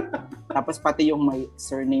ka. Tapos pati yung may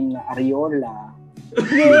surname na Ariola.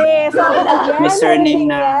 Yes! May surname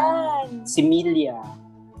na Similia.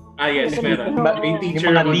 Yes, meron. May teacher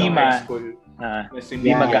yung mga ako Lima. ng high school.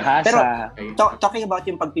 Lima Gahasa. Pero talking about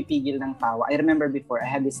yung pagpipigil ng tawa, I remember before I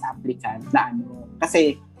had this applicant na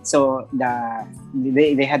kasi so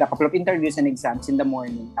they had a couple of interviews and exams in the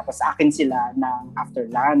morning. Tapos akin sila ng after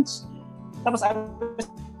lunch. Tapos I was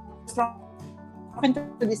talking to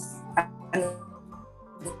this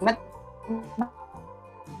matanda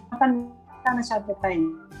na siya at the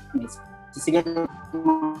time. siguro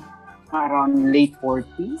around late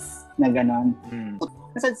 40s na gano'n.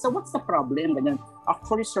 Kasi, so what's the problem? Ganyan.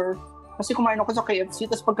 Actually, sir, kasi kumain ako sa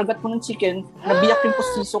KFC, tapos pagkagat ko ng chicken, nabiyak yung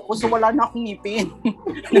pustiso ko, so wala na akong ngipin.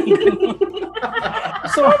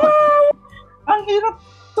 So, ang hirap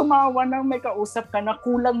tumawa nang may kausap ka na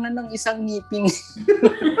kulang na ng isang ngipin.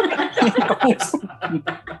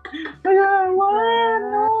 Kaya, no.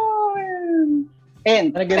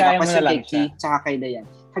 And, Nagiraya mo na lang siya. Tsaka kay Dayan,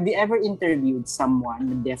 have you ever interviewed someone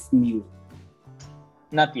na deaf-mute?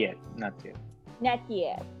 Not yet. Not yet. Yeah.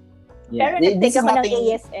 Pero nag-take ako ng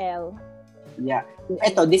ASL. Yeah.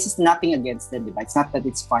 This is nothing against them, diba? It's not that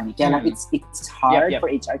it's funny. Kaya lang, it's hard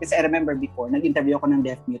for HR. Kasi I remember before, nag-interview ako ng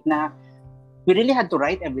deaf-mute na we really had to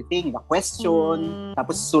write everything. The question,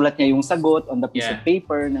 tapos sulat niya yung sagot on the piece of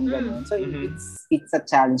paper, ng gano'n. So, it's a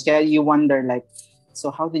challenge. Kaya you wonder, like, so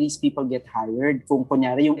how do these people get hired? Kung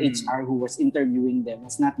kunyari yung HR who was interviewing them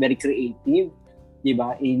was not very creative,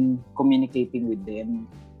 diba, in communicating with them.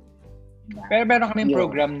 Diba? Pero meron kaming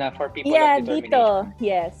program na for people of determination. Dito.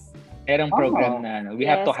 Yes. Merong program na we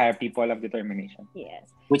have to hire people of determination. Yes.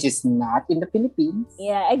 Which is not in the Philippines.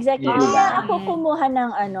 Yeah, exactly. Yes. Kaya ako kumuha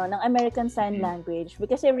ng American Sign Language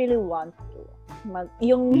because I really want to.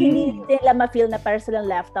 Yung hindi nila ma-feel na parang silang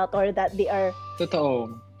left out or that they are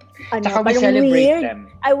Totoo. Tsaka we celebrate weird. Them.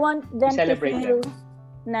 I want them to feel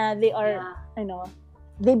na they are,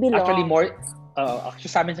 they belong. Actually,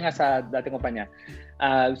 actually sa amin nga sa dating kumpanya,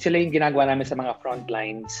 sila yung ginagawa namin sa mga front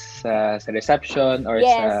lines, sa reception or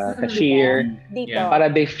sa cashier. Dito.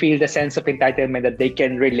 Para they feel the sense of entitlement that they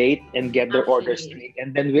can relate and get their orders straight.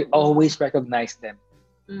 And then we always recognize them.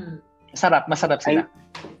 Masarap sila.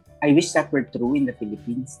 I wish that were true in the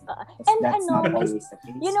Philippines. And that's not always the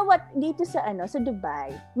case. You know what? Dito sa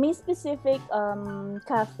Dubai, may specific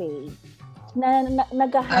cafe na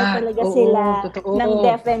nag-hire talaga sila ng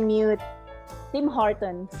deaf and mute. Tim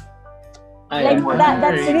Hortons. Like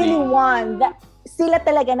that's really one. Sila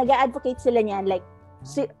talaga nag-advocate sila niyan. Like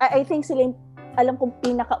I think sila yung alam kong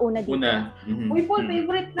pinakauna dito. Uy, Paul,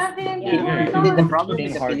 favorite natin. The problem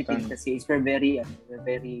in the Philippines kasi is we're very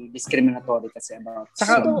discriminatory kasi about...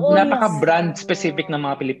 Saka, napaka-brand specific ng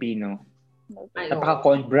mga Pilipino.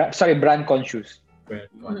 Brand conscious.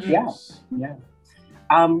 Yeah.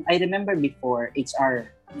 I remember before HR,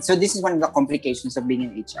 so this is one of the complications of being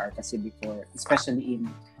in HR kasi before, especially in,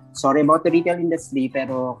 sorry about the retail industry,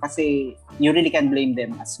 pero kasi you really can blame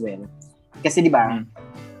them as well. Kasi di ba,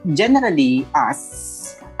 generally,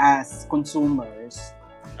 as consumers,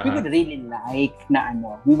 we would really like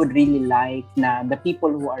na the people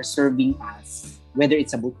who are serving us, whether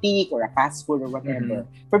it's a boutique or a fast food or whatever,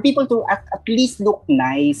 for people to at least look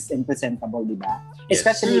nice and presentable, di ba? Yes.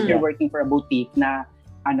 Especially if you're working for a boutique na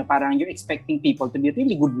parang you're expecting people to be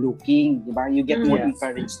really good looking, di ba? You get more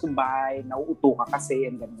encouraged to buy, nauuto ka kasi,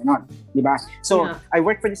 and gano'n, di ba? So, I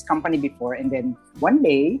worked for this company before, and then one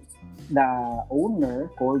day, the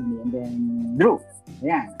owner called me and then, Drew,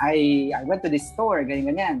 ayan, I went to this store,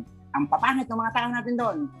 ganyan. Ang papangit ng mga tao natin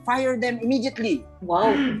doon. Fire them immediately.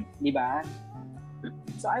 Wow. Di ba?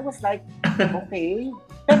 So I was like, okay.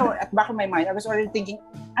 Pero at back of my mind, I was already thinking,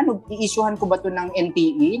 i-issuehan ko ba to ng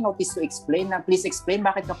NTE? Notice to explain na, please explain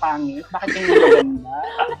bakit ka pangit? Bakit ka hindi maganda?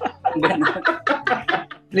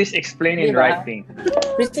 Please explain in writing.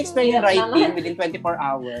 Please explain in writing within 24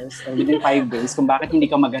 hours or within 5 days kung bakit hindi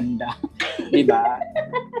ka maganda. Diba?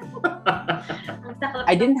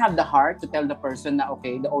 I didn't have the heart to tell the person na,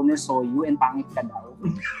 okay, the owner saw you and pangit ka daw.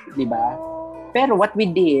 Diba? Pero what we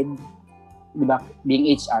did, diba, being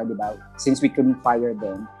HR, diba, since we couldn't fire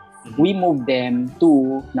them, we moved them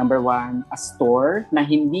to, number one, a store na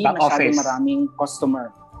hindi masyadong maraming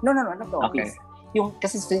customer. No, not the office. Okay. Yung,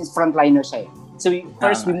 kasi frontliner siya eh. So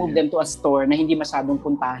first we moved them to a store na hindi masyadong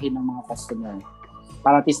puntahin ng mga customer.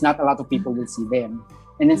 Para at least not a lot of people will see them.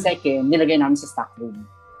 And then second, nilagay namin sa stock room.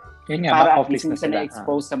 Yun nga, para at office least na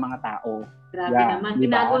expose sa mga tao. Grabe naman. Diba?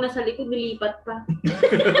 Tinago na sa likod, nilipat pa.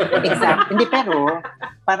 Exact. Hindi, pero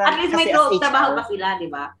para at least may trabaho pa sila, di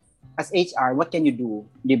ba? As HR, what can you do?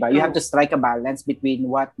 Diba? You have to strike a balance between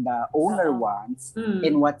what the owner wants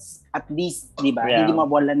and what's at least, diba? Yeah. Hindi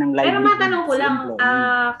mawala ng livelihood. Pero matanong ko lang,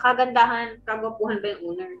 kagandahan, kagwapuhan ba yung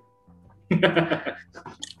owner?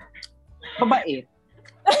 Mabait.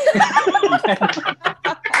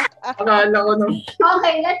 Akala ko nung...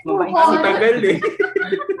 Okay, let's move on. Tagal eh.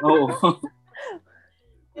 Oo.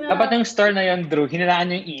 Dapat yung store na yun, Drew, hinalaan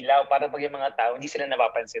nyo yung ilaw para pag yung mga tao, hindi sila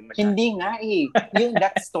napapansin masyado. Hindi nga eh. Yung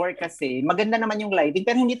that store kasi, maganda naman yung lighting,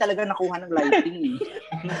 pero hindi talaga nakuha ng lighting eh.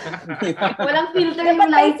 Walang filter yung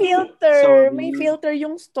lighting. Sorry. May filter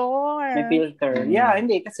yung store. May filter. Yeah,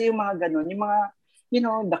 hindi. Kasi yung mga ganun, yung mga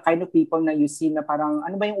the kind of people na you see na parang,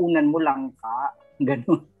 ano ba yung unan mo lang ka?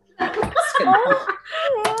 Ganun.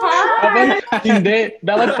 Hindi.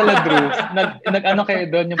 Dapat pala, Drew. Nag-ano kayo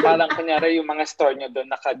doon, yung parang kunyari yung mga store nyo doon,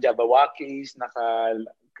 naka-jabawakis,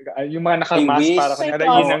 yung mga naka-mask para kunyari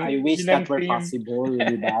I wish that were possible,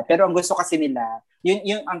 di ba? Pero ang gusto kasi nila,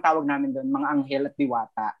 yung ang tawag namin doon, mga anghel at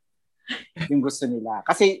diwata. Yung gusto nila.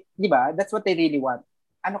 Kasi, di ba, that's what they really want.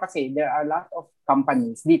 Ano kasi, there are a lot of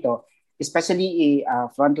companies dito, especially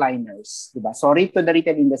frontliners, di ba? Sorry to the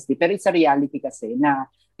retail industry, pero it's a reality kasi na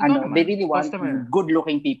they really want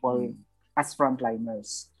good-looking people as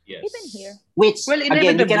frontliners. Yes. Even here. Which,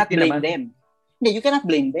 again, you cannot blame them. Hindi, you cannot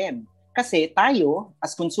blame them. Kasi tayo,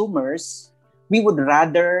 as consumers, we would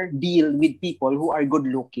rather deal with people who are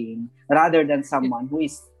good-looking rather than someone who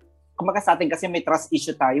is, kumbaga sa atin kasi may trust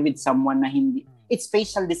issue tayo with someone na hindi, it's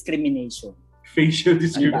facial discrimination. Facial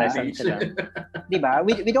discrimination. Diba?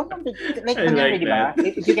 We don't want to, like diba?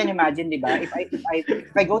 If you can imagine, diba? If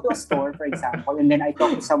I go to a store, for example, and then I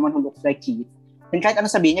talk to someone who looks like Keith, then kahit ano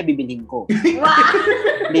sabihin niya, bibilhin ko.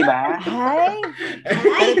 Wow! Diba? Hi!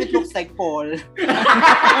 Pero if it looks like Paul,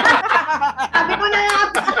 Sabi ko na lang!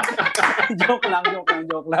 joke lang. Joke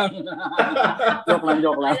lang.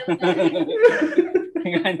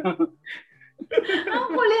 Ang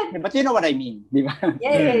kulit! But you know what I mean, di ba?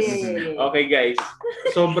 Yeah. Okay, guys.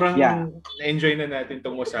 Sobrang enjoy na natin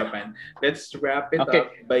itong usapan. Let's wrap it up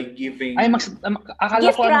by giving... Ay,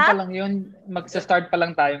 akala ko ano pa lang yun. Magsa-start pa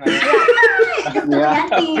lang tayo ngayon.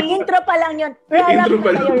 Intro pa lang yun.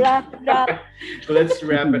 Wrap. Let's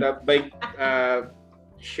wrap it up by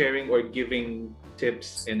sharing or giving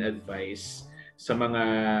tips and advice sa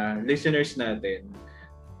mga listeners natin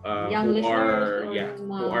who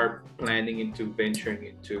are planning into venturing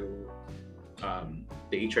into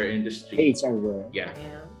the HR industry. The HR world. Yeah.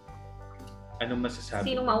 Anong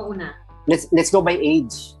masasabi? Sino mauuna? Let's go by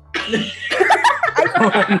age.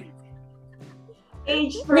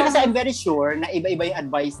 Age Kasi I'm very sure na iba-iba yung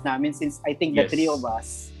advice namin since I think the three of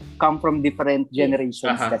us come from different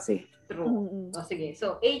generations kasi. True. Oh, sige.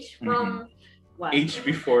 So, age from what? Age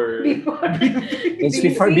before Age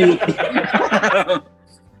before beauty.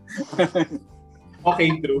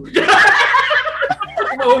 Okay, Drew.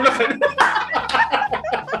 Mauna ka na.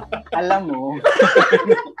 Alam mo.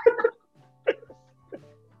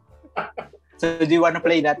 So, do you want to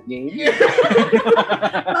play that game?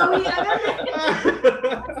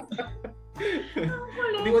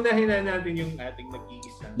 Hindi unahin na natin yung ating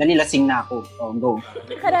nag-iisa. Dali, lasing na ako. Oh, go.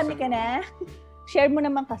 Karami ka na. Share mo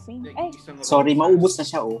naman kasi. Ay. Sorry, maubos na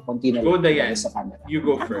siya. Konti na lang. Go, Diane. You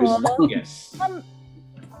go first. Yes.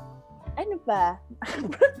 Ano ba?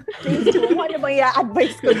 Ano bang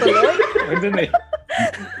i-advise ko tuloy?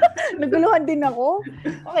 Naguluhan din ako.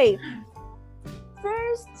 Okay.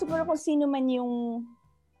 First, siguro kung sino man yung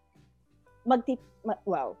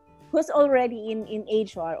who's already in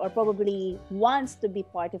HR or probably wants to be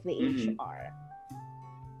part of the HR,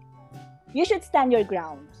 you should stand your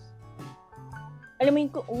grounds. Alam mo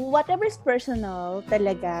yun, whatever is personal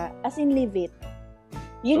talaga, as in live it.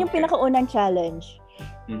 Yun yung pinakaunang challenge.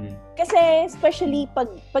 Kasi especially pag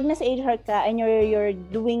nasa HR ka and you're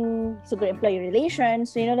doing siguro employee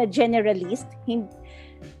relations, so na generalist,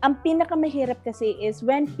 ang pinakamahirap kasi is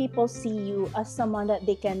when people see you as someone that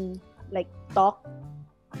they can like talk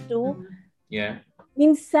to. Yeah.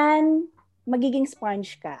 Minsan magiging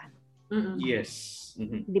sponge ka. Yes.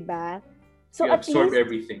 'Di ba? So you at absorb least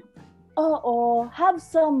everything. have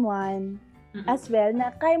someone as well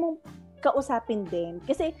na kaya mong kausapin din.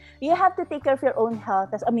 Kasi you have to take care of your own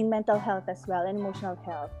health, mental health as well, and emotional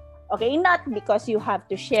health. Okay, not because you have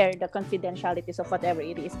to share the confidentialities of whatever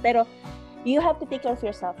it is, pero you have to take care of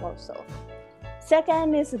yourself also.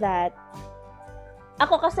 Second is that,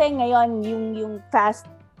 ako kasi ngayon, yung fast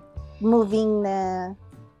moving na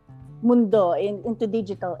mundo into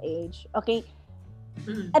digital age, okay?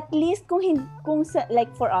 At least kung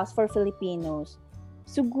like for us, for Filipinos,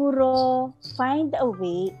 siguro find a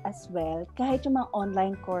way as well, kahit yung mga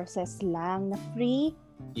online courses lang na free.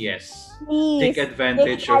 Yes. Please, take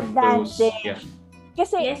advantage of those. Yeah.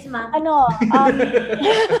 Kasi, yes, ma'am. no.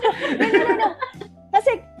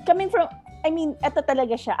 Kasi coming from, eto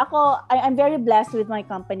talaga siya. Ako, I'm very blessed with my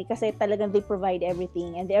company kasi talagang they provide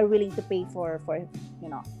everything and they are willing to pay for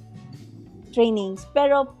trainings.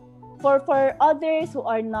 Pero for others who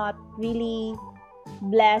are not really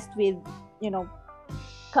blessed with,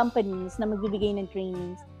 companies na magbibigay ng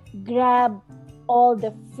trainings, grab all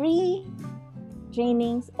the free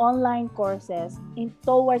trainings, online courses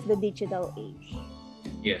towards the digital age.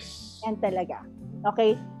 Yes. And talaga.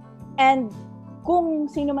 Okay? And kung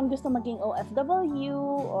sino man gusto maging OFW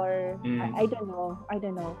or I don't know.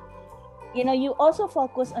 You know, you also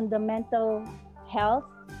focus on the mental health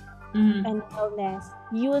and wellness.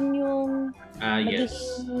 Yun yung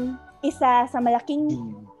magiging isa sa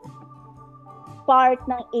malaking part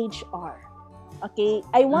ng HR. Okay?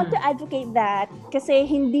 I want to advocate that kasi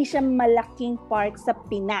hindi siya malaking part sa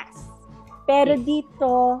Pinas. Pero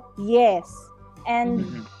dito, yes.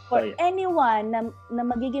 And for anyone na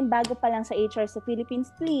magiging bago pa lang sa HR sa Philippines,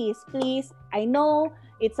 please, I know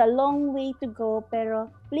it's a long way to go, pero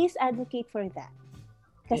please advocate for that.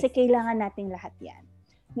 Kasi kailangan nating lahat yan.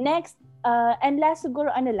 Next, and last siguro,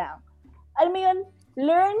 alam mo yun,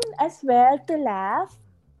 learn as well to laugh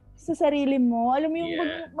sa sarili mo. Alam mo yung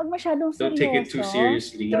masyadong seryoso. Don't take it too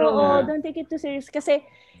seriously. Don't take it too serious kasi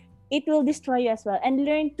it will destroy you as well. And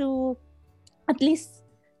learn to at least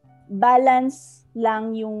balance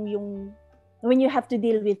lang yung when you have to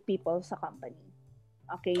deal with people sa company.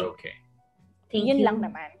 Okay? Okay. Yun lang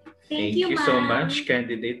naman. Thank you so much,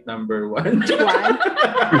 candidate number 1.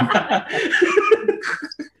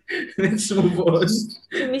 Let's move on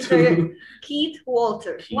to Mr. Keith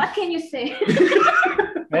Walters. What can you say?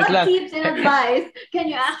 What tips and advice can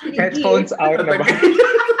you actually Headphones give? out na ba?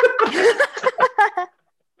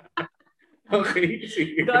 Okay,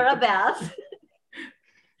 sige. Doorbells.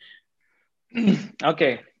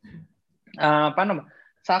 Okay. Paano ba?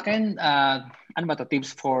 Sa akin, ano ba to?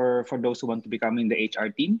 Tips for those who want to become in the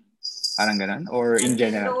HR team? Parang ganun? Or in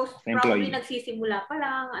general? Those Employee? probably nagsisimula pa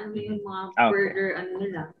lang. Ano yung mga further,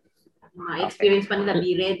 nila. Mga experience pa nila.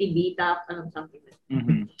 Be ready, be tough, something like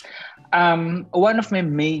that. One of my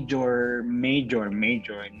major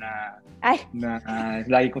na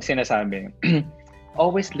lagi kong sinasabi,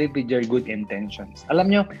 always live with your good intentions.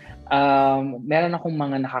 Alam nyo, meron akong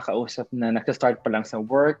mga nakakausap na nagsa-start pa lang sa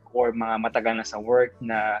work or mga matagal na sa work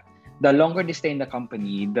na the longer they stay in the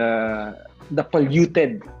company, the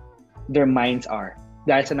polluted their minds are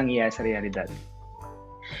dahil sa nangyayari sa realidad.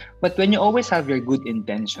 But when you always have your good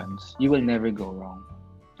intentions, you will never go wrong.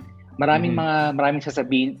 Maraming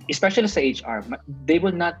sasabihin, especially sa HR, they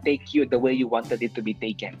will not take you the way you wanted it to be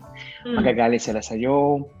taken. Magagalit sila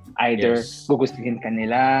sa'yo, either gugustuhin ka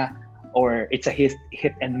nila, or it's a hit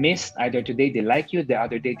and miss. Either today they like you, the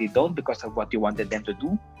other day they don't because of what you wanted them to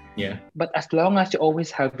do. Yeah. But as long as you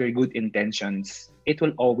always have your good intentions, it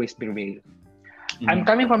will always prevail. I'm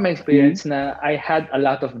coming from my experience na I had a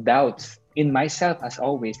lot of doubts in myself as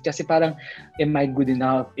always. Kasi parang, am I good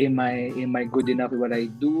enough? Am I good enough with what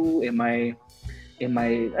I do? Am I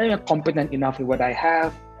competent enough with what I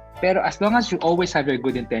have? Pero as long as you always have your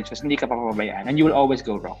good intentions, hindi ka papabayaan, and you will always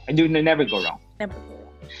go wrong. And you will never go wrong. Never go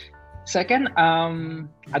wrong. Second,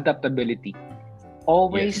 adaptability.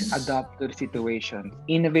 Always adapt to the situation.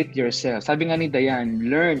 Innovate yourself. Sabi nga ni Dayan,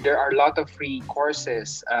 learn. There are a lot of free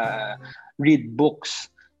courses. Read books.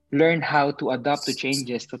 Learn how to adapt to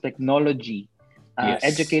changes, to technology.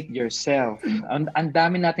 Educate yourself. Ang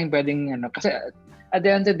dami natin pwedeng, kasi at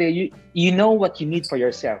the end of the day, you know what you need for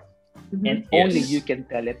yourself. And only you can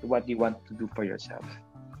tell it what you want to do for yourself.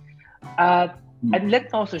 And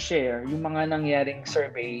let's also share yung mga nangyaring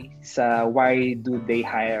survey sa why do they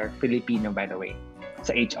hire Filipino, by the way,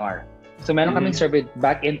 sa HR. So meron kaming survey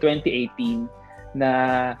back in 2018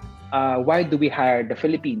 na why do we hire the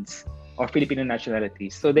Philippines or Filipino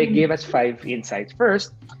nationalities. So they gave us 5 insights.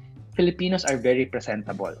 First, Filipinos are very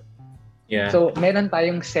presentable. Yeah. So meron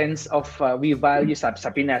tayong sense of we value sa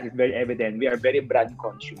Pinas, it's very evident. We are very brand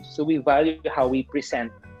conscious. So we value how we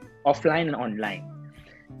present offline and online.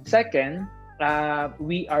 Second,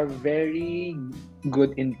 we are very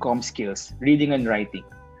good in comm skills, reading and writing.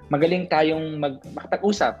 Magaling tayong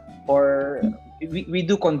makapag-usap or we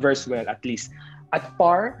do converse well at least. At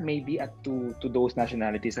par, maybe to those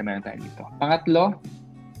nationalities na meron tayo dito. Pangatlo,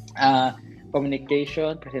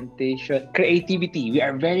 communication, presentation, creativity. We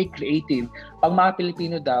are very creative. Pag mga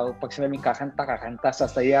Pilipino daw, pag sinabing kakanta,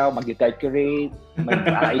 sasayaw, mag-decorate,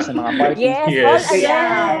 mag-aayos ng mga parties. Yes.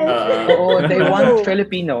 Oo, they want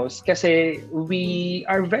Filipinos kasi we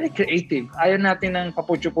are very creative. Ayaw natin ng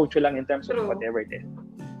papucho-pucho lang in terms of whatever it is.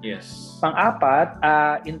 Yes. Pang-apat,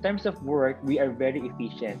 in terms of work, we are very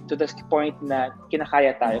efficient. To the point na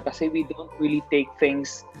kinakaya tayo kasi we don't really take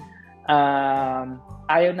things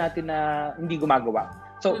ayaw natin na hindi gumagawa.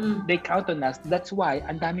 So, they count on us. That's why,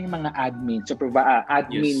 ang daming mga admin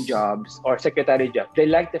jobs or secretary jobs. They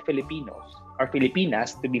like the Filipinos or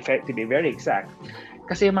Filipinas, to be very exact.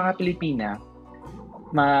 Kasi yung mga Pilipina,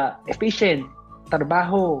 efficient,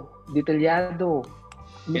 trabaho, detalyado.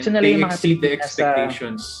 And they exceed the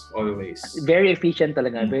expectations always. Very efficient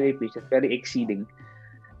talaga, very efficient, very exceeding.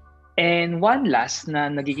 And one last na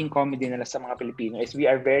nagiging comedy nila sa mga Pilipino is we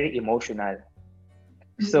are very emotional.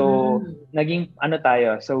 So, naging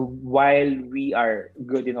tayo. So, while we are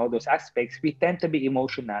good in all those aspects, we tend to be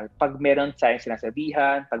emotional. Pag meron tayong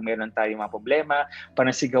sinasabihan, pag meron tayong mga problema,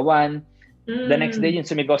 parang sigawan, the next day yung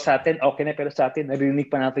sumigaw sa atin, okay na, pero sa atin, narinig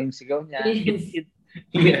pa natin yung sigaw niya.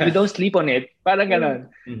 We don't sleep on it. Parang ganon.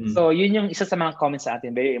 So, yun yung isa sa mga comments sa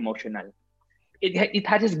atin, very emotional. It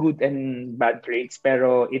has its good and bad traits,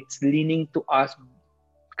 pero it's leaning to us.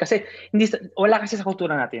 Kasi wala kasi sa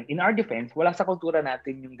kultura natin. In our defense, wala sa kultura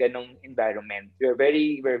natin yung ganong environment. We're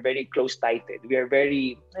very close-tighted. We are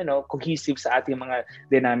very, cohesive sa ating mga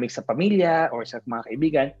dynamics sa pamilya or sa mga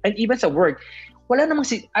kaibigan. And even sa work, wala namang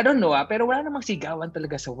I don't know, pero wala namang sigawan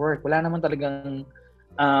talaga sa work. Wala namang talagang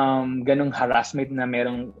ganong harassment na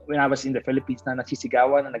merong when I was in the Philippines na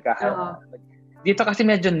nagsisigawan, na dito kasi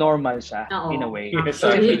medyo normal siya in a way. Yes, so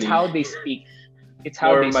it's how they speak. It's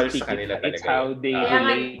how normal they speak. Sa kanila It's how they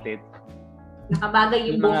relate it. Nakabagay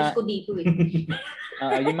yung boses ko dito eh.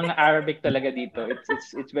 Yung mga Arabic talaga dito,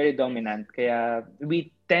 it's very dominant. Kaya we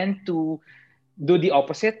tend to do the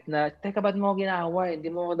opposite na, teka, ba't mo ginagawa? Hindi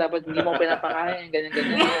mo pinapakain, ganyan.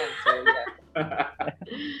 So, yeah.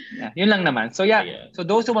 Yun lang naman. So, So,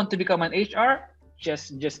 those who want to become an HR,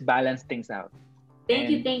 just balance things out.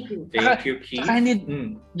 Thank you. Thank you, Keith. Saka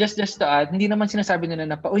just to add, hindi naman sinasabi nila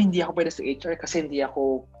na hindi ako pwede sa HR kasi hindi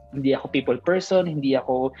ako people person, hindi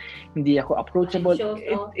ako approachable.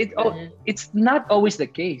 It's not always the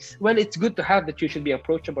case. Well, it's good to have that you should be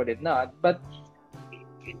approachable and not, but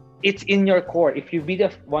it's in your core. If you really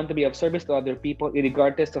want to be of service to other people,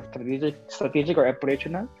 regardless of strategic or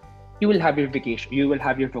operational, you will have your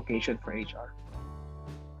vocation for HR.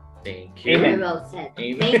 Thank you. Very well said.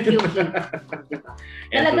 Amen. Thank you.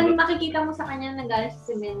 Talagang makikita mo sa kanya na galing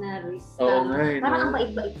sa seminaries. Parang ang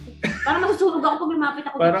bait-bait. Parang masusunog ako pag lumapit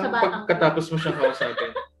ako dito sa batang. Parang pagkatapos mo siyang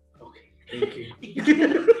kausapin. Okay. Thank you.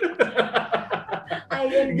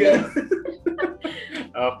 Ayun, yes.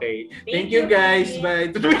 Okay. Thank you guys.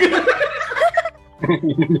 Bye.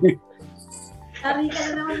 Sabi ka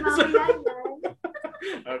na naman mamaya.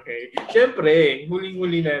 Okay. Siyempre,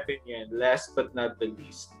 huling-huli natin yan. Last but not the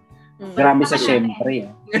least. Grabe sa siyempre.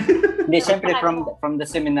 Hindi, siyempre from the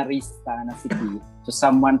seminarista na si Keith to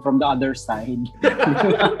someone from the other side.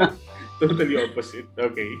 Totally opposite.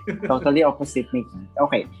 Okay. Totally opposite ni Keith.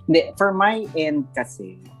 Okay. Hindi, for my end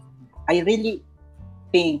kasi, I really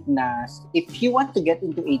think na if you want to get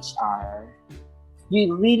into HR,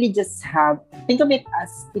 you really just think of it as,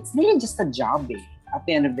 it's really just a job at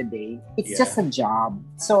the end of the day. It's just a job.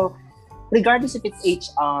 So, regardless if it's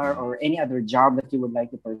HR or any other job that you would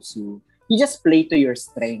like to pursue, you just play to your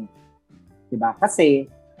strength. Diba? Kasi,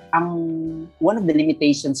 one of the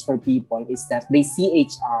limitations for people is that they see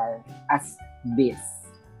HR as this.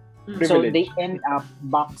 Privilege. So, they end up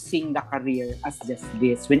boxing the career as just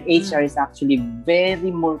this, when HR is actually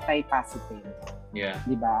very multifaceted. Yeah.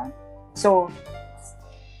 Diba? So,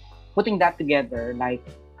 putting that together, like,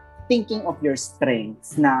 thinking of your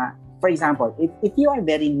strengths na, for example, if you are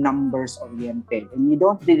very numbers-oriented and you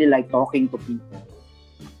don't really like talking to people,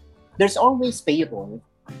 there's always payroll,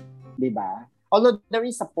 diba? Although there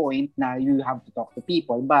is a point na you have to talk to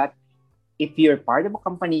people, but if you're part of a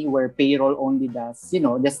company where payroll only does,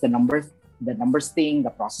 just the numbers thing, the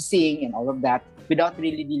processing, and all of that, without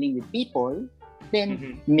really dealing with people,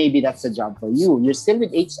 then maybe that's a job for you. You're still with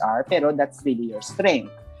HR, pero that's really your strength.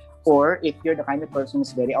 Or if you're the kind of person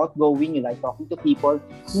who's very outgoing, you like talking to people,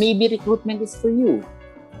 maybe recruitment is for you.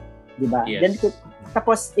 Diba? Yes. Then,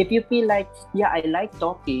 tapos, if you feel like, I like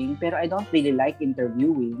talking, pero I don't really like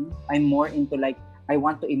interviewing, I'm more into I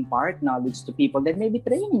want to impart knowledge to people, then maybe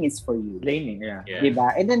training is for you. Training, yeah.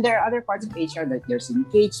 Diba? And then there are other parts of HR, that there's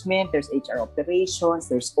engagement, there's HR operations,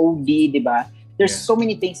 there's OD, diba? There's so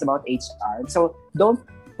many things about HR. So, don't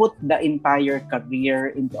put the entire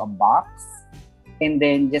career into a box, and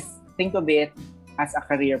then just think of it as a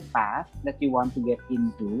career path that you want to get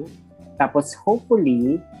into. Tapos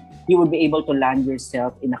hopefully, you will be able to land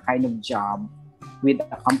yourself in a kind of job with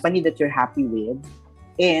a company that you're happy with.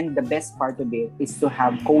 And the best part of it is to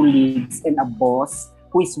have colleagues and a boss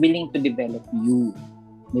who is willing to develop you.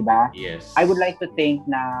 Diba? Yes. I would like to think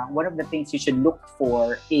na one of the things you should look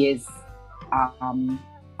for is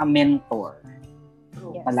a mentor.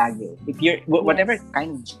 Yes. Palagi. If you're whatever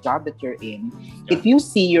kind of job that you're in, if you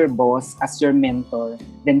see your boss as your mentor,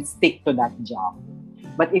 then stick to that job.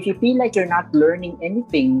 But if you feel like you're not learning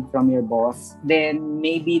anything from your boss, then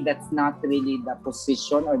maybe that's not really the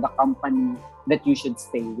position or the company that you should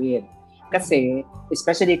stay with. Kasi,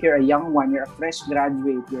 especially if you're a young one, you're a fresh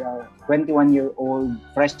graduate, you're a 21-year-old,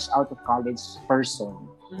 fresh out of college person,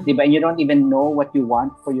 Diba? And you don't even know what you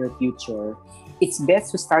want for your future. It's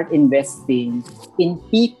best to start investing in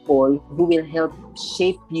people who will help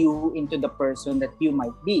shape you into the person that you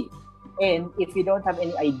might be. And if you don't have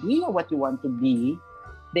any idea what you want to be,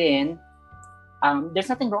 then there's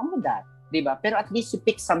nothing wrong with that. Diba? Pero at least you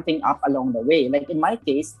pick something up along the way. Like in my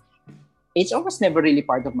case, HR was never really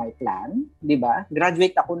part of my plan. Diba?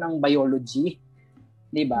 Graduate ako ng biology.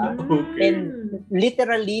 Diba? Okay. And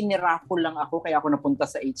literally, niraffle lang ako kaya ako napunta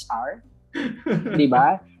sa HR.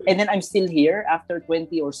 Diba? And then I'm still here after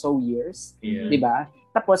 20 or so years. Yeah. Diba?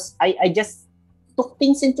 Tapos, I just took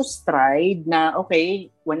things into stride na,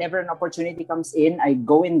 okay, whenever an opportunity comes in, I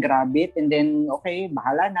go and grab it. And then, okay,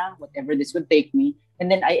 bahala na, whatever this would take me.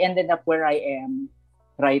 And then I ended up where I am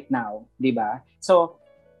right now. Diba? So,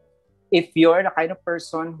 if you're the kind of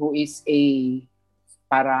person who is a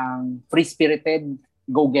parang free-spirited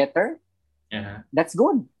go-getter, that's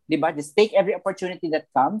good. Diba? Just take every opportunity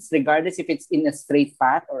that comes, regardless if it's in a straight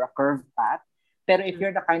path or a curved path. Pero if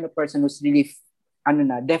you're the kind of person who's really,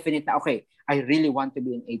 definite na, okay, I really want to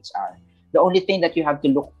be in HR. The only thing that you have to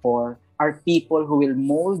look for are people who will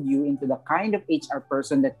mold you into the kind of HR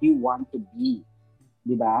person that you want to be.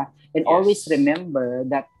 Diba? And always remember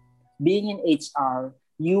that being in HR,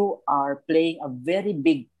 you are playing a very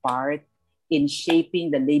big part in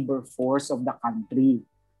shaping the labor force of the country.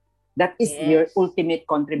 That is your ultimate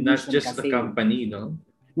contribution. Not just the company, no?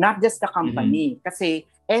 Not just the company. Kasi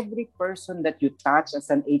every person that you touch as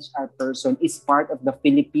an HR person is part of the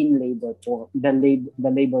Philippine labor force, the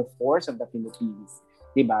labor force of the Philippines.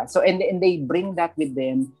 Diba? So, and they bring that with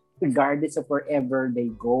them regardless of wherever they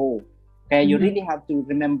go. Kaya you really have to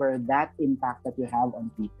remember that impact that you have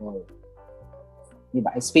on people. Diba?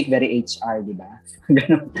 I speak very HR, diba?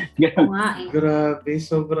 Ganun. Grabe,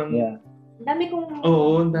 sobrang... Yeah. Ang dami kong...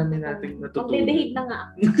 Oo, ang dami nating natutunan. Magbibihig na nga.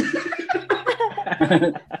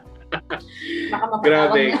 Baka mapatawag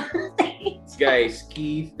Grabe. na. Guys,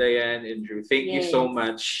 Keith, Diane, and Drew, thank you so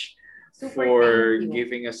much for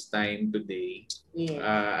giving us time today. Yes.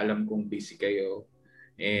 Alam kong busy kayo.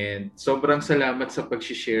 And sobrang salamat sa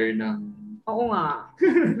pag-share ng... Oo nga.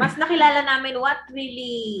 Mas nakilala namin what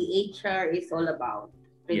really HR is all about.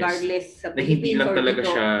 Regardless sa na hindi lang or talaga dito.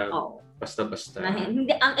 siya basta-basta.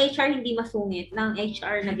 Hindi, ang HR hindi masungit. Ng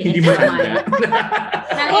HR Hindi nag-extra matanda.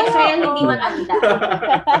 Ng HR hindi matanda.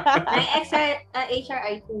 Ng HR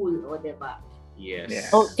ay cool. O, diba? Yes.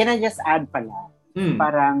 Oh, can I just add pala?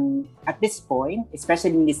 Parang at this point,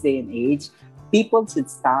 especially in this day and age, people should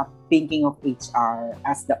stop thinking of HR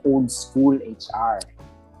as the old school HR.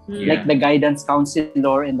 Like the guidance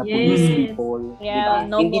counselor and the police people. Yeah, diba?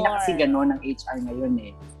 no Hindi more. na kasi gano'n ang HR ngayon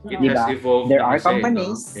eh. It Diba? has evolved. There na are kasi,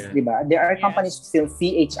 companies, no? Yeah. diba? There are companies who still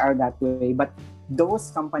see HR that way, but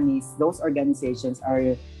those companies, those organizations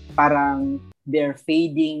are parang they're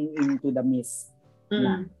fading into the mist.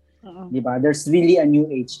 Na, diba? There's really a new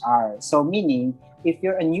HR. So meaning, if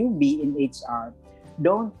you're a newbie in HR,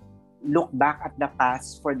 don't look back at the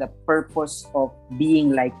past for the purpose of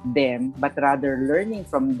being like them, but rather learning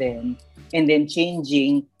from them and then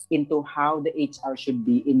changing into how the HR should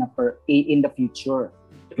be in the future.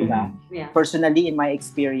 Diba? Yeah. Personally, in my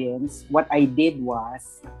experience, what I did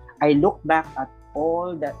was I looked back at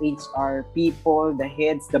all the HR people, the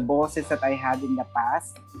heads, the bosses that I had in the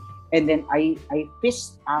past, and then I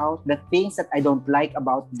fished out the things that I don't like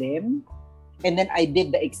about them, and then I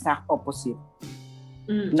did the exact opposite.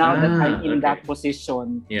 Now that I'm in that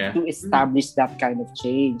position to establish that kind of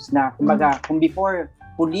change. Na, kumbaga, kung before,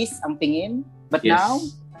 police ang tingin, but now,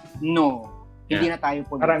 no. Hindi na tayo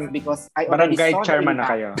police because I already barangay saw the chairman na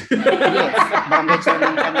impact. kayo. Yes, barangay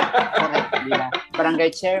chairman kami. Correct, diba? Barangay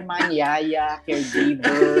chairman, yaya,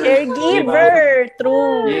 caregiver. Caregiver,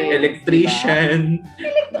 true. Yeah, electrician.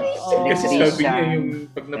 Electrician. Kasi sabi niya yung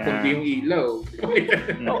pag napundi yung ilaw.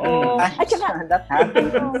 Oo. At saka, that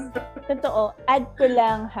happens. totoo, add ko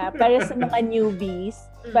lang ha, para sa mga newbies,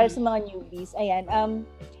 ayan,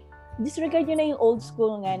 disregard nyo na yung old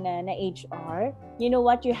school nga na HR. You know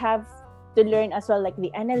what, you have to learn as well, like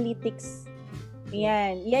the analytics.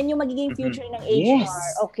 Yan yung magiging future ng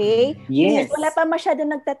HR, okay? Yes. Wala pa masyado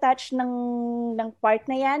nagtatouch ng part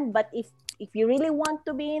na yan, but if you really want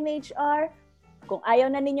to be in HR, kung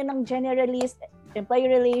ayaw na ninyo ng generalist,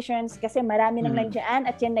 employee relations, kasi marami nang nandiyan,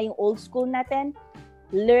 at yan na yung old school natin,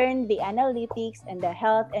 learn the analytics and the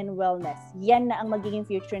health and wellness. Yan na ang magiging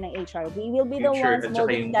future ng HR. We will be the ones at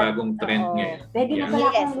saka yung bagong trend ngayon. Pwede na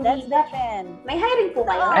pala Yes, that's the trend. May hiring po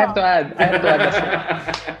kayo. I have to add.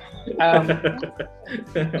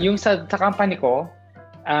 Yung sa company ko,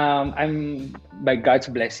 I'm by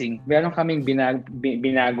God's blessing, meron kaming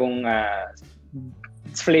binagong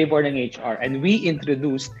flavor ng HR. And we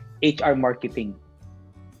introduced HR marketing.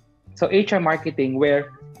 So HR marketing where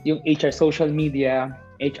yung HR social media,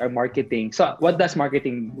 HR marketing. So what does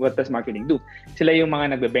marketing do? Sila yung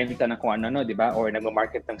mga nagbebenta ng kung ano, di ba? Or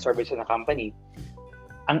nagma-market ng services ng company.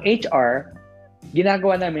 Ang HR,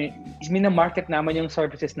 ginagawa namin, is mina-market naman yung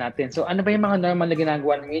services natin. So ano ba yung mga normal na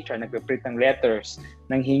ginagawa ng HR? Nagpe-print ng letters,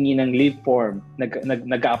 nanghingi ng leave form,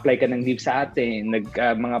 nag-a-apply ka ng leave sa atin,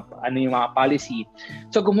 yung mga policy.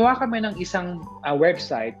 So gumawa kami ng isang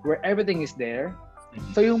website where everything is there.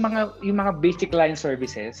 So yung mga basic line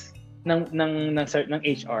services ng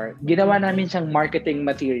HR, ginawa namin siyang marketing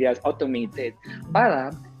materials automated para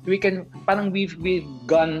we've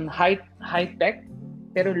gone high tech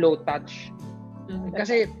pero low touch.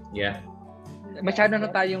 Kasi masyado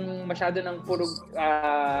ng puro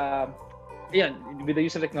with the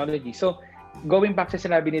use of technology. So going back sa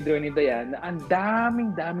sinabi ni Drew ni Dayan, ang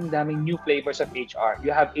daming new flavors of HR.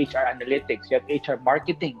 You have HR analytics, you have HR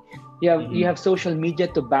marketing, you have social media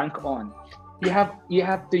to bank on. You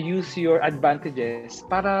have to use your advantages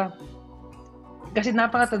para kasi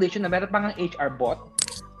napaka-traditional. Meron pa nga HR bot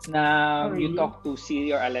na you talk to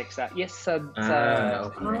Siri or Alexa. Yes,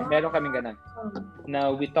 meron kaming ganun.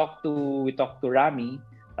 Now we talk to Rami.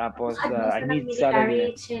 Tapos I need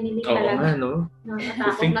salary. No?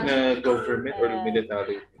 I think na government or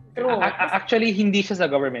military. Actually, hindi siya sa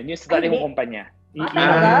government. Yung sa dating kumpanya.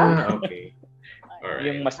 Okay. Alright.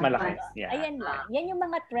 Yung mas malaki. Yeah. Ayan lang. Yan yung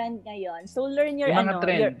mga trend ngayon. So learn your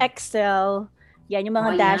trend. your Excel. Yan yung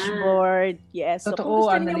mga dashboard. Yes. So kung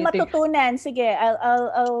gusto niyo matutunan, sige,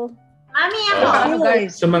 I'll Mami ako.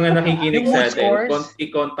 Guys, sa mga nakikinig sa atin,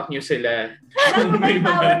 i-contact nyo sila.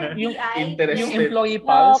 yung interested. Yung employee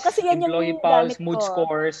pulse, kasi yan employee yung pulse, gamit mood ko.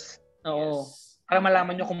 scores. Oo. Yes. Para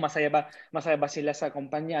malaman nyo kung masaya ba sila sa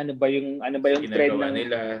kumpanya, ano ba yung trend ginagawa ng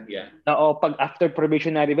nila. Yeah. Oo, pag after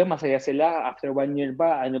probationary ba masaya sila, after 1 year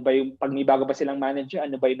ba, ano ba yung pag may bago pa silang manager,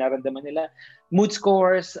 ano ba yung nararamdaman nila? Mood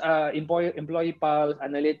scores, employee pulse,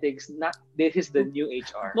 analytics, this is the new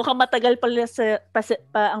HR. Mukhang matagal pa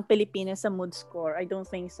ang Pilipinas sa mood score. I don't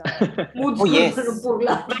think so. Mood score. Yes.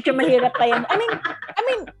 Medyo mahirap pa yan. I mean,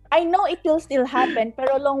 I know it will still happen,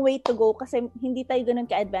 pero long way to go kasi hindi tayo ganun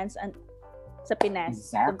ka-advance sa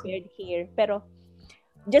Pinas compared here. Pero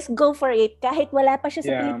just go for it. Kahit wala pa siya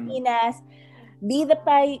sa Pilipinas, be the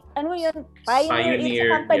pioneer sa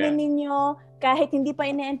company ninyo. Kahit hindi pa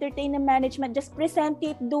ina-entertain ng management, just present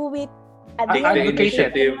it, do it. Take the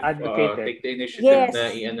initiative. Take the initiative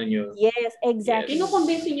na i-ano nyo. Yes, exactly.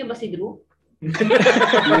 Kinukumbinsi niyo ba si Drew?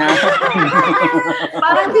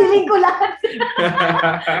 Parang feeling ko lahat.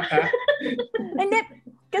 And then,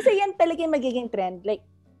 kasi yan talaga yung magiging trend. Like,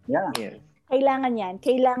 Yes. Kailangan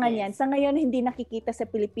yan. Sa ngayon, hindi nakikita sa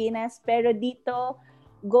Pilipinas, pero dito,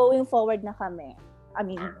 going forward na kami. I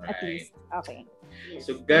mean, at least. Okay.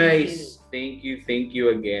 So guys, thank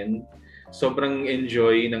you again. Sobrang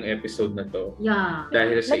enjoy ng episode na to. Yeah.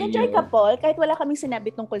 Dahil sa inyo. Nag-enjoy ka, Paul, kahit wala kaming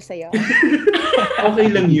sinabi tungkol sa'yo. Okay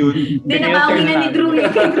lang yun. Hindi nabawi na ni Drew.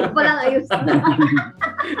 Kaya palang ayos na.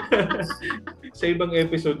 Sa ibang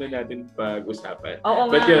episode na natin pag-usapan. Oo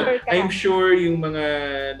nga. But I'm sure yung mga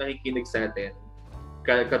nakikinig sa atin,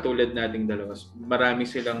 katulad nating dalawa, marami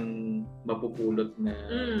silang mapupulot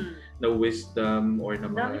na wisdom or na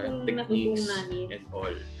mga techniques and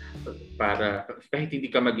all. Para kahit hindi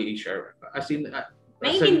ka mag-HR, as a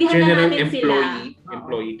general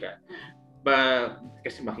employee ka,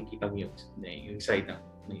 kasi makikita mo yung side ng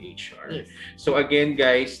HR. Yes. So again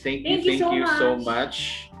guys, thank you so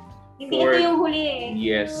much. Hindi ito yung huli eh.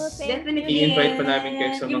 Yes. Definitely. I-invite pa namin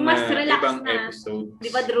kayo sa Yung mga mas relax ibang na. episodes. Di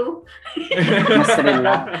ba, Drew? Mas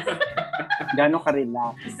relax. Gano'n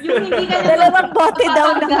ka-relax? Yung hindi ka Dalawang bote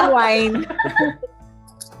daw ng wine.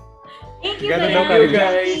 Thank you,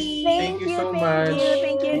 guys. Thank you so much.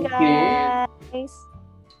 Thank you, guys.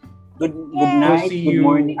 Good night, good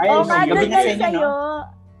morning. Ay, good night sa inyo, no?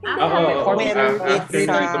 After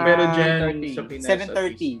nito. Pero dyan sa Pinas.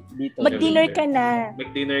 7:30 dito. Mag-dinner ka na.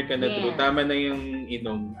 Mag-dinner ka na, Drew. Tama na yung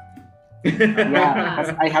inom. Yeah,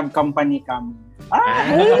 because I have company coming.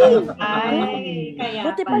 Ay, kaya.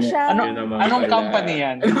 Buti pa siya. Anong company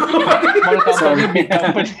yan? Small company, big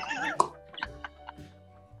company.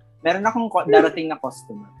 Meron akong darating na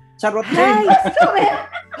customer. Charot.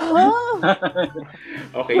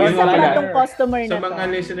 Okay, yun Sa lang pala. itong customer na Sa mga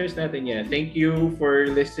listeners natin yan, thank you for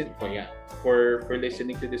listening. For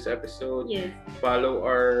listening to this episode. Yes. Follow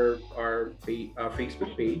our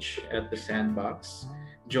Facebook page at The Sandbox.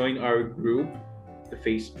 Join our group, the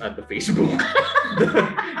Facebook,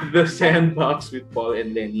 the Sandbox with Paul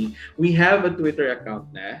and Lenny. We have a Twitter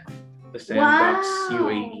account na, The Sandbox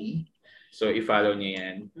UAE. So, i-follow niyo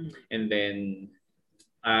yan. And then,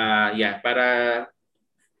 para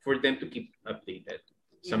for them to keep updated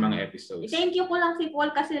sa mga episodes. Thank you po lang si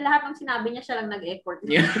Paul kasi lahat ng sinabi niya siya lang nag-effort.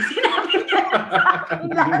 Yeah. Sinabi niya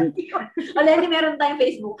lahat yun. Lenny, meron tayong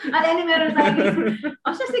Facebook. Lenny, meron tayong Facebook.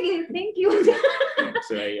 Siya, sige, thank you.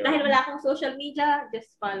 So, ayun. Dahil wala akong social media,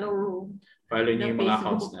 just follow niyo yung mga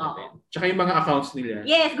accounts natin. Tsaka yung mga accounts nila.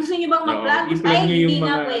 Yes, gusto niyo bang mag-plug? I-plug niyo yung hindi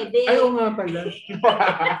mga... na pwede. Ay, oo nga pala.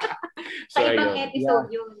 Sa ibang episode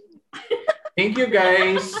yun. Thank you,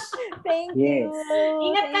 guys. Thank Yes. you.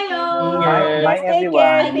 Ingat kayo. Bye, Take everyone.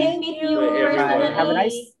 care. I will Thank meet you. you personally. Have a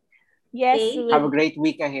nice Yes. Okay. Have a great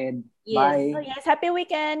week ahead. Yes. Bye. Oh, yes. Happy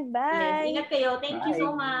weekend. Yes, Bye. ingat kayo. Thank you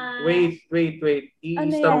so much. Wait.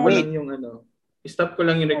 Ano I-stop yan? ko lang yung I-stop ko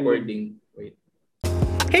lang yung recording. Wait.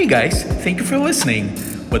 Hey guys, thank you for listening.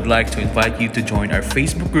 Would like to invite you to join our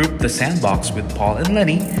Facebook group, The Sandbox with Paul and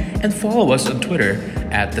Lenny, and follow us on Twitter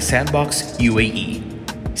at The Sandbox UAE.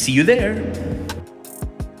 See you there!